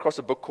I came across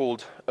a book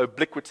called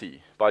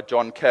Obliquity by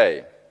John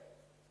Kay.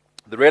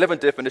 The relevant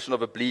definition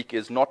of oblique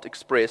is not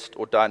expressed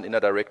or done in a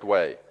direct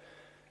way.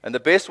 And the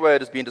best way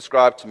it has been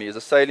described to me is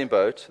a sailing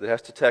boat that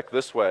has to tack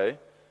this way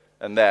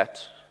and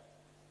that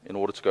in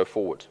order to go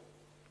forward.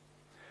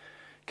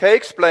 Kay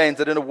explains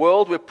that in a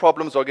world where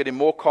problems are getting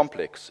more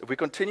complex, if we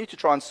continue to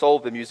try and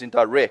solve them using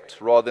direct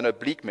rather than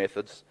oblique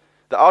methods,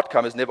 the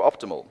outcome is never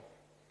optimal.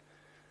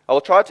 I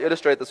will try to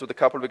illustrate this with a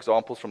couple of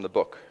examples from the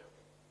book.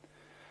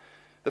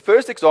 The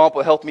first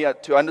example helped me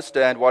to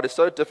understand why it is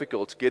so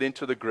difficult to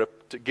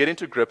get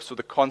into grips with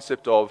the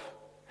concept of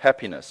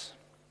happiness.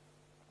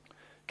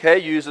 Kay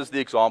uses the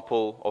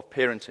example of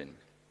parenting.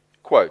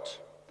 Quote,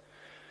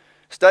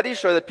 "Studies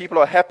show that people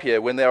are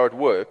happier when they are at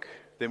work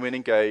than when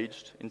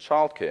engaged in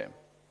childcare.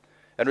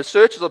 And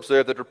researchers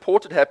observe that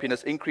reported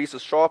happiness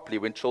increases sharply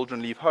when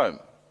children leave home.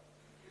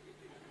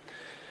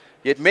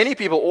 Yet many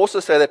people also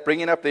say that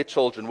bringing up their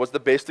children was the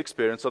best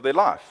experience of their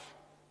life.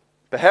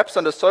 Perhaps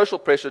under social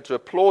pressure to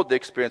applaud the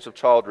experience of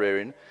child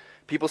rearing,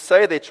 people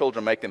say their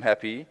children make them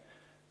happy,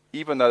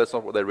 even though that's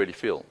not what they really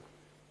feel.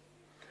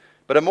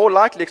 But a more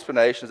likely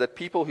explanation is that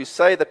people who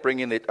say that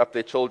bringing up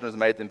their children has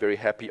made them very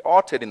happy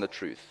are telling the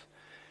truth.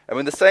 And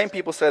when the same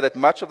people say that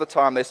much of the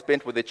time they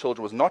spent with their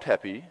children was not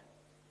happy,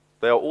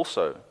 they are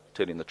also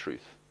telling the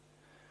truth.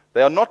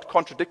 They are not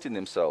contradicting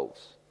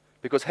themselves,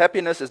 because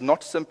happiness is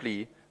not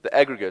simply the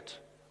aggregate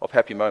of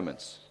happy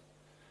moments.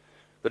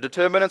 The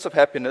determinants of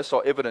happiness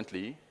are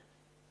evidently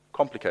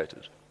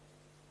complicated."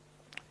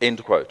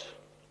 End quote.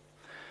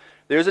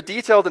 There is a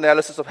detailed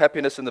analysis of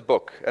happiness in the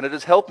book, and it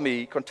has helped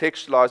me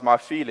contextualize my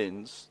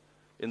feelings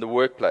in the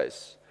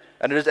workplace,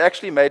 and it has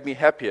actually made me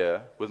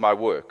happier with my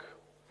work.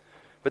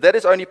 But that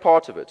is only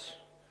part of it.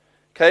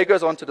 Kay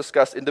goes on to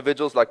discuss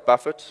individuals like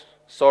Buffett,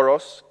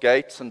 Soros,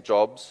 Gates, and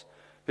Jobs,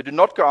 who did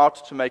not go out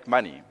to make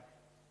money.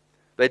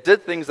 They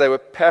did things they were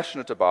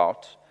passionate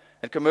about,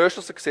 and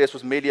commercial success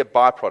was merely a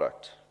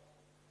byproduct.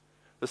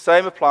 The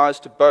same applies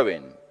to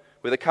Boeing,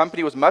 where the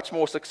company was much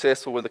more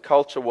successful when the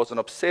culture was an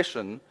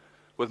obsession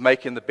with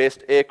making the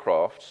best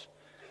aircraft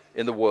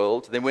in the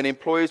world than when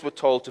employees were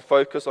told to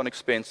focus on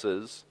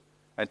expenses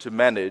and to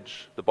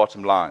manage the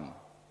bottom line.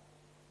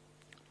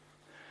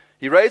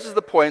 He raises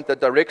the point that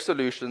direct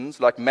solutions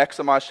like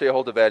maximize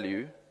shareholder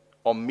value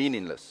are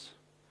meaningless.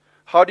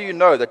 How do you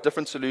know that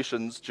different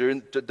decisions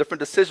during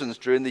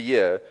the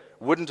year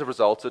wouldn't have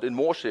resulted in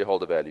more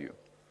shareholder value?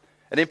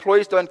 And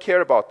employees don't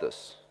care about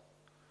this.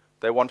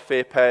 They want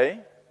fair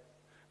pay,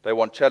 they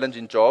want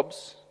challenging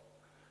jobs,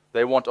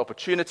 they want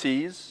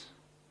opportunities,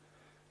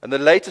 and the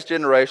latest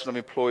generation of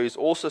employees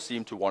also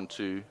seem to want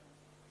to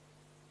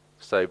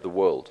save the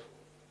world.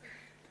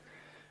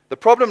 The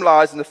problem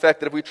lies in the fact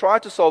that if we try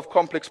to solve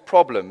complex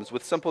problems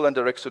with simple and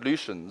direct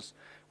solutions,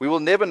 we will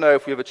never know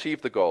if we have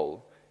achieved the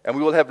goal, and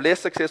we will have less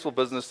successful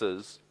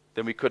businesses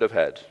than we could have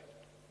had.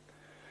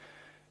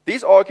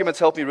 These arguments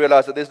help me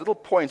realize that there's little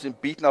point in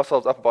beating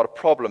ourselves up about a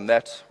problem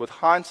that, with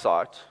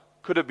hindsight,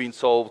 could have been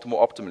solved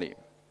more optimally.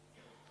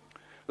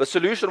 The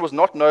solution was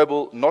not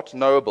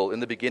knowable in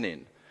the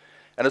beginning,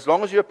 and as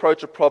long as you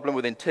approach a problem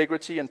with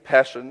integrity and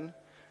passion,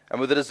 and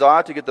with a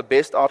desire to get the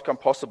best outcome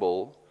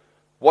possible,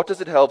 what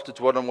does it help to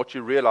dwell on what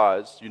you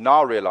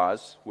now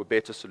realize were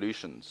better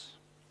solutions?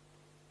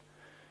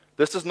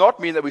 This does not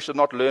mean that we should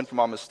not learn from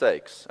our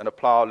mistakes and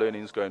apply our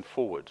learnings going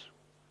forward.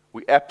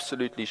 We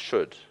absolutely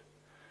should.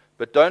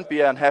 But don't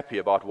be unhappy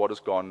about what has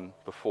gone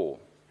before.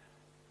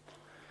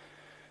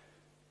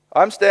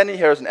 I'm standing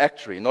here as an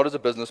actuary, not as a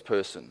business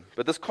person.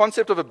 But this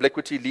concept of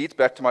obliquity leads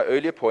back to my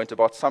earlier point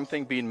about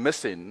something being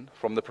missing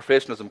from the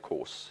professionalism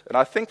course. And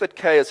I think that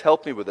Kay has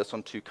helped me with this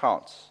on 2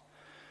 counts.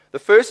 The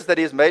first is that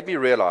he has made me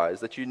realize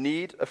that you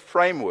need a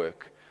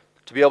framework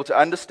to be able to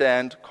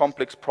understand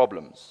complex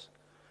problems.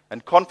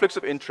 And conflicts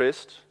of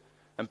interest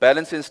and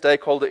balancing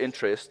stakeholder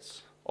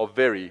interests are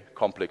very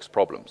complex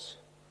problems.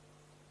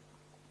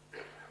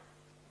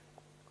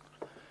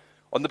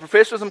 On the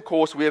professionalism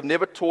course, we have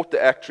never taught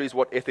the actuaries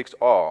what ethics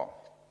are.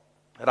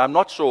 And I'm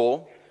not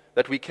sure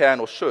that we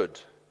can or should,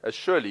 as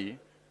surely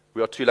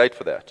we are too late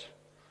for that.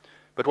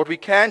 But what we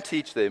can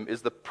teach them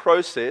is the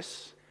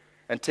process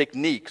and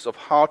techniques of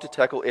how to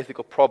tackle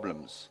ethical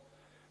problems,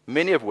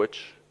 many of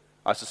which,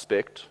 I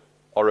suspect,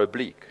 are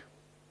oblique.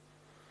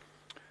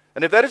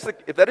 And if that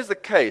is the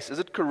case, is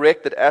it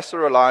correct that ASSA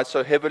relies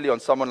so heavily on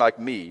someone like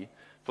me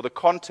for the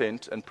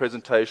content and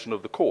presentation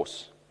of the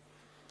course?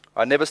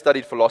 I never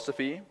studied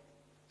philosophy,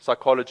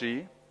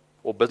 psychology,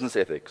 or business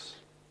ethics.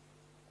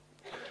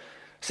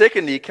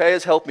 Secondly, Kay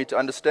has helped me to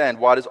understand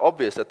why it is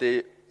obvious that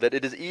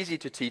it is easy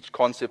to teach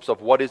concepts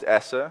of what is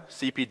ASSA,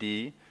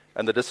 CPD,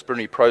 and the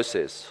disciplinary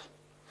process.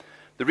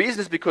 The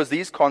reason is because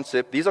these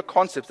are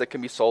concepts that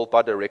can be solved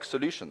by direct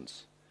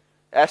solutions.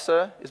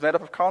 ASSA is made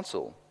up of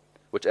council,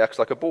 which acts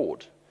like a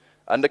board.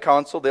 Under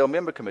council, there are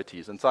member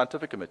committees and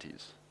scientific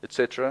committees,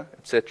 etc.,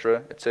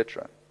 etc.,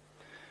 etc.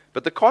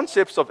 But the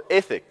concepts of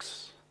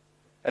ethics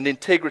and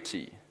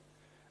integrity,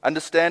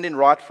 understanding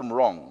right from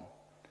wrong,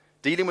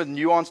 dealing with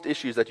nuanced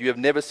issues that you have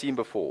never seen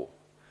before,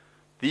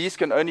 these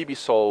can only be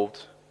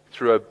solved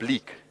through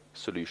oblique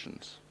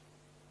solutions.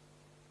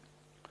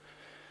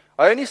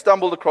 I only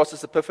stumbled across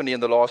this epiphany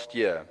in the last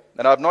year,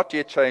 and I have not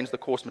yet changed the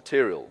course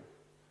material.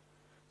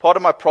 Part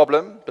of my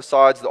problem,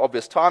 besides the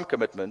obvious time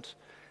commitment,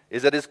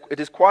 is that it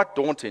is quite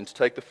daunting to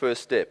take the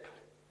first step.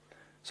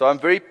 So I'm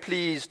very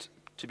pleased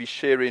to be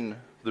sharing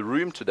the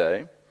room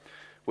today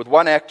with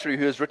one actuary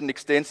who has written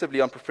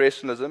extensively on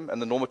professionalism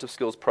and the normative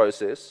skills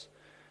process,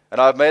 and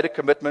I've made a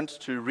commitment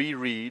to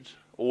reread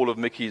all of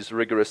Mickey's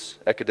rigorous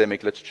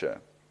academic literature.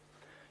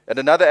 And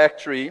another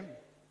actuary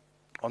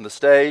on the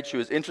stage who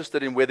is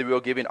interested in whether we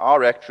are giving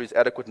our actuaries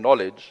adequate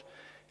knowledge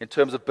in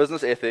terms of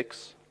business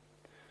ethics.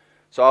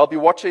 So I'll be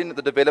watching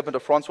the development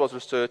of Francois'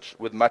 research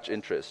with much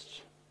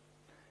interest.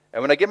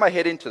 And when I get my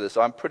head into this,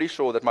 I'm pretty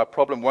sure that my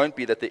problem won't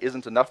be that there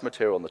isn't enough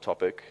material on the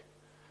topic,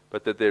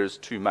 but that there is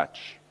too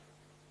much.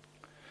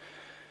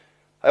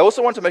 I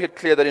also want to make it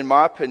clear that in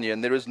my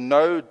opinion, there is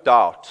no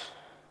doubt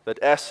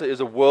that ASSA is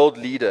a world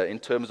leader in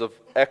terms of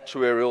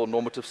actuarial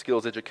normative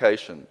skills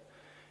education,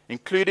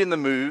 including the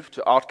move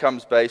to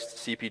outcomes-based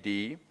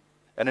CPD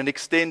and an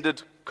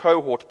extended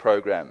cohort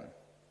program,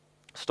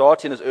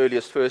 starting as early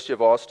as first year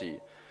varsity,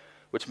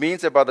 which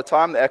means that by the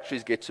time the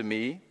actuaries get to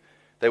me,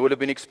 they would have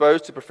been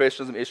exposed to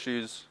professionalism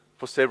issues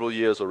for several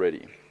years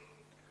already.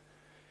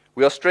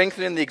 We are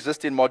strengthening the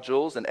existing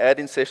modules and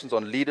adding sessions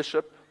on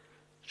leadership,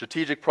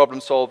 strategic problem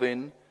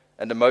solving,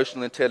 and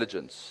emotional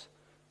intelligence,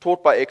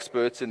 taught by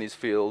experts in these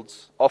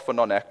fields, often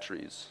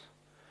non-actuaries.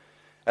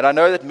 And I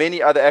know that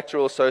many other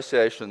actuarial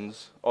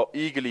associations are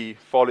eagerly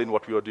following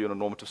what we are doing on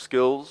normative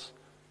skills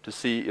to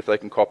see if they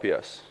can copy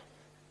us.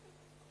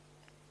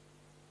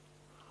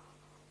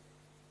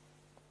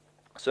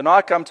 So now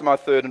I come to my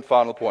third and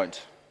final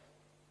point.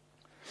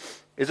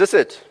 Is this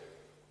it?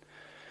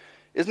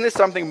 Isn't there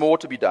something more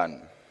to be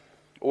done?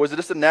 Or is it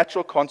just a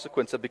natural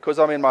consequence that because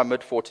I'm in my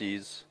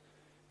mid-40s,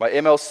 my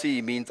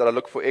MLC means that I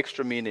look for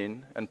extra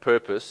meaning and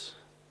purpose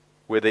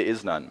where there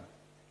is none?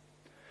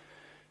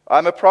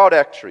 I'm a proud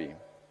actuary.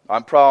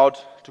 I'm proud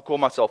to call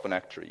myself an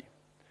actuary.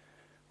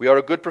 We are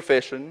a good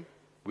profession,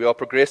 we are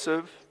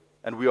progressive,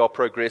 and we are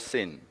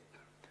progressing.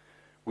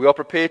 We are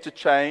prepared to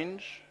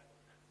change,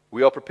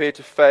 we are prepared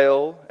to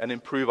fail and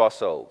improve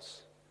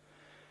ourselves.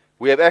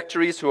 We have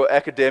actuaries who are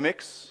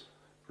academics,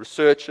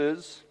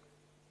 researchers,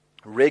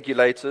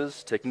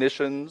 regulators,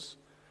 technicians,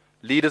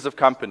 leaders of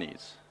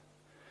companies.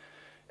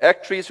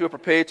 Actuaries who are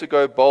prepared to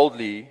go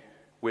boldly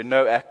where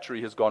no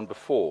actuary has gone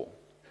before,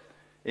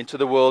 into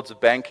the worlds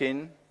of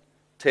banking,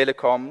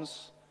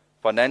 telecoms,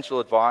 financial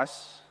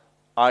advice,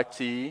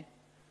 IT,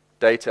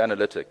 data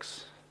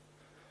analytics.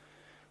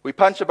 We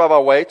punch above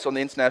our weight on the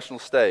international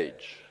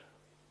stage.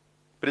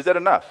 But is that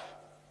enough?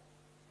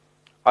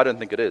 I don't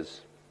think it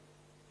is.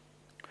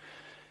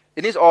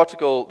 In his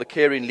article, The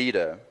Caring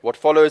Leader, What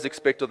Followers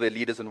Expect of Their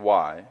Leaders and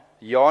Why,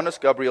 Johannes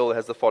Gabriel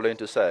has the following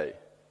to say,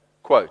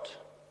 quote,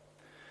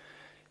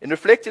 in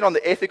reflecting on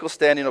the ethical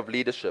standing of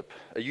leadership,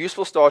 a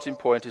useful starting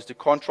point is to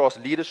contrast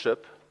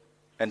leadership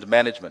and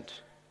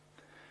management.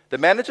 The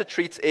manager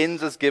treats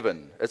ends as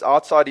given, as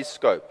outside his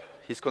scope.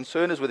 His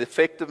concern is with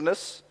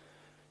effectiveness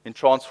in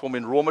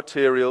transforming raw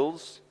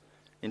materials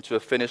into a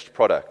finished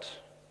product.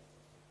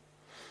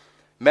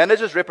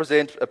 Managers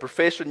represent a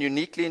profession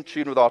uniquely in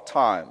tune with our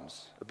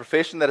times, a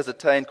profession that has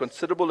attained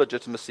considerable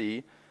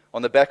legitimacy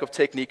on the back of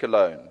technique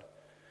alone,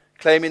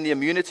 claiming the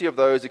immunity of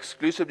those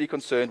exclusively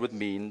concerned with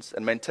means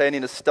and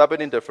maintaining a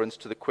stubborn indifference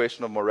to the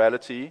question of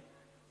morality,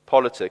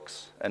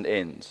 politics, and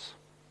ends.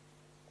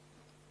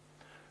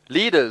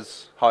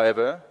 Leaders,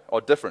 however,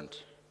 are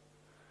different.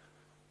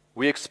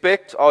 We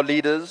expect our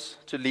leaders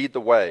to lead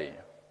the way,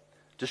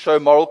 to show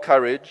moral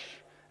courage,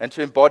 and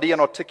to embody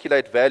and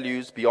articulate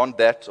values beyond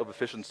that of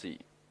efficiency.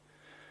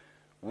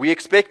 We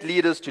expect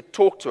leaders to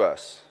talk to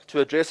us,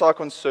 to address our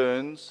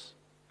concerns,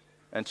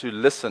 and to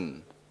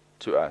listen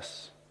to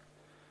us.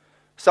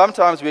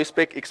 Sometimes we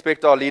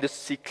expect our leaders to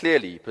see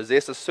clearly,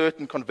 possess a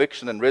certain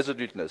conviction and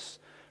resoluteness,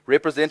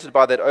 represented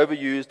by that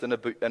overused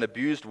and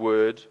abused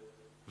word,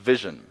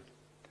 vision.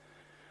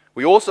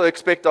 We also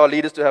expect our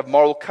leaders to have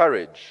moral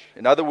courage,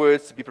 in other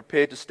words, to be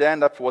prepared to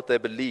stand up for what they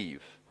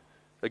believe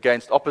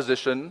against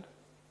opposition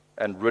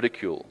and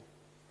ridicule.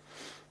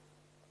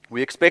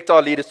 We expect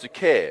our leaders to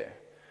care,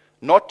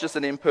 not just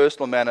in an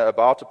impersonal manner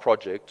about a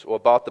project or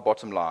about the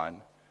bottom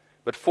line,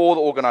 but for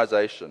the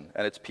organization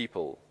and its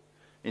people,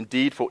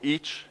 indeed for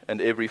each and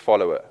every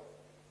follower.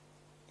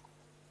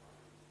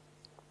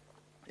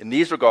 In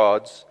these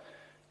regards,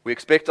 we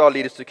expect our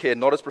leaders to care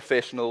not as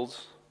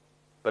professionals,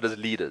 but as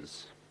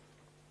leaders.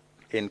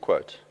 End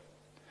quote.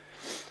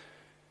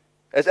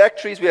 As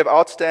actuaries, we have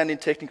outstanding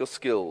technical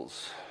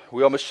skills.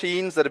 We are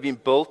machines that have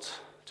been built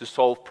to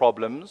solve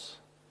problems,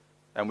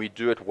 and we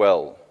do it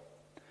well.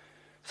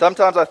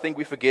 Sometimes I think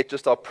we forget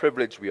just how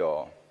privileged we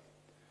are.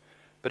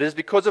 But it is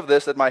because of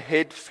this that my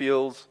head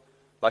feels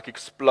like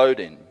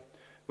exploding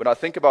when I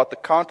think about the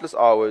countless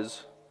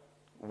hours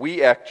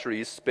we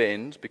actuaries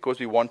spend, because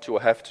we want to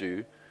or have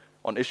to,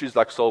 on issues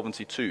like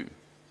Solvency II.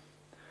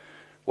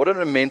 What an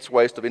immense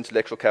waste of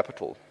intellectual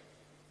capital.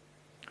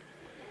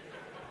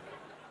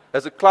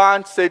 As a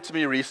client said to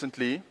me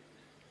recently,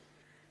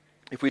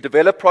 if we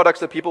develop products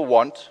that people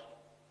want,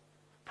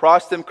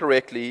 price them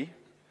correctly,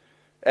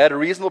 add a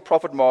reasonable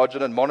profit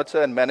margin, and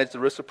monitor and manage the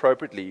risk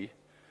appropriately,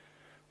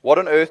 what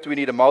on earth do we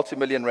need a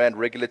multi-million rand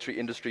regulatory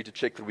industry to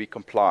check that we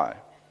comply?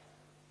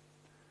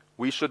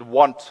 We should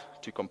want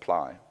to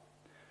comply.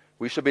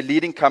 We should be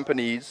leading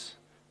companies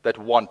that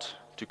want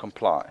to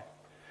comply.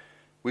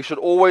 We should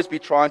always be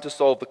trying to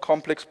solve the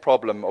complex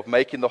problem of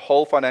making the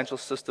whole financial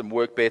system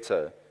work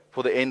better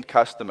for the end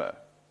customer.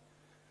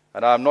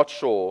 And I'm not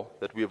sure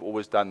that we have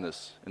always done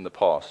this in the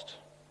past.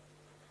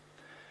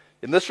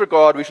 In this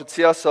regard, we should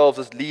see ourselves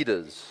as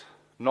leaders,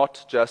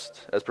 not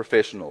just as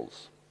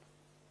professionals.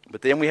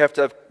 But then we have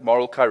to have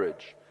moral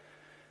courage.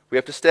 We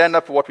have to stand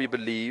up for what we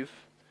believe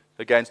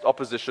against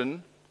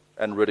opposition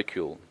and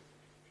ridicule.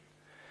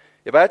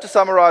 If I had to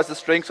summarize the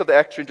strengths of the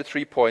actuary into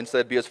 3 points,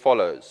 they'd be as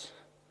follows.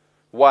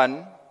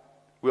 1,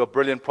 we are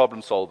brilliant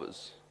problem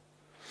solvers.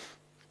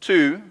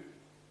 2,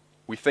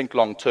 we think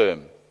long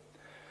term.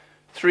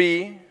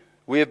 3,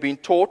 we have been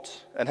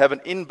taught and have an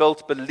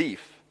inbuilt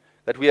belief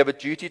that we have a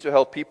duty to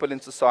help people in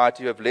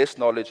society who have less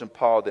knowledge and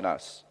power than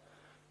us,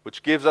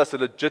 which gives us a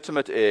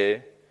legitimate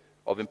air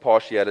of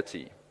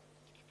impartiality.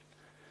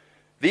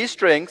 These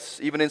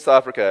strengths, even in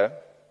South Africa,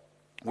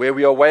 where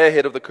we are way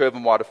ahead of the curve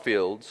in wider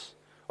fields,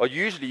 are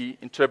usually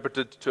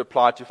interpreted to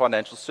apply to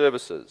financial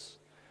services.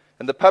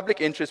 And the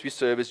public interest we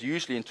serve is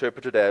usually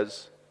interpreted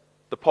as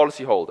the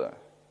policyholder.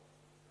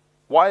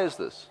 Why is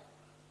this?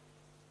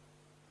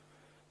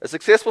 A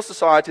successful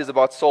society is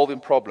about solving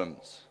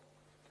problems.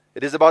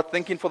 It is about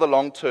thinking for the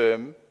long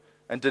term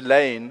and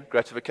delaying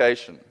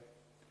gratification.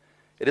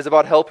 It is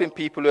about helping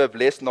people who have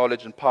less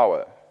knowledge and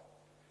power.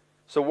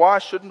 So why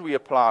shouldn't we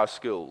apply our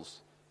skills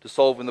to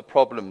solving the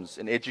problems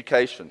in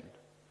education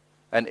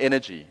and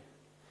energy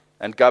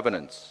and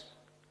governance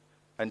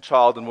and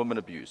child and women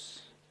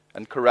abuse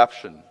and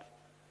corruption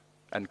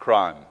and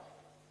crime?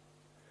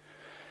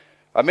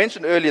 I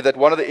mentioned earlier that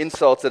one of the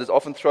insults that is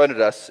often thrown at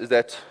us is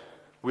that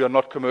we are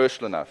not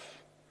commercial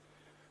enough.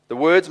 The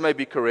words may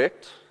be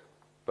correct,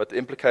 but the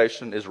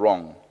implication is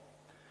wrong.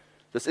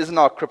 This isn't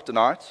our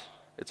kryptonite,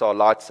 it's our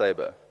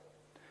lightsaber.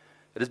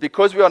 It is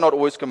because we are not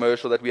always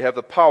commercial that we have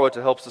the power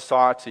to help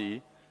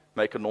society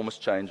make enormous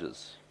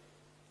changes.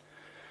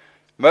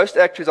 Most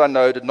actuaries I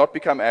know did not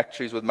become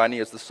actuaries with money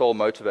as the sole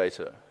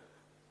motivator.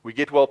 We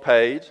get well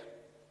paid,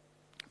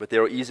 but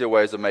there are easier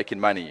ways of making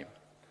money.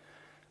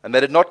 And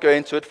they did not go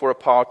into it for a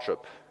power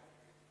trip.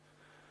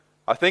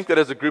 I think that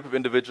as a group of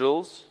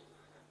individuals,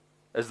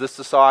 as this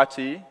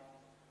society,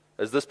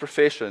 as this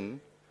profession,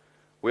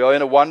 we are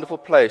in a wonderful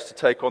place to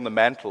take on the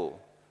mantle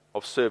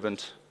of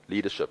servant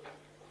leadership.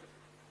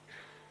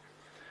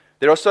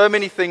 There are so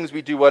many things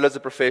we do well as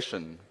a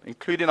profession,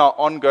 including our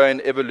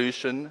ongoing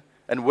evolution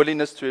and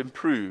willingness to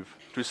improve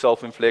through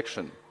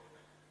self-inflection.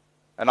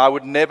 And I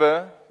would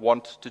never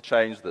want to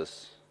change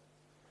this.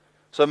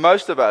 So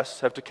most of us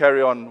have to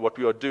carry on what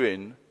we are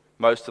doing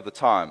most of the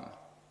time.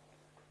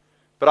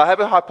 But I have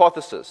a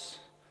hypothesis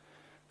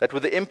that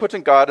with the input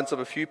and guidance of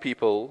a few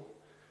people,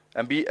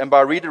 and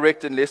by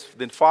redirecting less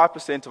than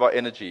 5% of our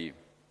energy,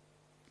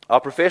 our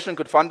profession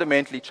could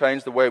fundamentally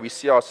change the way we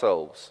see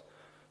ourselves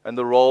and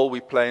the role we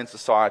play in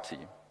society.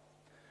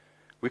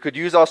 We could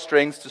use our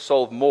strengths to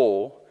solve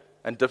more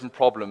and different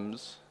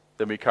problems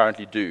than we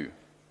currently do.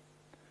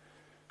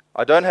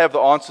 I don't have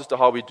the answers to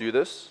how we do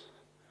this.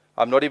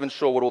 I'm not even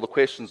sure what all the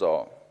questions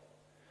are.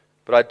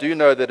 But I do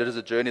know that it is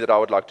a journey that I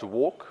would like to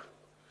walk,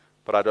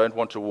 but I don't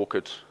want to walk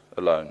it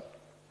alone.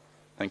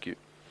 Thank you.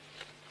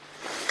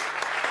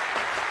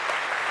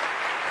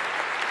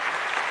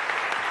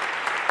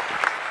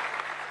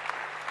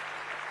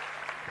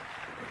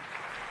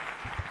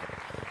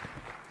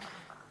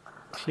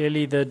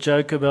 Clearly the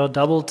joke about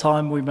double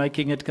time, we're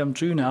making it come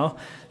true now.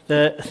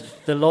 The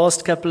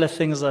last couple of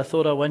things I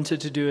thought I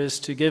wanted to do is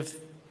to give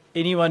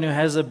anyone who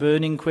has a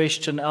burning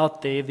question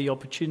out there the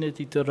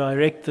opportunity to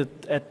direct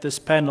it at this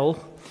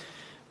panel,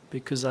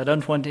 because I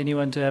don't want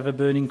anyone to have a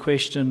burning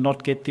question and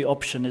not get the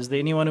option. Is there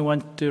anyone who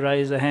wants to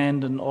raise a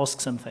hand and ask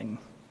something?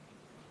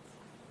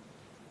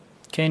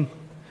 Ken,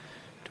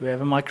 do we have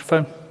a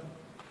microphone?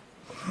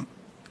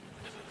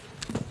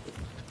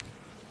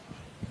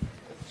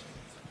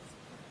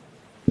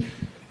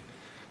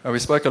 We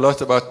spoke a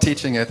lot about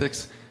teaching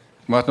ethics.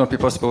 It might not be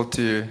possible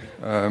to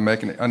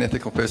make an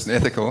unethical person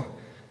ethical.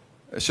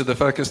 Should the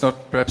focus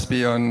not perhaps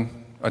be on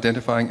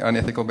identifying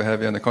unethical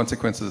behavior and the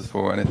consequences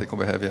for unethical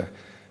behavior?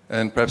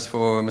 And perhaps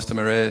for Mr.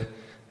 Murray,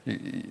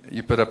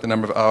 you put up the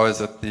number of hours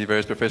that the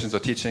various professions are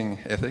teaching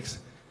ethics.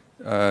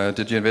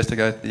 Did you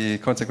investigate the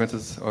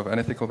consequences of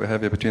unethical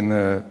behavior between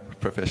the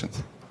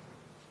professions?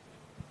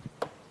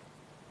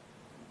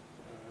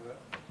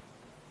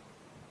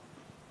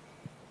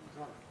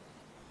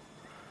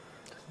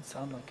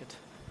 Sound like it.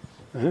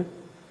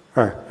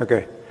 Oh,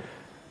 okay.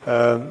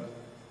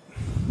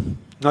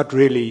 Not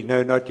really.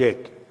 No, not yet.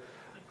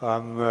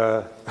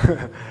 I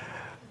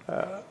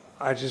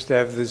just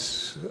have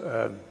this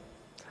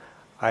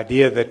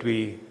idea that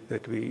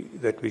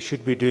we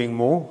should be doing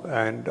more,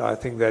 and I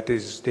think that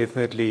is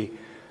definitely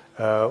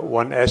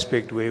one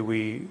aspect where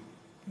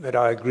that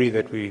I agree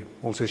that we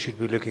also should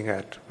be looking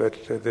at.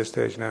 But at this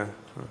stage, no.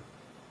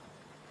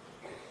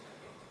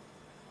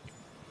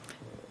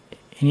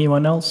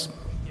 Anyone else?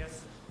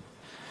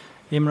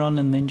 Imran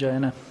and then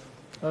Joanna.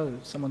 Oh,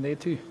 someone there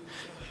too.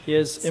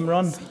 Here's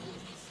Imran.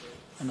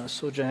 And I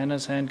saw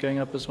Joanna's hand going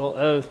up as well.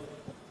 Oh,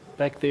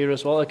 back there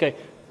as well. Okay,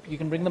 you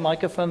can bring the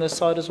microphone this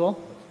side as well.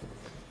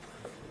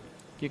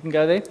 You can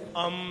go there.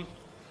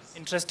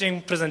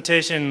 Interesting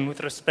presentation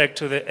with respect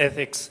to the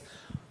ethics.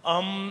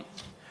 One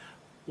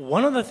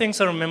of the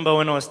things I remember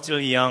when I was still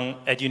young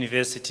at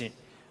university,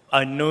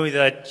 I know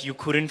that you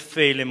couldn't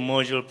fail a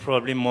module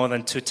probably more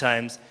than 2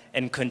 times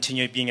and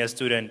continue being a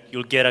student.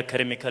 You'll get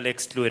academically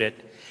excluded.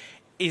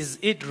 Is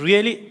it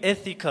really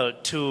ethical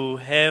to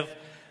have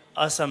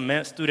us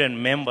as student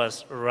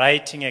members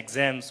writing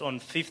exams on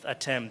 5th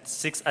attempt,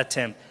 6th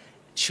attempt?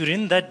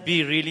 Shouldn't that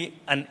be really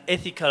an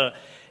ethical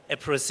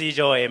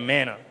procedure or a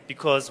manner?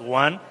 Because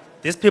one,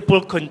 these people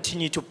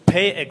continue to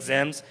pay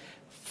exams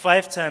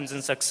 5 times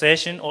in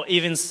succession or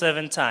even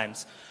 7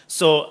 times.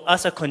 So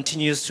ASA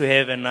continues to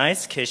have a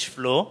nice cash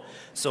flow,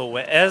 so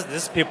whereas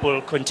these people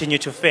continue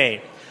to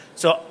fail.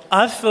 So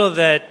I feel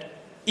that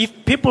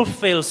if people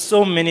fail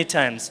so many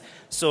times,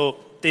 so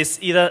there's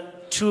either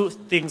 2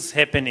 things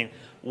happening.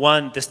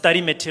 One, the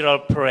study material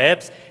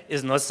perhaps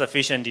is not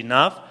sufficient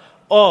enough,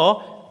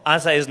 or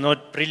ASA is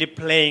not really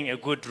playing a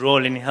good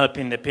role in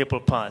helping the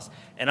people pass.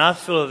 And I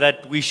feel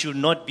that we should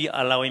not be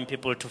allowing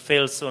people to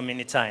fail so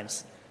many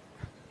times.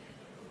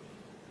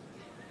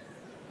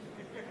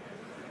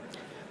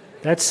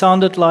 That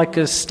sounded like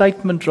a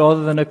statement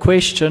rather than a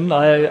question.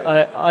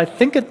 I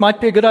think it might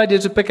be a good idea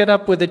to pick it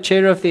up with the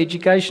chair of the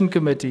Education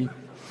Committee.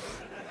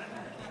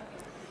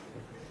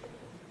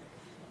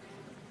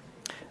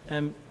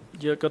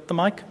 You got the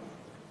mic?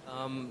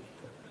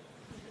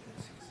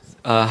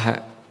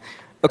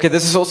 Okay,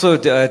 this is also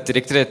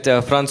directed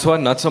at Francois,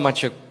 not so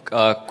much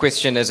a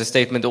question as a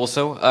statement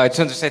also. I just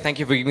want to say thank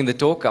you for giving the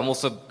talk. I'm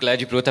also glad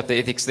you brought up the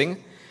ethics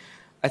thing.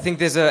 I think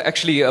there's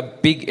actually a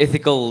big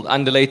ethical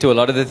underlay to a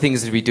lot of the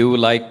things that we do,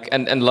 like,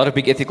 and a lot of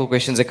big ethical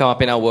questions that come up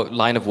in our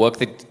line of work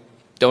that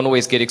don't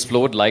always get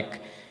explored,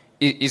 like,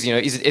 is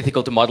it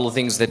ethical to model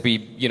things that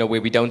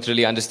where we don't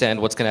really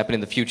understand what's going to happen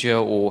in the future,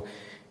 or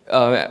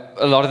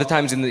a lot of the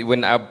times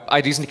when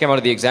I recently came out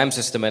of the exam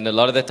system, and a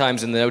lot of the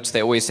times in the notes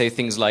they always say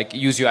things like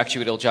use your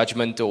actuarial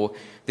judgment, or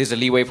there's a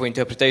leeway for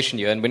interpretation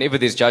here, and whenever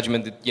there's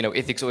judgment,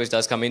 ethics always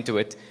does come into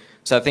it.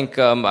 So I think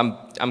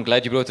I'm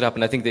glad you brought it up,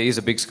 and I think there is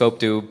a big scope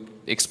to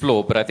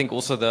explore. But I think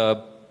also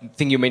the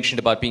thing you mentioned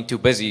about being too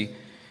busy,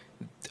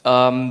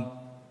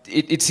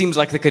 it seems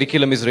like the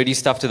curriculum is already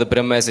stuffed to the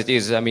brim as it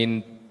is. I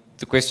mean,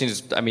 the question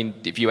is,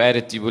 if you add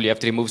it, will you have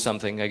to remove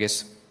something, I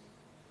guess?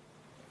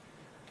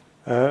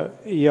 I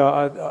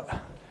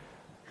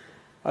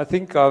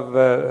think some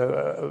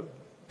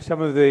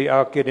of the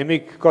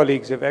academic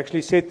colleagues have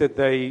actually said that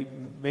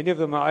many of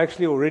them are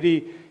actually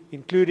already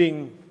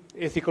including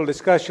ethical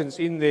discussions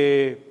in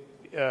their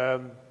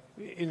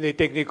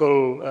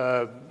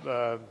technical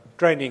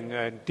training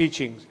and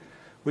teachings,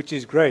 which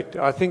is great.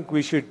 I think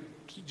we should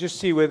just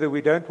see whether we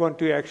don't want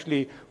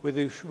to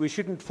whether we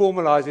shouldn't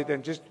formalize it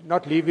and just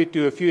not leave it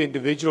to a few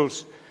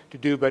individuals to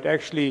do, but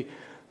actually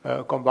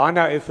combine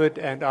our effort.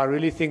 And I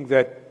really think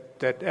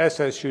that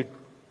ASA should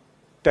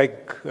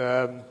take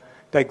the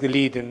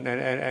lead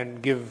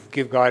and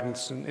give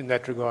guidance in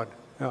that regard.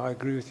 I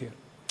agree with you.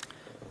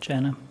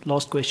 Jana,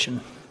 last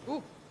question.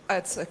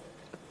 It's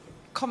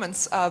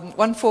comments.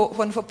 One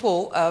for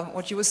Paul.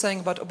 What you were saying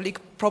about oblique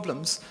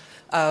problems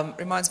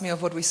reminds me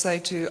of what we say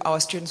to our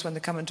students when they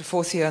come into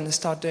fourth year and they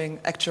start doing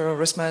actuarial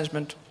risk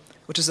management,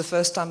 which is the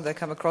first time they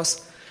come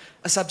across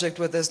a subject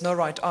where there's no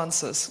right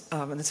answers.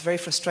 And it's very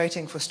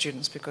frustrating for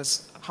students,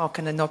 because how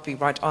can there not be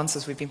right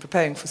answers? We've been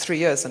preparing for 3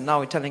 years and now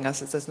we're telling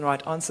us that there's no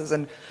right answers.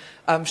 And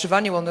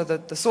Shivani will know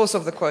the source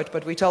of the quote,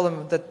 but we tell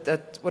them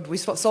that what we're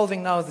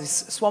solving now is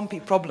these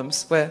swampy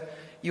problems where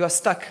you are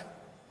stuck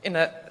in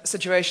a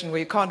situation where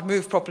you can't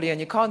move properly and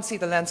you can't see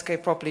the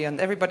landscape properly and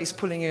everybody's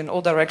pulling you in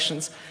all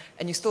directions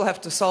and you still have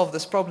to solve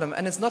this problem.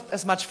 And it's not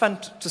as much fun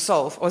to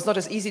solve, or it's not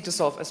as easy to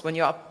solve as when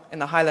you're up in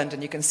the highland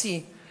and you can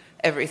see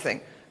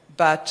everything.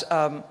 But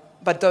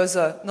those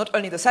are not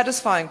only the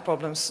satisfying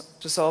problems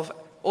to solve,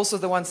 also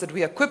the ones that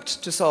we are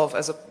equipped to solve,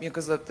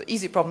 because the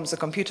easy problems a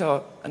computer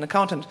or an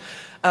accountant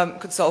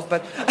could solve.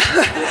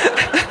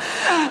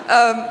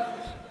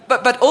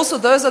 But also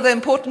those are the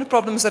important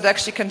problems that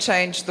actually can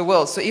change the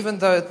world. So even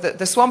though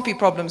the swampy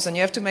problems, and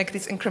you have to make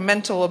these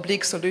incremental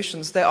oblique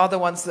solutions, they are the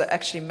ones that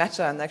actually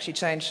matter and actually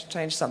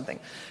change something.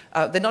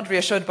 They're not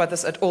reassured by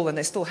this at all, and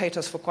they still hate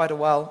us for quite a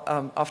while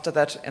after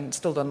that, and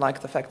still don't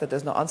like the fact that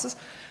there's no answers.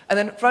 And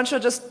then, Francois,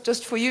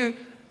 just for you,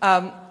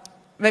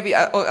 maybe,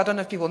 I don't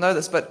know if people know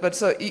this, but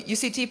so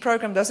UCT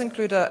program does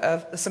include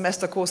a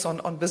semester course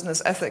on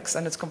business ethics,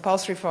 and it's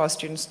compulsory for our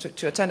students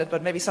to attend it.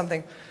 But maybe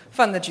something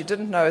fun that you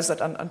didn't know is that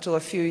until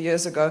a few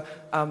years ago,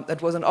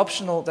 that was an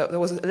optional, there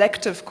was an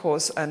elective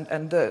course,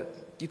 and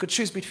you could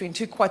choose between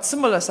two quite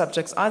similar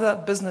subjects, either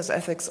business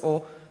ethics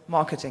or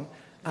marketing.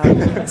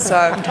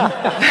 So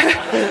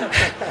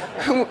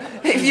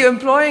if you're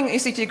employing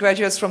ECT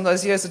graduates from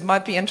those years, it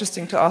might be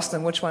interesting to ask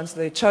them which ones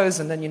they chose,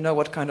 and then you know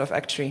what kind of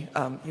actuary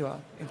you are,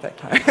 in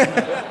fact.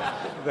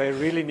 They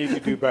really need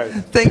to do both.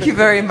 Thank you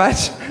very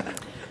much.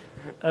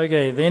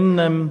 Okay,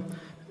 then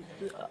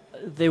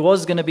there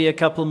was going to be a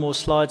couple more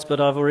slides, but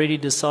I've already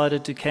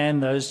decided to can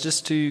those,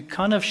 just to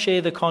kind of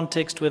share the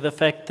context with the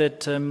fact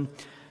that the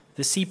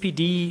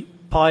CPD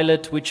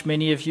pilot, which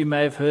many of you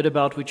may have heard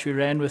about, which we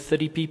ran with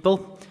 30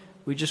 people,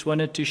 we just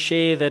wanted to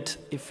share that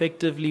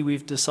effectively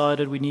we've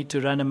decided we need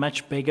to run a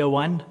much bigger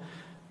one,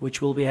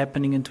 which will be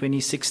happening in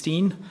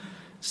 2016.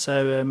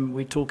 So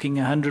we're talking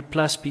 100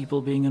 plus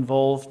people being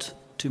involved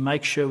to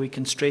make sure we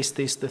can stress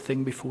test the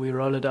thing before we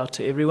roll it out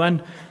to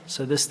everyone.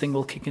 So this thing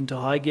will kick into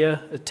high gear.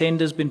 A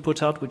tender's been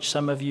put out, which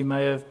some of you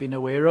may have been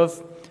aware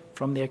of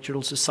from the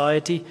Actuarial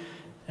Society,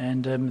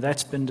 and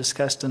that's been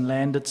discussed and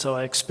landed. So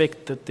I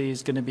expect that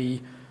there's going to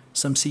be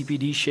some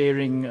CPD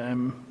sharing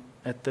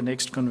at the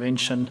next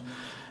convention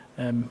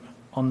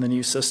on the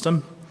new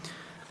system.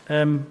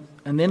 And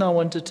then I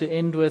wanted to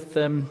end with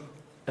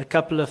a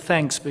couple of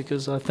thanks,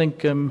 because I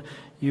think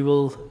you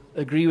will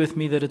agree with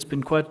me that it's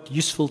been quite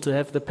useful to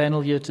have the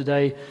panel here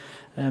today.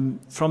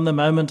 From the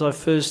moment I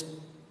first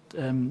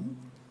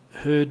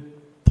heard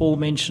Paul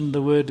mention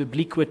the word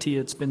obliquity,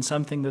 it's been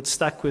something that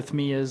stuck with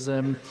me as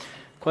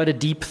quite a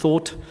deep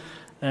thought.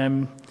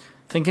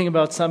 Thinking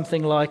about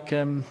something like,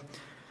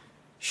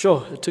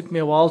 sure, it took me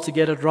a while to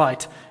get it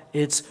right.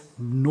 It's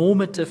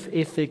normative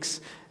ethics,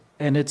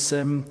 and it's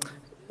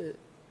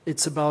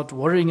about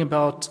worrying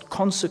about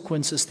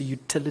consequences. The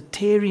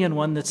utilitarian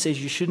one that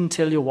says you shouldn't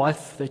tell your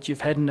wife that you've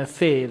had an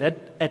affair, that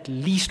at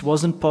least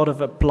wasn't part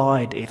of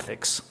applied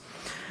ethics.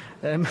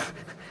 And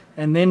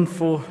then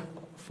for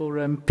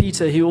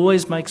Peter, he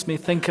always makes me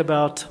think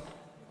about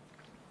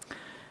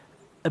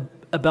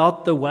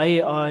the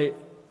way I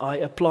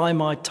apply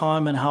my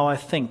time and how I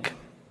think.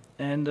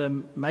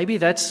 And maybe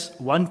that's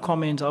one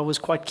comment I was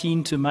quite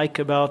keen to make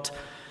about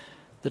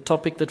the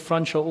topic that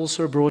Fransha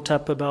also brought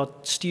up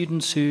about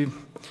students who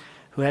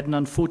had an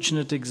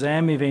unfortunate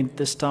exam event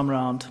this time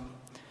around.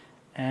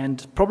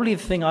 And probably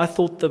the thing I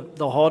thought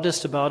the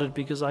hardest about it,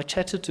 because I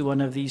chatted to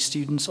one of these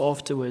students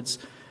afterwards,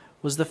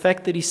 was the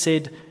fact that he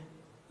said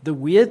the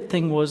weird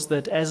thing was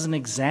that as an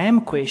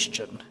exam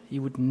question, he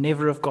would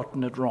never have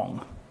gotten it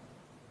wrong.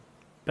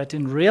 But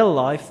in real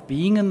life,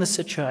 being in the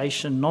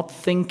situation, not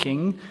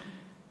thinking,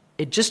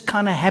 it just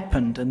kind of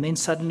happened, and then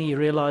suddenly he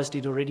realized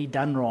he'd already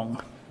done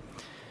wrong.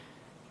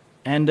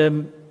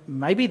 And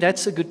maybe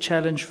that's a good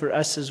challenge for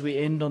us as we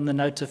end on the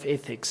note of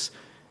ethics.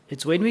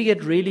 It's when we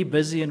get really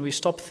busy and we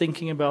stop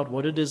thinking about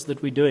what it is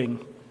that we're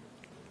doing,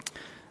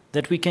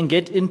 that we can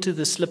get into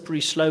the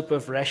slippery slope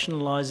of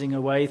rationalizing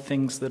away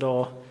things that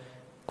are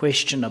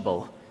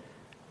questionable.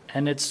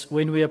 And it's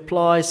when we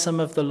apply some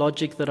of the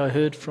logic that I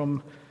heard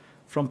from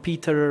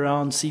Peter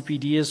around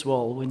CPD as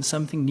well. When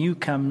something new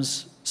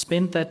comes,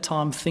 spend that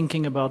time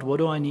thinking about what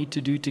do I need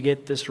to do to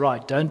get this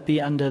right. Don't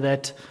be under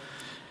that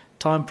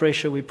time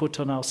pressure we put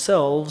on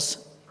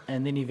ourselves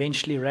and then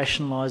eventually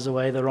rationalize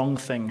away the wrong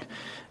thing.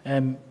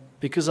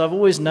 Because I've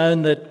always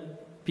known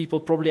that people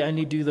probably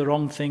only do the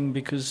wrong thing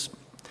because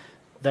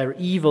they're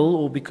evil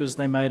or because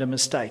they made a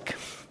mistake.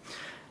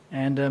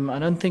 And I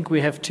don't think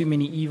we have too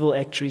many evil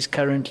actuaries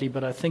currently,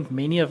 but I think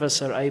many of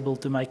us are able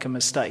to make a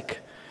mistake.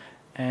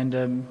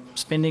 And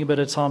spending a bit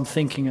of time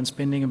thinking and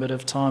spending a bit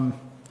of time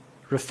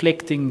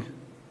reflecting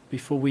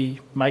before we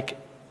make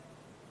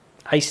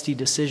hasty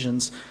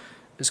decisions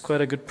is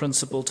quite a good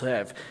principle to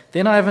have.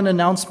 Then I have an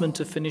announcement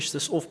to finish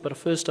this off, but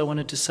first I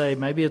wanted to say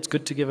maybe it's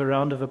good to give a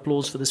round of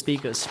applause for the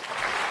speakers.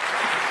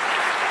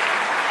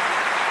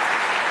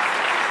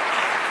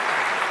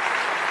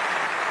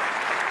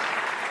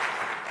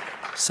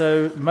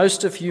 So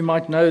most of you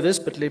might know this,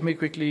 but let me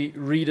quickly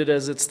read it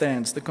as it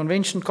stands. The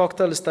convention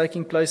cocktail is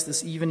taking place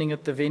this evening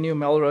at the venue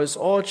Melrose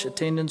Arch.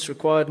 Attendance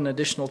required an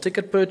additional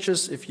ticket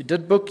purchase. If you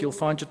did book, you'll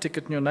find your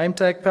ticket in your name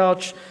tag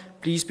pouch.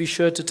 Please be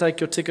sure to take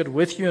your ticket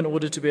with you in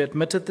order to be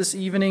admitted this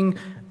evening.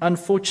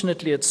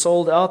 Unfortunately, it's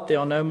sold out. There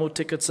are no more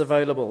tickets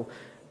available.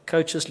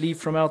 Coaches leave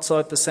from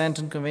outside the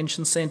Sandton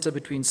Convention Centre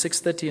between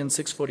 6:30 and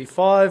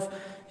 6:45.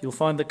 You'll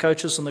find the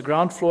coaches on the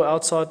ground floor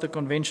outside the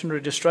convention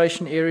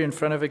registration area in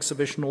front of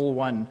Exhibition Hall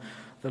 1.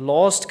 The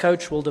last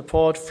coach will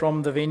depart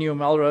from the venue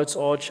Melrose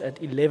Arch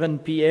at 11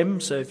 p.m.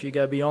 So if you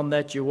go beyond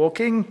that, you're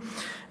walking.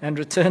 And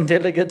return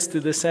delegates to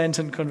the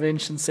Sandton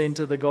Convention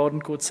Centre, the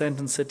Garden Court,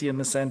 Sandton City, and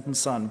the Sandton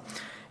Sun.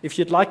 If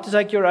you'd like to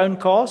take your own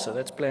car, so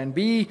that's Plan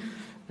B,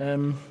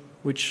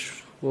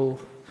 which will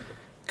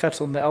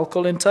cut on the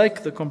alcohol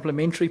intake, the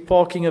complimentary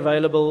parking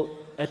available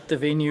at the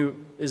venue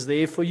is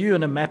there for you,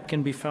 and a map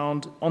can be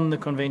found on the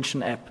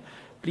convention app.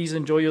 Please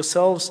enjoy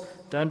yourselves.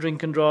 Don't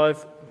drink and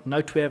drive.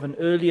 Note we have an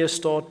earlier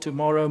start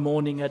tomorrow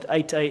morning at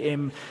 8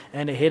 a.m.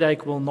 and a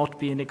headache will not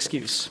be an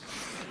excuse.